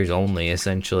adopters only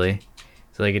essentially.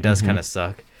 So like it does kind of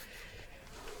suck.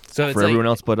 So it's For everyone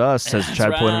else but us, as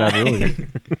Chad pointed out earlier.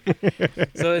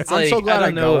 So it's I'm like, so glad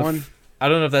I know got if, one. I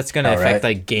don't know if that's going to All affect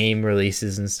right. like game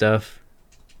releases and stuff.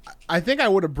 I think I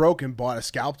would have broke and bought a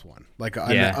scalped one, like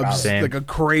same. like a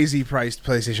crazy priced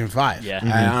PlayStation 5. Yeah.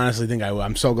 I honestly think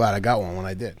I'm so glad I got one when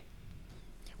I did.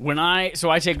 I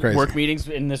take crazy. work meetings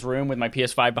in this room with my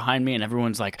PS5 behind me, and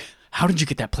everyone's like, how did you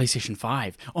get that PlayStation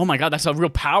 5? Oh my God, that's a real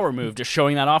power move, just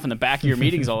showing that off in the back of your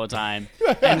meetings all the time.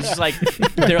 And it's just like,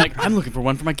 they're like, I'm looking for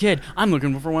one for my kid. I'm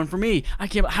looking for one for me. I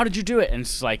can't, how did you do it? And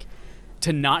it's like,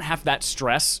 to not have that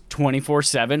stress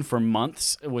 24/7 for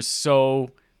months, it was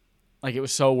so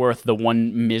worth the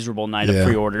one miserable night of Yeah.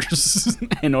 pre-orders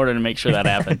in order to make sure that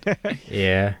happened.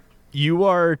 Yeah. You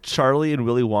are Charlie and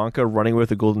Willy Wonka running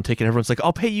with a golden ticket. Everyone's like,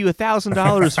 I'll pay you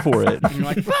 $1,000 for it. And you're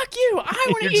like, fuck you, I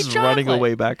want to You're eat just chocolate. running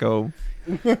away back home.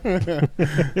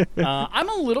 I'm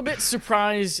a little bit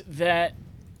surprised that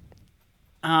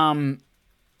that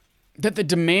the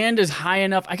demand is high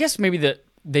enough. I guess maybe that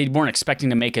they weren't expecting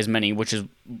to make as many, which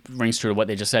rings true to what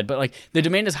they just said. But like the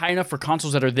demand is high enough for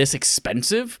consoles that are this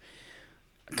expensive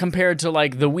compared to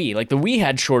like the Wii. Like the Wii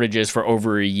had shortages for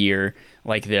over a year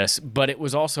like this, but it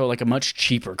was also like a much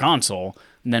cheaper console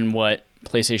than what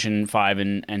PlayStation 5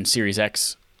 and Series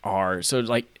X are. So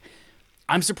like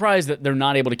I'm surprised that they're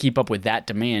not able to keep up with that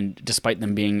demand despite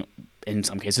them being in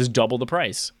some cases double the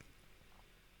price.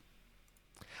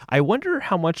 I wonder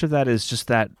how much of that is just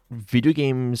that video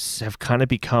games have kind of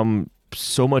become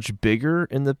so much bigger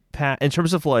in the past in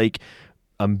terms of like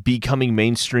becoming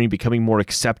mainstream, becoming more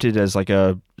accepted as like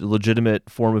a legitimate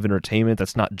form of entertainment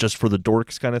that's not just for the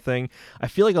dorks kind of thing. I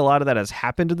feel like a lot of that has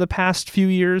happened in the past few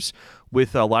years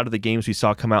with a lot of the games we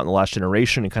saw come out in the last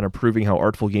generation and kind of proving how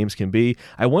artful games can be.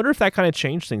 I wonder if that kind of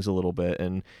changed things a little bit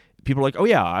and people are like, oh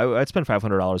yeah, I'd spend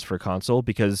 $500 for a console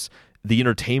because the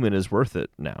entertainment is worth it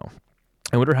now.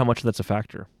 I wonder how much of that's a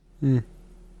factor. There's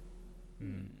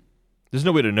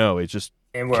no way to know. It's just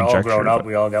And we're all conjecture, grown up. but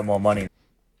We all got more money.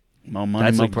 More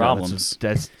money, more problems.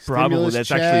 That's probably Stimulus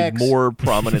actually checks. more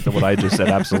prominent than what I just said.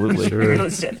 Absolutely.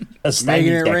 Listen, a Making stymie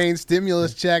it deck. rain,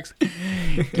 stimulus checks.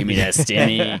 Give me that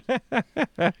stimmy.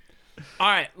 All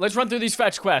right, let's run through these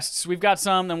fetch quests. We've got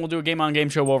some, then we'll do a game on game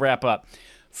show. We'll wrap up.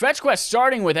 Fetch quest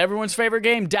starting with everyone's favorite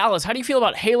game, Dallas. How do you feel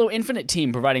about Halo Infinite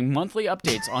team providing monthly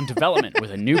updates on development with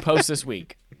a new post this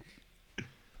week?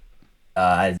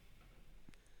 I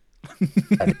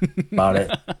about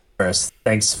it first.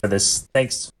 Thanks for this.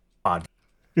 Thanks, pod.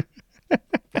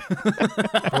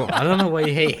 Bro, I don't know why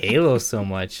you hate Halo so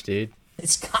much, dude.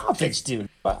 It's garbage, dude.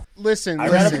 Listen, I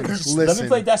rather listen, let me listen.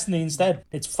 play Destiny instead.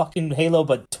 It's fucking Halo,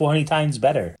 but 20 times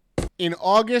better. In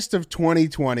August of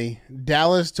 2020,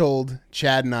 Dallas told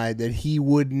Chad and I that he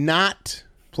would not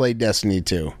play Destiny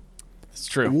 2. It's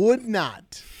true. Would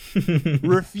not.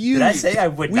 Refused. Did I say I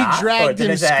would we not? Or dragged did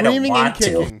I him say I don't screaming and want to?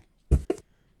 kicking.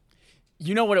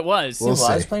 You know what it was? We'll Well,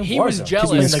 I was see. playing He Warzone. was 'cause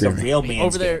jealous. He was like a Screaming. real man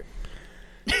over there.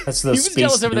 That's He those was space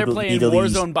jealous over there noodle- playing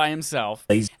needlies. Warzone by himself,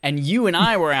 Lazy. and you and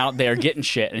I were out there getting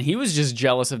shit, and he was just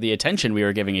jealous of the attention we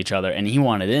were giving each other, and he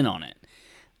wanted in on it.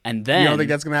 And then You don't think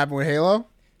that's going to happen with Halo?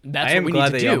 that's I am what we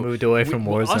glad need to that y'all do. moved away from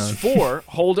Us Warzone. four,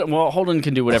 Holden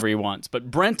can do whatever he wants,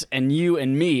 but Brent and you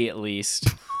and me at least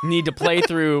need to play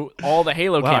through all the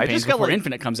Halo Wow, I campaigns just got, before like-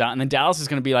 Infinite comes out, and then Dallas is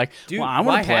going to be like, Dude, "Well, I why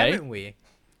want to play." haven't we?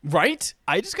 Right?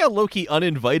 I just got low-key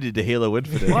uninvited to Halo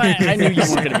Infinite. Well, I knew you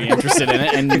weren't going to be interested in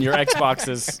it, and your Xbox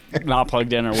is not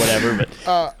plugged in or whatever.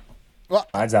 But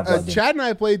Mine's not plugged in. Chad and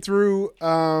I played through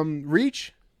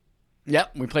Reach.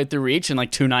 yep, we played through Reach in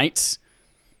like 2 nights.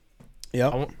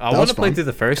 Yep. I want to play through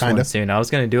the first Kinda. one soon. I was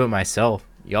gonna do it myself.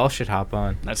 Y'all should hop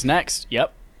on. That's next.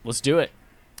 Yep, let's do it.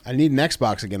 I need an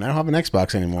Xbox again. I don't have an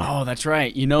Xbox anymore. Oh, that's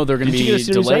right. You know they're going to Did you be get a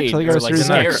Series delayed X? I think I got or a like Series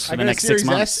scarce X. for I the got a next 6 Series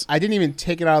months. S. I didn't even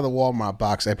take it out of the Walmart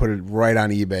box. I put it right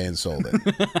on eBay and sold it.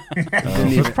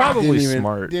 It's probably didn't even,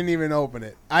 smart. Didn't even open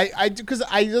it. I because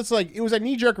I just like it was a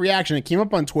knee jerk reaction. It came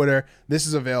up on Twitter. This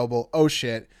is available. Oh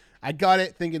shit! I got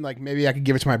it thinking like maybe I could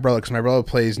give it to my brother because my brother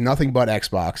plays nothing but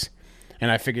Xbox,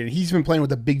 and I figured he's been playing with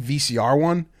the big VCR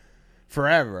one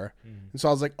forever. And so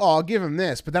I was like, oh, I'll give him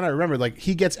this. But then I remembered like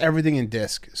he gets everything in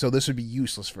disc, so this would be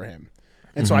useless for him.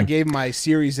 And so I gave him my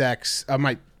Series X,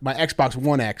 my Xbox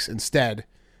One X instead.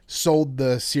 Sold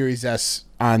the Series S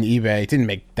on eBay. Didn't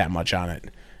make that much on it.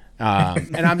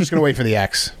 And I'm just gonna wait for the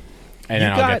X. And You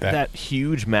then I'll got get that. that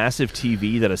huge, massive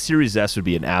TV that a Series S would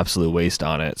be an absolute waste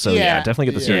on it. So yeah, definitely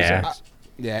get the Series Yeah. X.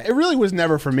 Yeah, it really was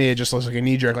never for me. It just looks like a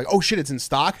knee jerk. Like, oh shit, it's in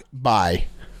stock. Buy.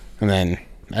 And then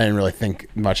I didn't really think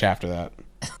much after that.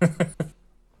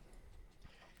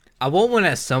 I want one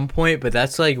at some point, but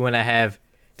that's like when I have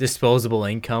disposable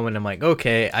income and I'm like,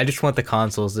 okay, I just want the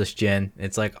consoles this gen.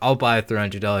 It's like I'll buy a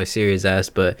 $300 Series S,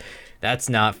 but that's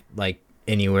not like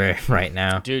anywhere right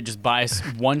now. Dude, just buy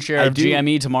one share I of do-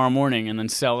 GME tomorrow morning and then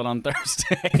sell it on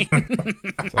Thursday.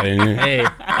 Hey.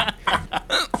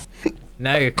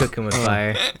 Now you're cooking with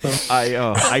fire.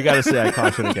 I gotta say I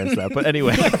caution against that. But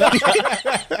anyway,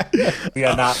 We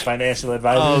are not financial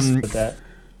advisors, Um, but that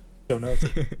show notes.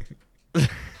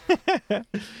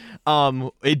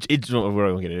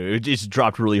 it's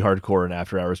dropped really hardcore in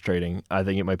after hours trading. I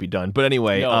think it might be done. But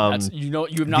anyway, No,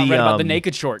 you've not read about the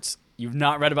naked shorts. You've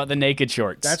not read about the naked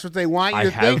shorts. That's what they want you I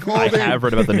to think, have Holden.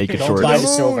 read about the naked Don't shorts. buy the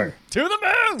silver. to the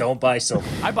moon. Don't buy silver.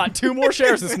 I bought 2 more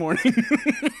shares this morning.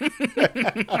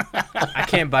 I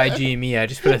can't buy GME. I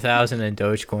just put 1,000 in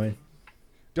Dogecoin.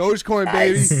 Dogecoin,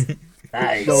 baby.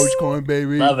 Nice. Dogecoin,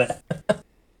 baby. Love it.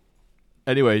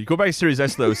 Anyway, go back to Series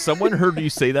S though. Someone heard you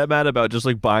say that, Matt, about just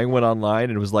like buying one online,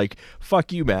 and was like,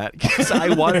 "Fuck you, Matt," because I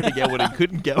wanted to get one and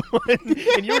couldn't get one,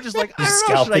 and you were just like, "I don't know,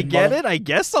 should I scalping get mother- it? I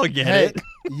guess I'll get Hey, it."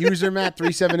 user Matt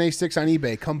 3786 on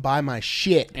eBay. Come buy my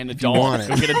shit. And a if you doll. want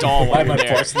Go it. get a doll Buy while my you're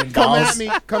there. porcelain Come dolls. at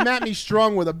me. Come at me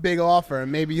strong with a big offer,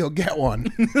 and maybe you'll get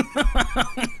one.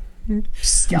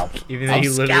 Scalp. Even though I'm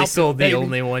you literally scalping, sold the baby.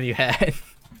 only one you had.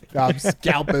 I'm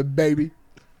scalping, baby.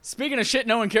 Speaking of shit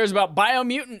no one cares about,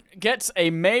 Biomutant gets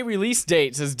a May release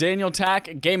date, says Daniel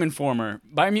Tack, Game Informer.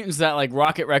 Biomutant's that like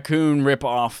Rocket Raccoon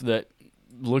ripoff that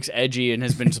looks edgy and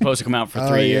has been supposed to come out for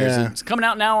 3 years. yeah. It's coming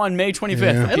out now on May 25th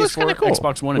Yeah. for It looks PS4, kinda cool.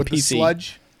 Xbox One, With and the PC.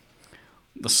 sludge.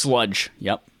 The sludge.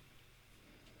 Yep.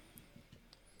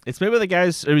 It's made by the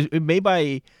guys. It was made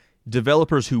by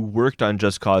developers who worked on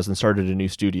Just Cause and started a new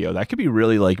studio. That could be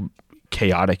really like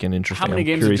chaotic and interesting. How many I'm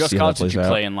games of curious to Just see how Cause that did plays you out.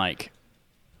 play and like?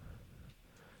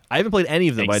 I haven't played any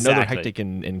of them, but I know they're Exactly. hectic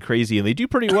and crazy, and they do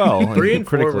pretty well. 3 and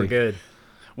 4 were critically. good.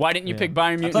 Why didn't you pick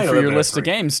Biomutant played a for little your bit of list of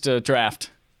 3. games to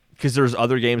draft? Because there's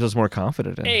other games I was more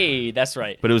confident in. Hey, that's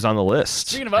right. But it was on the list.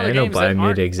 Speaking of I other didn't know games that Biomutant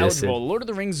aren't existed. eligible, Lord of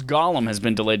the Rings Gollum has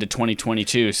been delayed to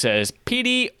 2022, says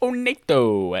PD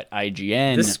Oneto at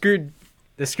IGN.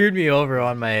 This screwed me over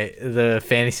on the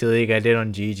fantasy league I did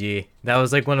on GG. That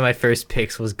was like one of my first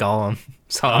picks was Gollum.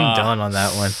 So I'm done on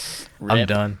that one. I'm Rip.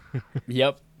 done.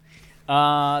 Yep.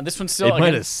 This one's It still might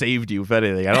again, have saved you, if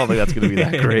anything. I don't think that's going to be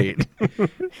that great.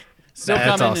 still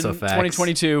That's coming also in facts.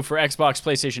 2022 for Xbox,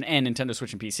 PlayStation, and Nintendo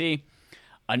Switch and PC.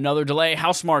 Another delay.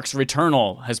 Housemarque's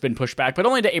Returnal has been pushed back, but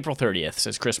only to April 30th,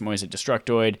 says Chris Moyes at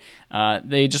Destructoid.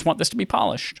 They just want this to be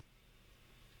polished.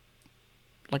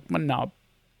 Like my knob.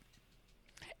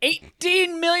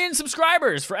 18 million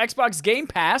subscribers for Xbox Game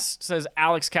Pass, says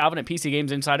Alex Calvin at PC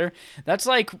Games Insider. That's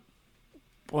like,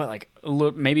 what, like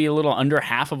maybe a little under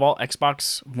half of all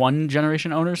Xbox One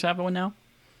generation owners have one now.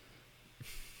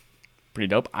 Pretty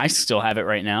dope. I still have it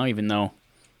right now, even though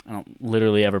I don't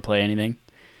literally ever play anything.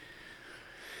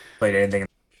 Played anything.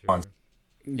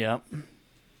 Yep.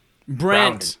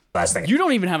 Brent, Last thing. you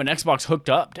don't even have an Xbox hooked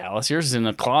up, Dallas. Yours is in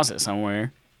a closet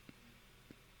somewhere.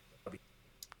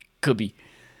 Could be.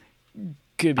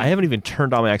 I haven't even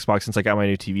turned on my Xbox since I got my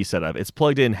new TV set up. It's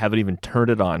plugged in, haven't even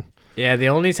turned it on. Yeah, the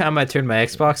only time I turn my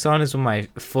Xbox on is when my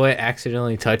foot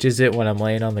accidentally touches it when I'm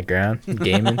laying on the ground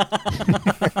gaming.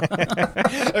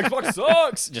 Xbox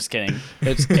sucks. Just kidding.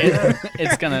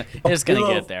 It's gonna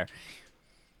get there.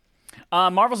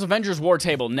 Marvel's Avengers War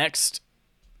Table next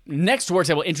War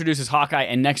Table introduces Hawkeye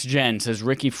and Next Gen, says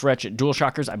Ricky Fretch at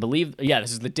DualShockers. I believe,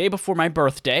 this is the day before my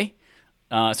birthday.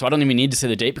 So I don't even need to say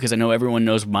the date because I know everyone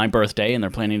knows my birthday and they're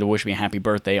planning to wish me a happy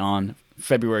birthday on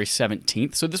February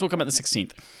 17th. So this will come out the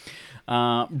 16th.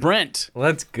 Brent.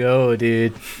 Let's go,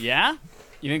 dude. Yeah?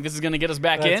 You think this is going to get us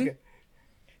back in? Go.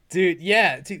 Dude,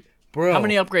 yeah. Dude, bro. How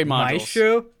many upgrade modules?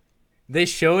 Maestro? They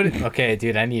showed it. Okay,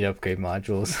 dude, I need upgrade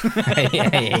modules.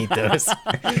 I hate those.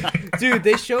 Dude,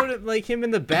 they showed it like him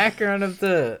in the background of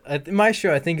the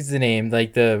Maestro, I think is the name,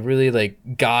 like the really like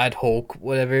God Hulk,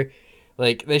 whatever.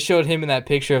 Like they showed him in that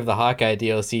picture of the Hawkeye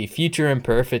DLC, Future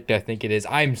Imperfect, I think it is.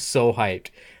 I'm so hyped.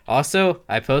 Also,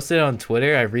 I posted on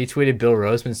Twitter. I retweeted Bill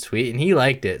Roseman's tweet, and he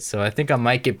liked it. So I think I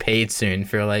might get paid soon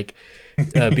for like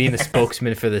being the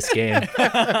spokesman for this game.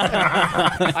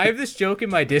 I have this joke in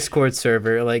my Discord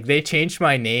server. Like they changed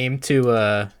my name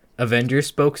to Avengers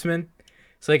spokesman.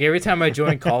 So like every time I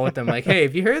join call with them, like, hey,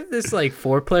 have you heard of this like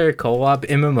 4-player co-op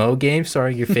MMO game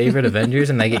starring your favorite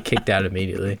Avengers? And I get kicked out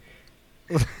immediately.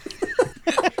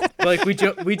 Like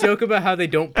we joke about how they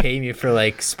don't pay me for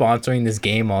like sponsoring this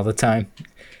game all the time.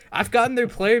 I've gotten their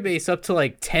player base up to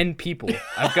like 10 people.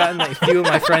 I've gotten like a few of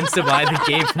my friends to buy the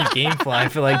game from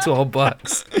GameFly for like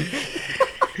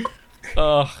 $12.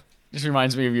 Oh, just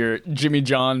reminds me of your Jimmy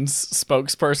John's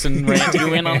spokesperson rant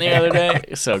you went on the other day.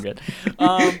 So good.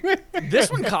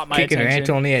 This one caught my Kicking attention. rant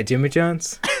only at Jimmy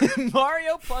John's.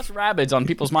 Mario plus Rabbids on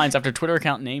people's minds after Twitter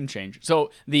account name change.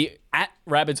 So the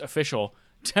 @Rabbids official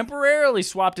temporarily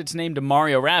swapped its name to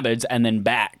Mario Rabbids and then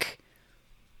back.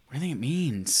 What do you think it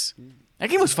means? That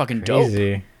game was fucking dope.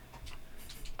 Crazy.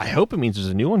 I hope it means there's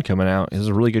a new one coming out. It's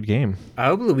a really good game. I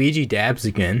hope Luigi dabs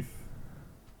again.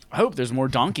 I hope there's more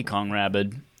Donkey Kong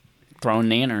Rabbid throwing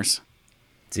nanners.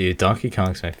 Dude, Donkey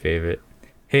Kong's my favorite.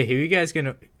 Hey, who you guys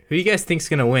think's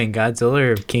gonna win, Godzilla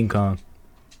or King Kong?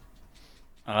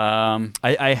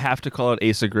 I have to call it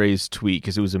Asa Gray's tweet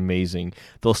because it was amazing.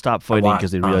 They'll stop fighting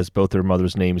because they realize both their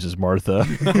mother's names is Martha.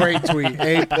 Great tweet.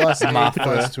 A+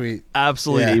 tweet.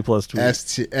 Absolutely A+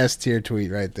 tweet. S tier tweet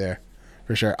right there.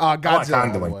 For sure.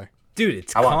 Godzilla, by the way. Dude,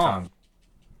 it's I want Kong. Kong.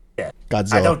 Yeah.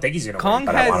 Godzilla. I don't think he's gonna Kong win,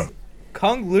 but I want him.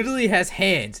 Kong literally has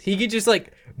hands. He could just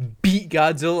like beat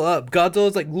Godzilla up.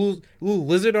 Godzilla's like little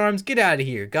lizard arms. Get out of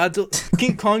here, Godzilla.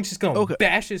 King Kong's just gonna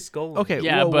bash his skull. Okay,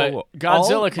 Yeah, whoa, but whoa.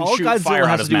 Godzilla can all shoot Godzilla fire out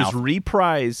has his to do mouth. is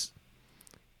reprise.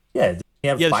 Yeah, he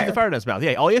have Yeah, fire. shoot the fire out of his mouth.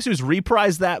 Yeah, all he has to do is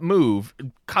reprise that move.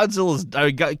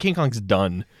 King Kong's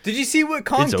done. Did you see what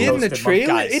Kong It's did in the roasted trailer?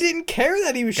 guys. It didn't care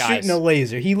that he was Guys, shooting a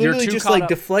laser. He literally too just caught like up.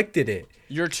 deflected it.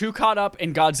 You're too caught up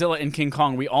in Godzilla and King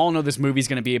Kong. We all know this movie's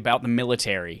going to be about the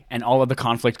military and all of the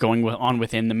conflict going on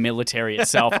within the military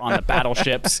itself on the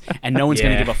battleships, and no one's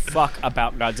going to Yeah. give a fuck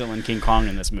about Godzilla and King Kong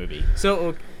in this movie.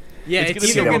 So yeah, It's it's, gonna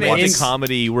be either a gonna Romantic end.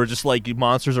 comedy where just like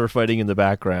monsters are fighting in the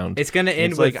background. It's gonna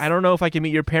end It's with like, I don't know if I can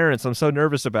meet your parents. I'm so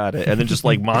nervous about it. And then just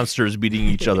like monsters beating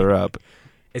each other up.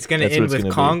 It's gonna That's end what it's with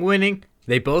gonna Kong winning.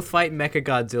 They both fight Mecha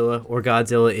Godzilla, or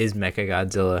Godzilla is Mecha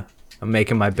Godzilla. I'm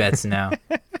making my bets now.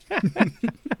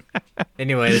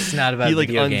 Anyway, it's not about He, like,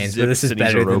 video games, but this is unzips and he's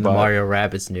a better than the robot. Mario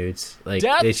Rabbids nudes. Like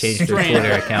Death they changed their Stranding.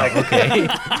 Twitter account.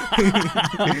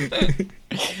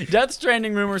 Okay. Death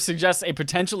Stranding rumor suggests a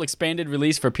potential expanded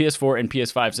release for PS4 and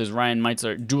PS5, says Ryan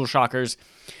Meitzer, DualShockers.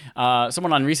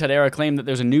 Someone on Reset Era claimed that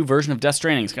there's a new version of Death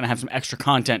Stranding. It's going to have some extra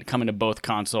content coming to both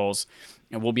consoles.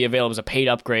 It will be available as a paid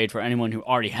upgrade for anyone who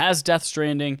already has Death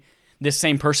Stranding. This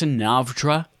same person,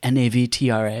 Navtra,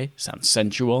 Navtra, sounds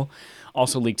sensual,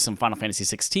 also leaked some Final Fantasy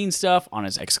 16 stuff on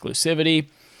his exclusivity.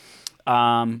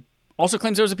 Also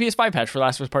claims there was a PS5 patch for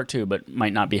Last of Us Part 2, but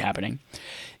might not be happening.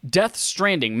 Death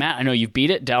Stranding. Matt, I know you've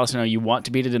beat it. Dallas, I know you want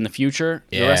to beat it in the future.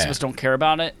 The rest Yeah. of us don't care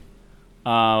about it.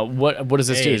 What does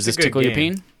this Hey, do? it's Does a this good tickle your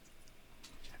game. peen?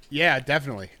 Yeah,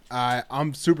 definitely.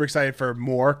 I'm super excited for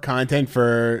more content.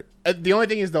 The only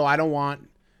thing is though, I don't want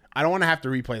I don't want to have to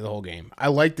replay the whole game. I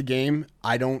like the game.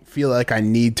 I don't feel like I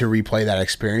need to replay that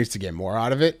experience to get more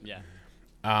out of it.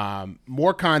 Yeah.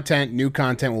 More content, new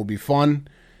content will be fun.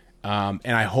 And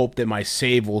I hope that my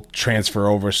save will transfer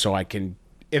over so I can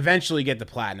eventually get the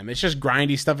platinum. It's just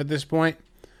grindy stuff at this point.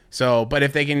 So, but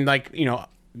if they can, like, you know,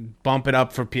 bump it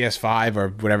up for PS5 or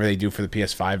whatever they do for the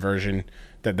PS5 version,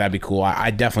 that'd be cool.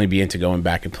 I'd definitely be into going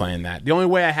back and playing that. The only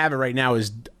way I have it right now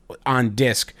is on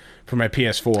disc for my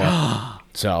PS4.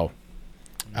 So,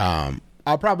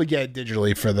 I'll probably get it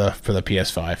digitally for the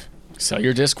PS5. Sell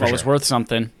your disc while it's worth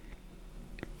something.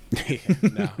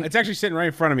 No, it's actually sitting right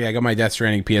in front of me. I got my Death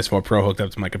Stranding PS4 Pro hooked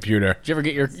up to my computer. Did you ever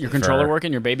get your controller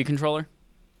working, your baby controller?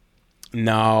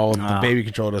 No, the baby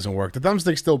controller doesn't work. The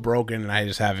thumbstick's still broken, and I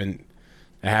just haven't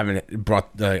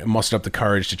mustered up the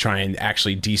courage to try and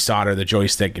actually desolder the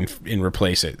joystick and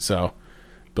replace it. So,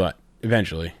 but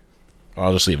eventually, or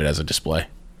I'll just leave it as a display.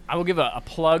 I will give a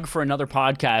plug for another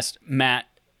podcast. Matt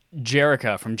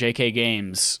Jerica from JK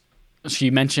Games.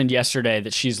 She mentioned yesterday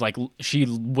that she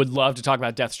would love to talk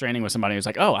about Death Stranding with somebody. Who's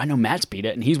like, oh, I know Matt's beat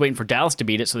it, and he's waiting for Dallas to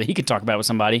beat it so that he can talk about it with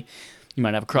somebody. You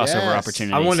might have a crossover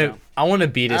opportunity. I want to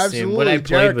beat it soon. What I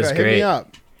played Jerica, was hit great. me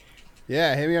up.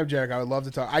 Yeah, hit me up, Jerica. I would love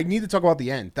to talk. I need to talk about the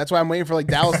end. That's why I'm waiting for like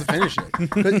Dallas to finish it.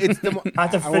 It's the,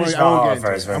 Not to I won't finish get into it.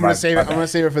 first. I'm gonna save it. I'm gonna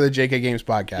save it for the JK Games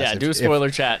podcast. Yeah, do a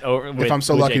spoiler chat. With, if I'm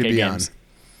so with lucky JK to be Games. on.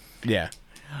 Yeah.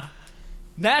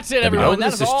 That's it, everyone. That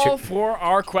This is is all for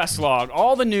our quest log.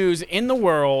 All the news in the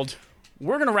world.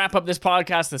 We're going to wrap up this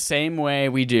podcast the same way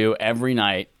we do every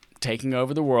night, taking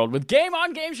over the world with Game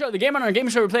On Game Show. The Game On Game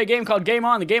Show, we play a game called Game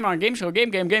On. The Game On Game Show, game.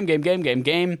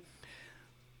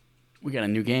 We got a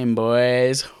new game,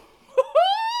 boys.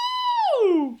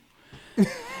 Woo-hoo!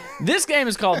 This game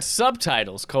is called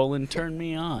Subtitles, Turn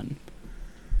Me On.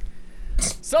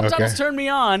 Subtitles Turn Me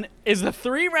On is a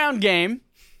 3-round game.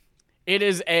 It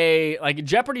is a like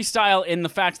Jeopardy style in the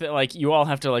fact that like you all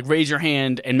have to like raise your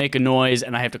hand and make a noise,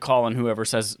 and I have to call on whoever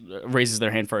raises their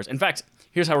hand first. In fact,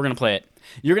 here's how we're gonna play it.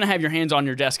 You're gonna have your hands on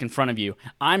your desk in front of you.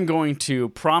 I'm going to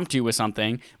prompt you with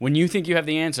something. When you think you have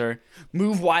the answer,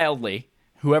 move wildly.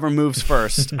 Whoever moves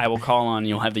first, I will call on.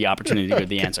 You'll have the opportunity to get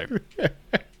the answer.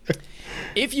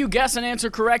 If you guess an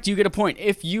answer correct, you get a point.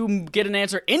 If you get an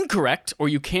answer incorrect or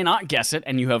you cannot guess it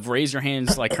and you have raised your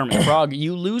hands like Kermit the Frog,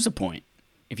 you lose a point.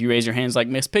 If you raise your hands like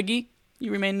Miss Piggy, you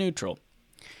remain neutral.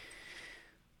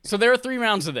 So there are 3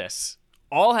 rounds of this,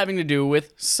 all having to do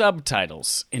with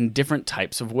subtitles in different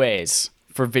types of ways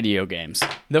for video games.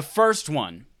 The first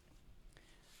one,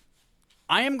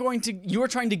 you are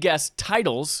trying to guess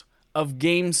titles of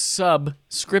game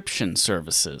subscription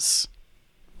services.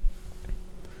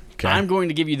 Okay. I'm going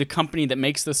to give you the company that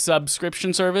makes the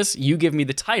subscription service. You give me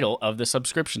the title of the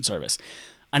subscription service.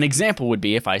 An example would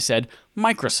be if I said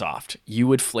Microsoft. You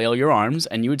would flail your arms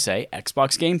and you would say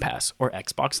Xbox Game Pass or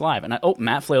Xbox Live. And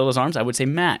Matt flailed his arms. I would say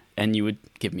Matt, and you would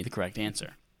give me the correct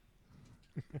answer.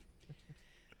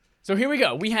 So here we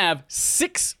go. We have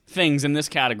 6 things in this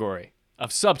category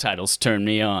of subtitles Turn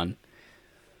Me On.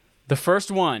 The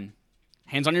first one,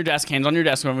 hands on your desk,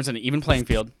 everyone's in an even playing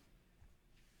field.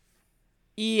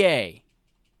 EA.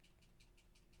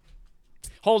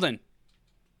 Holden.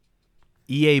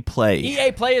 EA Play.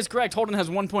 EA Play is correct. Holden has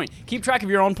 1 point. Keep track of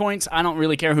your own points. I don't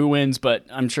really care who wins, but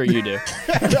I'm sure you do.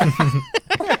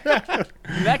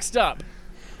 Next up,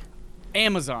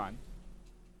 Amazon.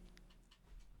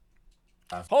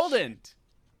 Holden.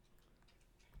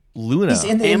 Luna.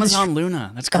 Amazon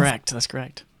Luna. That's correct.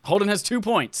 Holden has 2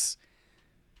 points.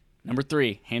 Number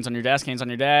 3, hands on your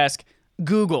desk.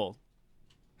 Google.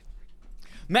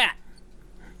 Matt.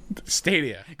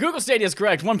 Stadia. Google Stadia is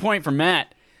correct. 1 point for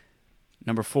Matt.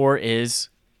 Number 4 is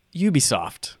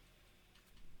Ubisoft.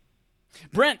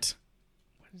 Brent.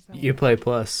 Uplay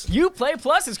Plus. Uplay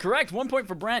Plus is correct. 1 point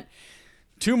for Brent.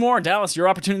 2 more. Dallas, your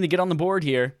opportunity to get on the board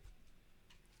here.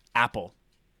 Apple.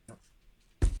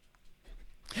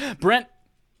 Brent,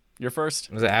 you're first.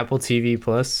 Was it Apple TV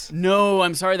Plus? No,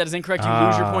 I'm sorry. That is incorrect. You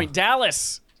lose your point.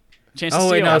 Dallas. Chance to Oh,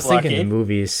 wait, steal. no, I was Apple thinking Arcade. the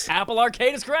movies. Apple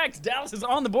Arcade is correct. Dallas is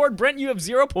on the board. Brent, you have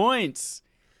 0 points.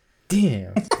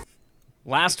 Damn.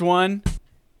 Last one.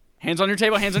 Hands on your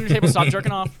table. Stop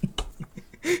jerking off.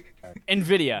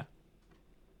 NVIDIA.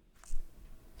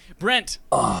 Brent.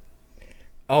 Oh,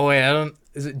 wait, I don't...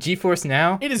 Is it GeForce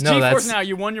Now? It is no, GeForce that's... Now.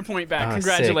 You won your point back. Ah,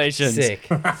 Congratulations. Sick.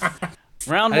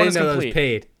 Round I 1 didn't is know that was complete.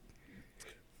 paid.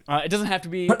 It doesn't have to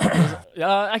be...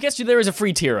 I guess there is a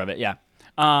free tier of it, yeah.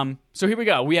 So here we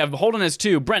go. We have Holden has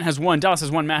 2, Brent has 1, Dallas has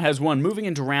 1, Matt has 1. Moving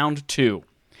into round 2.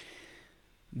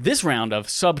 This round of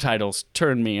subtitles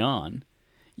Turn Me On.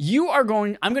 I'm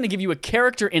going to give you a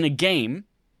character in a game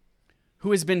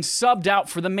who has been subbed out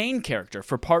for the main character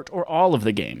for part or all of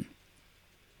the game.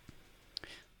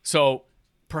 So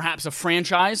perhaps a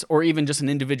franchise or even just an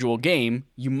individual game,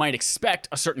 you might expect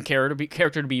a certain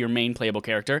character to be your main playable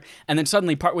character, and then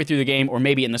suddenly partway through the game, or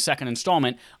maybe in the second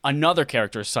installment, another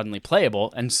character is suddenly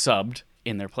playable and subbed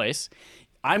in their place.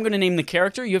 I'm going to name the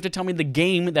character. You have to tell me the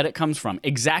game that it comes from.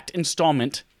 Exact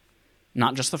installment,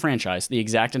 not just the franchise, the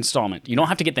exact installment. You don't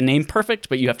have to get the name perfect,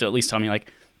 but you have to at least tell me,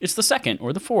 like, it's the second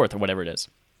or the fourth or whatever it is.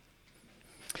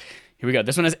 Here we go.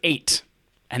 This one has 8,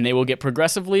 and they will get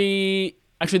progressively...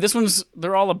 Actually,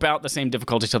 they're all about the same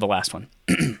difficulty to the last one.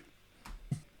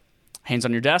 Hands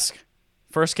on your desk.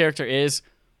 First character is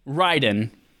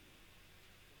Raiden.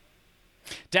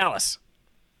 Dallas.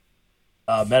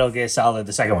 Metal Gear Solid,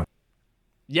 the second one.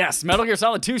 Yes, Metal Gear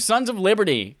Solid 2, Sons of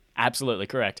Liberty. Absolutely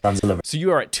correct. Sons of Liberty. So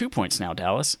you are at 2 points now,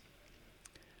 Dallas.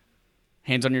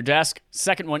 Hands on your desk.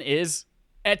 Second one is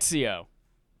Ezio.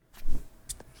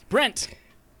 Brent.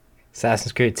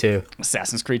 Assassin's Creed 2.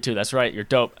 Assassin's Creed 2, that's right. You're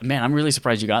dope. Man, I'm really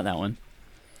surprised you got that one.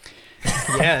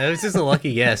 Yeah, it was just a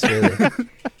lucky guess, really.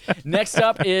 Next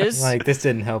up is... Like, this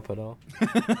didn't help at all.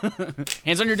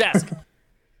 Hands on your desk.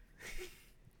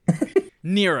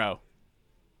 Nero.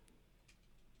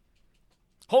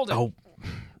 Hold it. Oh,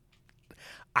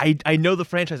 I know the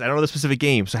franchise. I don't know the specific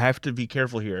game, so I have to be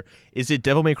careful here. Is it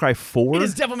Devil May Cry 4? It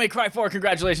is Devil May Cry 4.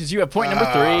 Congratulations. You have point number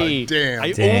 3. Damn.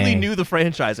 I Dang. only knew the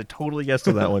franchise. I totally guessed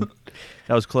on that one.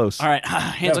 That was close. All right.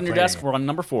 Hands on your playing desk. it. We're on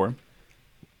number 4.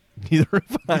 Neither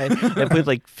have I. I played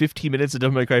like 15 minutes of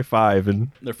Devil May Cry 5,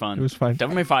 and They're fun. it was fine.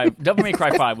 Devil May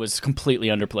Cry 5 was completely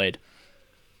underplayed.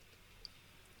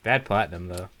 Bad platinum,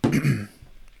 though.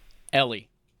 Ellie.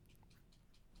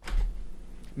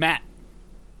 Matt.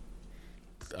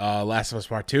 Last of Us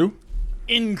Part 2?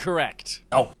 Incorrect.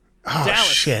 Oh, Oh, Dallas.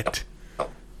 shit.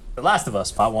 The Last of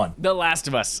Us, Part 1. The Last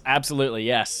of Us. Absolutely,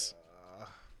 yes.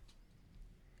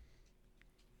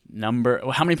 How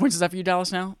many points is that for you,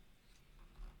 Dallas, now?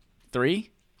 3?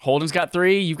 Holden's got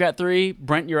 3. You've got 3.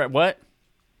 Brent, you're at what?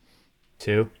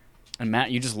 2. And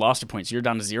Matt, you just lost a point, so you're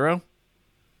down to 0?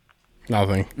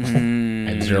 Nothing.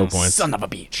 At 0 points. Son of a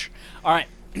beach. All right.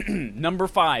 Number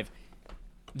 5.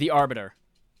 The Arbiter.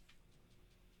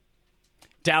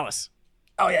 Dallas.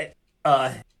 Oh, yeah.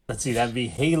 Let's see. That'd be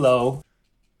Halo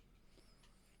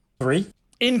 3.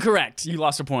 Incorrect. You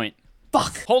lost a point.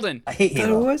 Fuck. Holden. I hate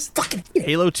Halo. Fucking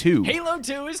Halo 2. Halo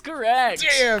 2 is correct.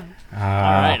 Damn. All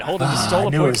right. Holden just stole I a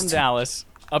knew it point was from 2. Dallas.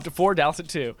 Up to 4. Dallas at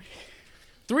 2.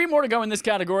 3 more to go in this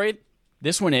category.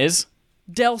 This one is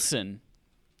Delson.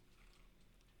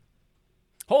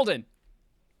 Holden.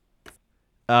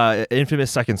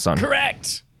 Infamous Second Son.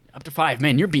 Correct. Up to 5.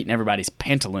 Man, you're beating everybody's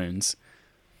pantaloons.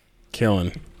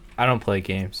 Killing. I don't play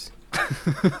games. Just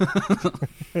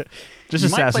You might play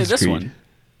Assassin's this Creed. one.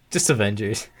 Just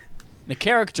Avengers. The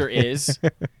character is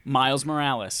Miles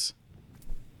Morales.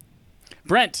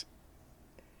 Brent.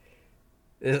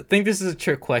 I think this is a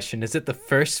trick question. Is it the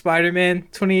first Spider-Man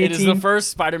 2018? It is the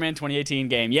first Spider-Man 2018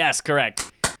 game. Yes, correct.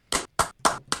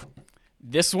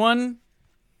 This one,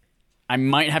 I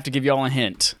might have to give you all a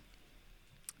hint.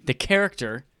 The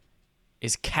character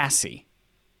is Cassie.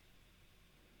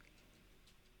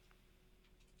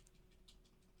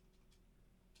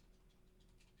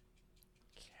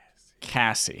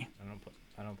 Cassie.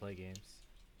 I don't play games.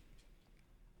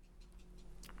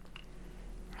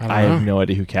 I have no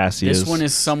idea who Cassie is. This one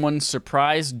is someone's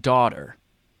surprise daughter.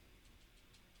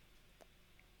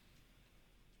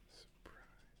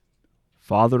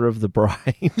 Father of the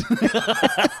Bride.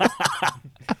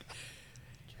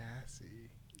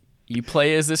 You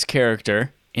play as this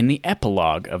character in the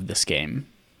epilogue of this game.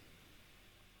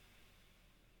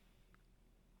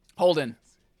 Holden.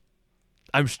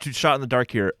 I'm shot in the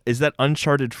dark here. Is that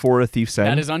Uncharted 4: A Thief's End?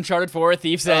 That is Uncharted 4: A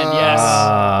Thief's End,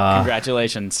 yes.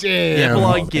 Congratulations. The Damn.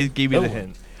 epilogue gave me the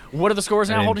hint. What are the scores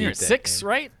I now, didn't Holden? You're beat at that 6, game.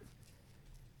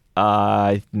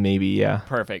 right? Maybe, yeah.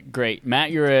 Perfect. Great.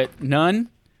 Matt, you're at none.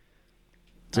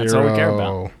 That's all we care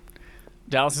about. 0.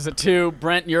 Dallas is at 2.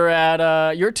 Brent, you're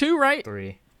at you're 2, right?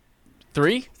 3.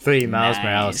 3? 3. Miles Nice.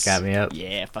 Morales got me up.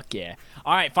 Yeah, fuck yeah.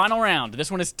 All right, final round.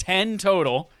 This one is 10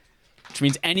 total, which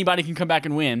means anybody can come back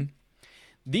and win.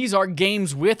 These are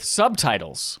games with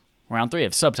subtitles. Round 3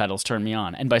 of subtitles turn me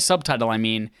on. And by subtitle, I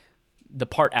mean the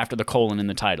part after the colon in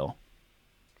the title.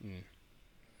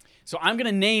 So I'm going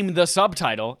to name the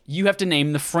subtitle. You have to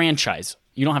name the franchise.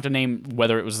 You don't have to name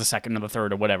whether it was the second or the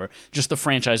third or whatever. Just the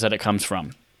franchise that it comes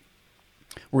from.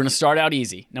 We're going to start out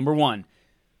easy. Number 1,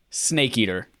 Snake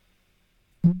Eater.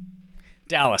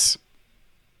 Dallas.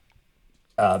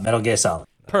 Metal Gear Solid.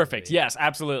 Perfect. Yes,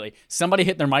 absolutely. Somebody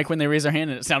hit their mic when they raised their hand,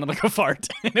 and it sounded like a fart.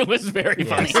 And it was very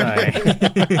Yeah, funny. sorry.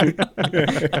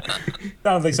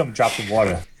 Sounds like something dropped in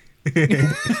water.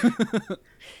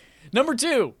 Number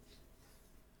 2,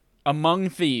 Among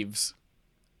Thieves.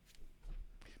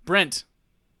 Brent.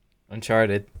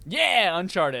 Uncharted. Yeah,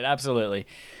 Uncharted. Absolutely.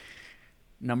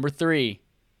 Number 3,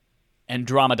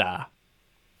 Andromeda.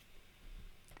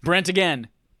 Brent again.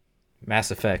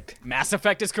 Mass Effect. Mass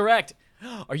Effect is correct.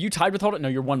 Are you tied with Holden? No,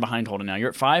 you're one behind Holden now. You're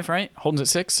at 5, right? Holden's at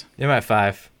 6? You're at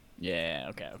 5. Yeah,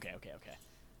 okay.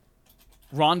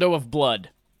 Rondo of Blood.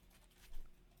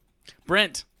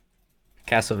 Brent.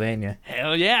 Castlevania.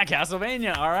 Hell yeah,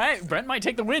 Castlevania. All right, Brent might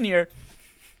take the win here.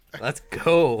 Let's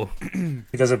go.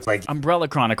 Because it's like Umbrella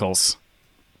Chronicles.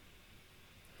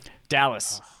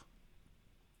 Dallas.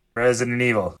 Resident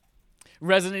Evil.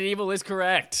 Resident Evil is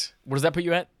correct. What does that put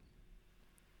you at?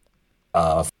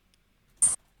 5?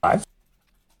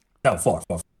 No, 4.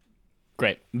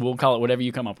 Great. We'll call it whatever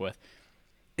you come up with.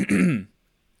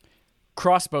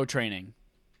 Crossbow training.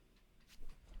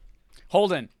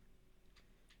 Holden.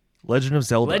 Legend of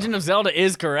Zelda. Legend of Zelda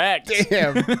is correct.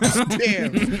 Damn.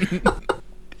 Damn.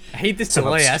 I hate this Some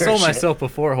delay. I obscure saw shit. myself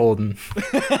before Holden.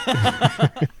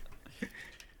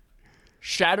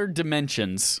 Shattered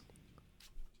Dimensions.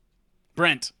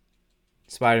 Brent.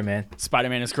 Spider-Man.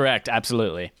 Spider-Man is correct.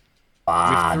 Absolutely.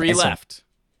 Ah, With 3 nice one. left.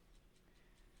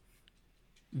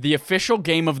 The official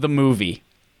game of the movie.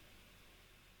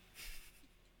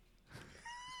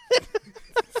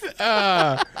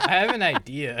 I have an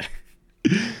idea.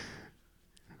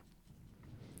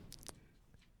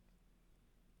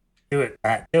 Do it,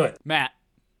 Matt. Do it. Matt.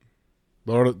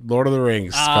 Lord of the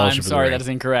Rings. I'm Fellowship of the sorry, Ring. that is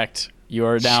incorrect. You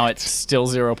are now at still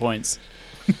 0 points.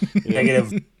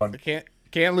 Negative 1.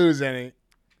 Can't lose any.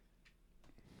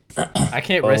 I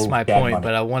can't risk my bad point, money.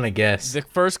 but I want to guess. The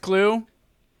first clue,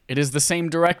 it is the same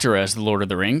director as The Lord of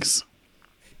the Rings.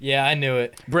 Yeah, I knew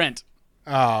it. Brent.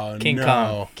 Oh, King no.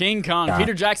 Kong. King Kong. Yeah.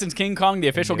 Peter Jackson's King Kong, the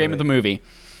official game of the movie.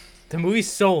 The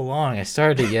movie's so long. I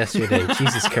started it yesterday.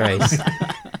 Jesus Christ.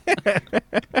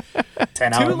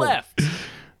 10 2 hours. left.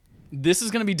 This is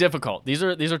going to be difficult. These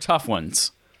are tough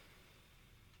ones.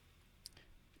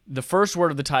 The first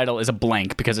word of the title is a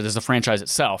blank because it is the franchise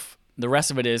itself. The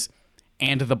rest of it is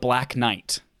 "And the Black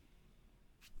Knight."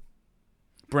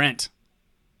 Brent.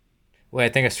 Wait, I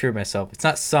think I screwed myself. It's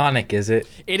not Sonic, is it?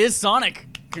 It is Sonic.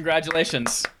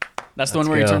 Congratulations. That's the one Let's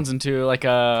where he go. turns into like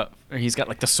he's got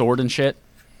like the sword and shit.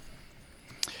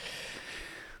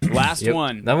 Last Yep.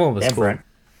 one. That one was Damn, cool. Brent.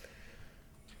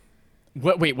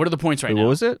 Wait, what are the points right Wait, now? what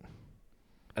was it?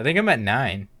 I think I'm at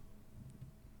 9.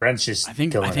 Brent's just I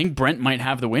think killing Brent might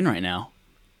have the win right now.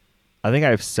 I think I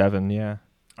have 7. Yeah.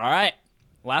 All right.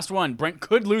 Last one. Brent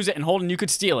could lose it and Holden, you could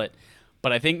steal it.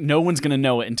 But I think no one's going to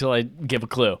know it until I give a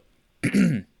clue.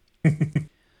 The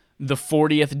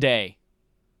 40th day.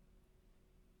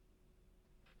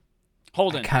 I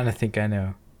Holden. kind of think I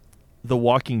know. The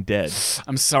Walking Dead.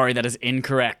 I'm sorry, that is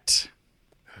incorrect.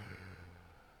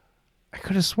 I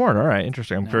could have sworn. All right,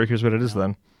 interesting. I'm very curious what it is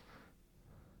then.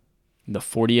 The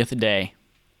 40th day.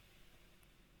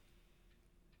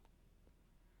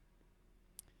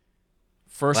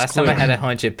 First Last clue. time I had a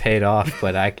hunch, it paid off,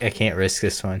 but I can't risk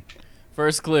this one.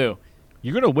 First clue.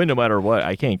 You're gonna win no matter what.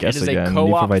 I can't guess It is again. a even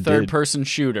if I co-op did. third-person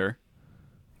shooter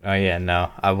Oh yeah,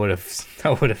 no, I would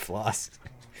have lost.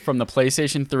 from the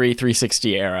PlayStation 3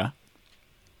 360 era.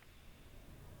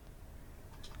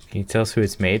 Can you tell us who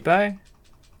it's made by?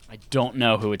 I don't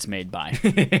know who it's made by.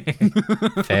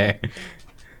 Fair.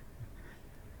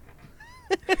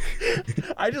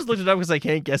 I just looked it up because I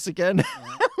can't guess again.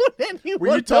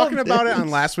 Were you talking about it on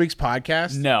last week's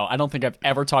podcast? No, I don't think I've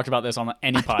ever talked about this on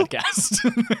any podcast.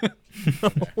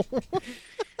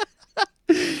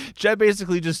 Jed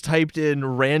basically just typed in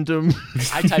random.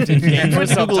 I typed in games with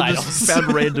Google subtitles. just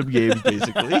found random games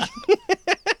basically.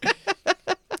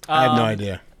 I have no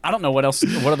idea. I don't know what else.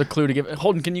 What other clue to give?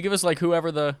 Holden, can you give us like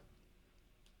whoever the?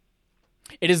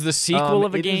 It is the sequel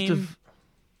of a It is game.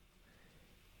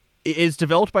 it is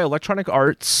developed by Electronic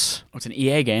Arts. Oh, it's an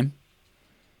EA game.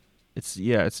 It's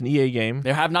an EA game.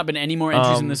 There have not been any more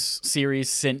entries in Um, this series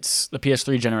since the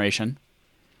PS3 generation.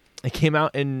 It came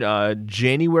out in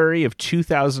January of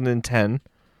 2010.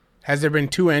 Has there been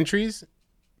 2 entries?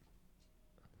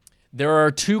 There are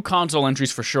 2 console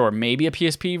entries for sure. Maybe a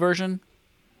PSP version.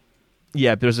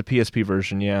 Yeah, there's a PSP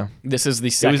version. Yeah, This is the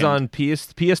it second. was on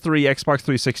PS3, Xbox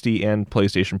 360, and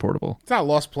PlayStation Portable. It's not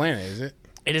Lost Planet, is it?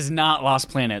 It is not Lost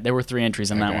Planet. There were 3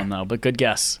 entries in that Okay. one though. But good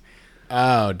guess.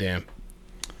 Oh, damn.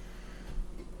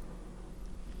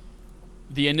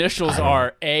 The initials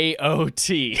are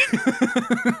AOT.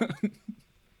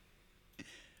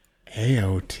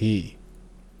 AOT.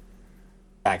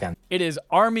 Back on. It is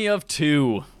Army of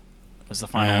Two. Was the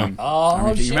final one.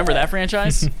 Oh, Do you remember that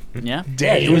franchise? Yeah.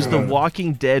 Dang. It was The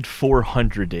Walking Dead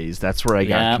 400 Days. That's where I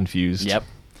got Yep. confused. Yep.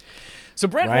 So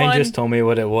Brent Ryan won. just told me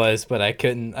what it was, but I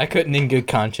couldn't in good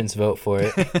conscience vote for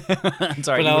it. It's all right, But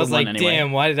you I would've was won like, anyway.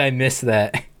 damn, why did I miss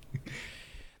that?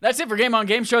 That's it for Game On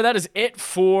Game Show. That is it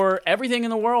for everything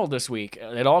in the world this week.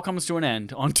 It all comes to an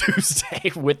end on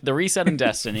Tuesday with the reset in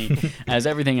Destiny, as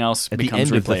everything else At the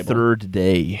becomes end of the replayable. third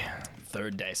day.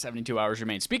 Third day, 72 hours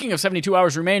remain. Speaking of 72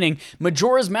 hours remaining,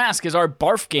 Majora's Mask is our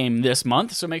barf game this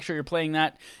month, so make sure you're playing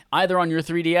that either on your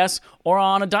 3DS or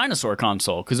on a dinosaur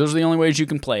console, because those are the only ways you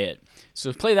can play it.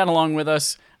 So play that along with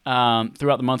us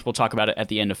throughout the month. We'll talk about it at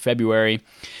the end of February.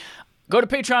 Go to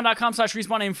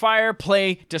patreon.com/respawnaimfire.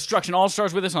 Play Destruction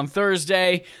All-Stars with us on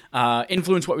Thursday.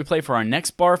 Influence what we play for our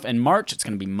next barf in March. It's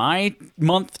going to be my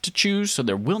month to choose, so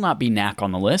there will not be Knack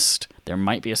on the list. There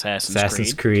might be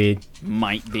Assassin's Creed.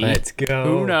 Might be. Let's go.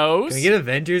 Who knows? Can we get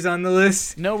Avengers on the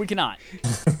list? No, we cannot.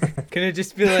 Can it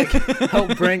just be like,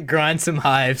 help Brent grind some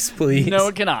hives, please? No,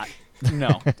 it cannot. No.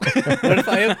 What if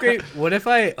I upgrade? What if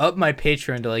I up my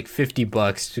Patreon to like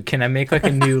 $50? Can I make like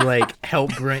a new like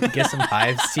help Brent get some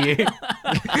hives tier?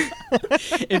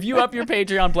 If you up your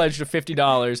Patreon pledge to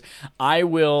 $50, I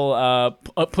will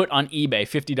put on eBay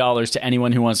 $50 to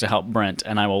anyone who wants to help Brent,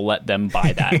 and I will let them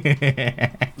buy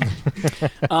that.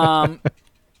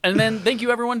 And then thank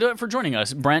you everyone for joining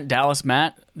us. Brent, Dallas,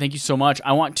 Matt, thank you so much.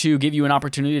 I want to give you an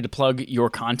opportunity to plug your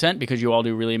content because you all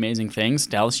do really amazing things.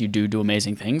 Dallas, you do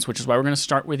amazing things, which is why we're going to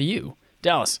start with you.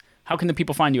 Dallas, how can the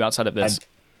people find you outside of this?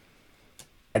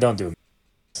 I don't do it.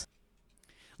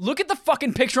 Look at the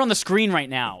fucking picture on the screen right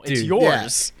now. It's Dude,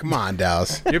 yours. Yeah. Come on,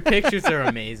 Dallas. Your pictures are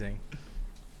amazing.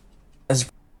 Yeah,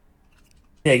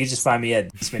 you can just find me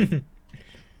at Spin.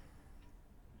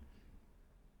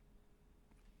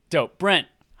 Dope. Brent,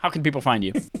 how can people find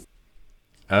you?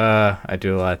 I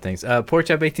do a lot of things.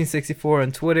 Porkchop1864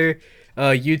 on Twitter,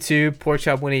 YouTube,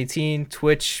 Porkchop118,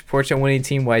 Twitch,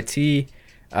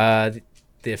 Porkchop118YT,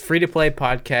 the free-to-play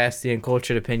podcast, the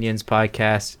Uncultured Opinions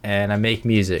podcast, and I make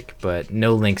music, but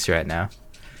no links right now.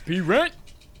 Be Rent.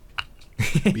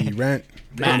 Be Rent.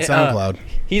 On Matt, SoundCloud.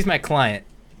 He's my client.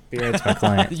 It's my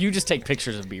client. You just take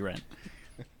pictures of Be Rent.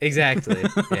 Exactly.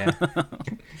 Yeah.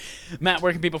 Matt,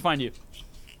 where can people find you?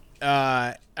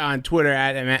 On Twitter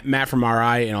at Matt from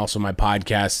RI, and also my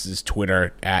podcast is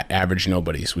Twitter at Average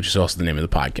Nobodies, which is also the name of the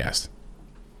podcast.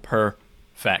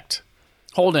 Perfect.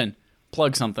 Holden,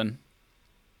 plug something.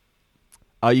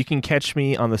 You can catch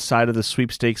me on the side of the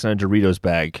sweepstakes in a Doritos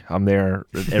bag. I'm there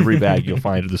with every bag you'll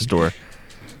find at the store.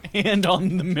 And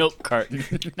on the milk carton.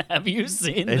 Have you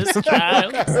seen this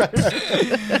child?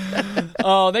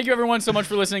 Oh, thank you everyone so much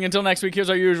for listening. Until next week, here's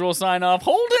our usual sign off.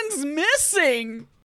 Holden's missing.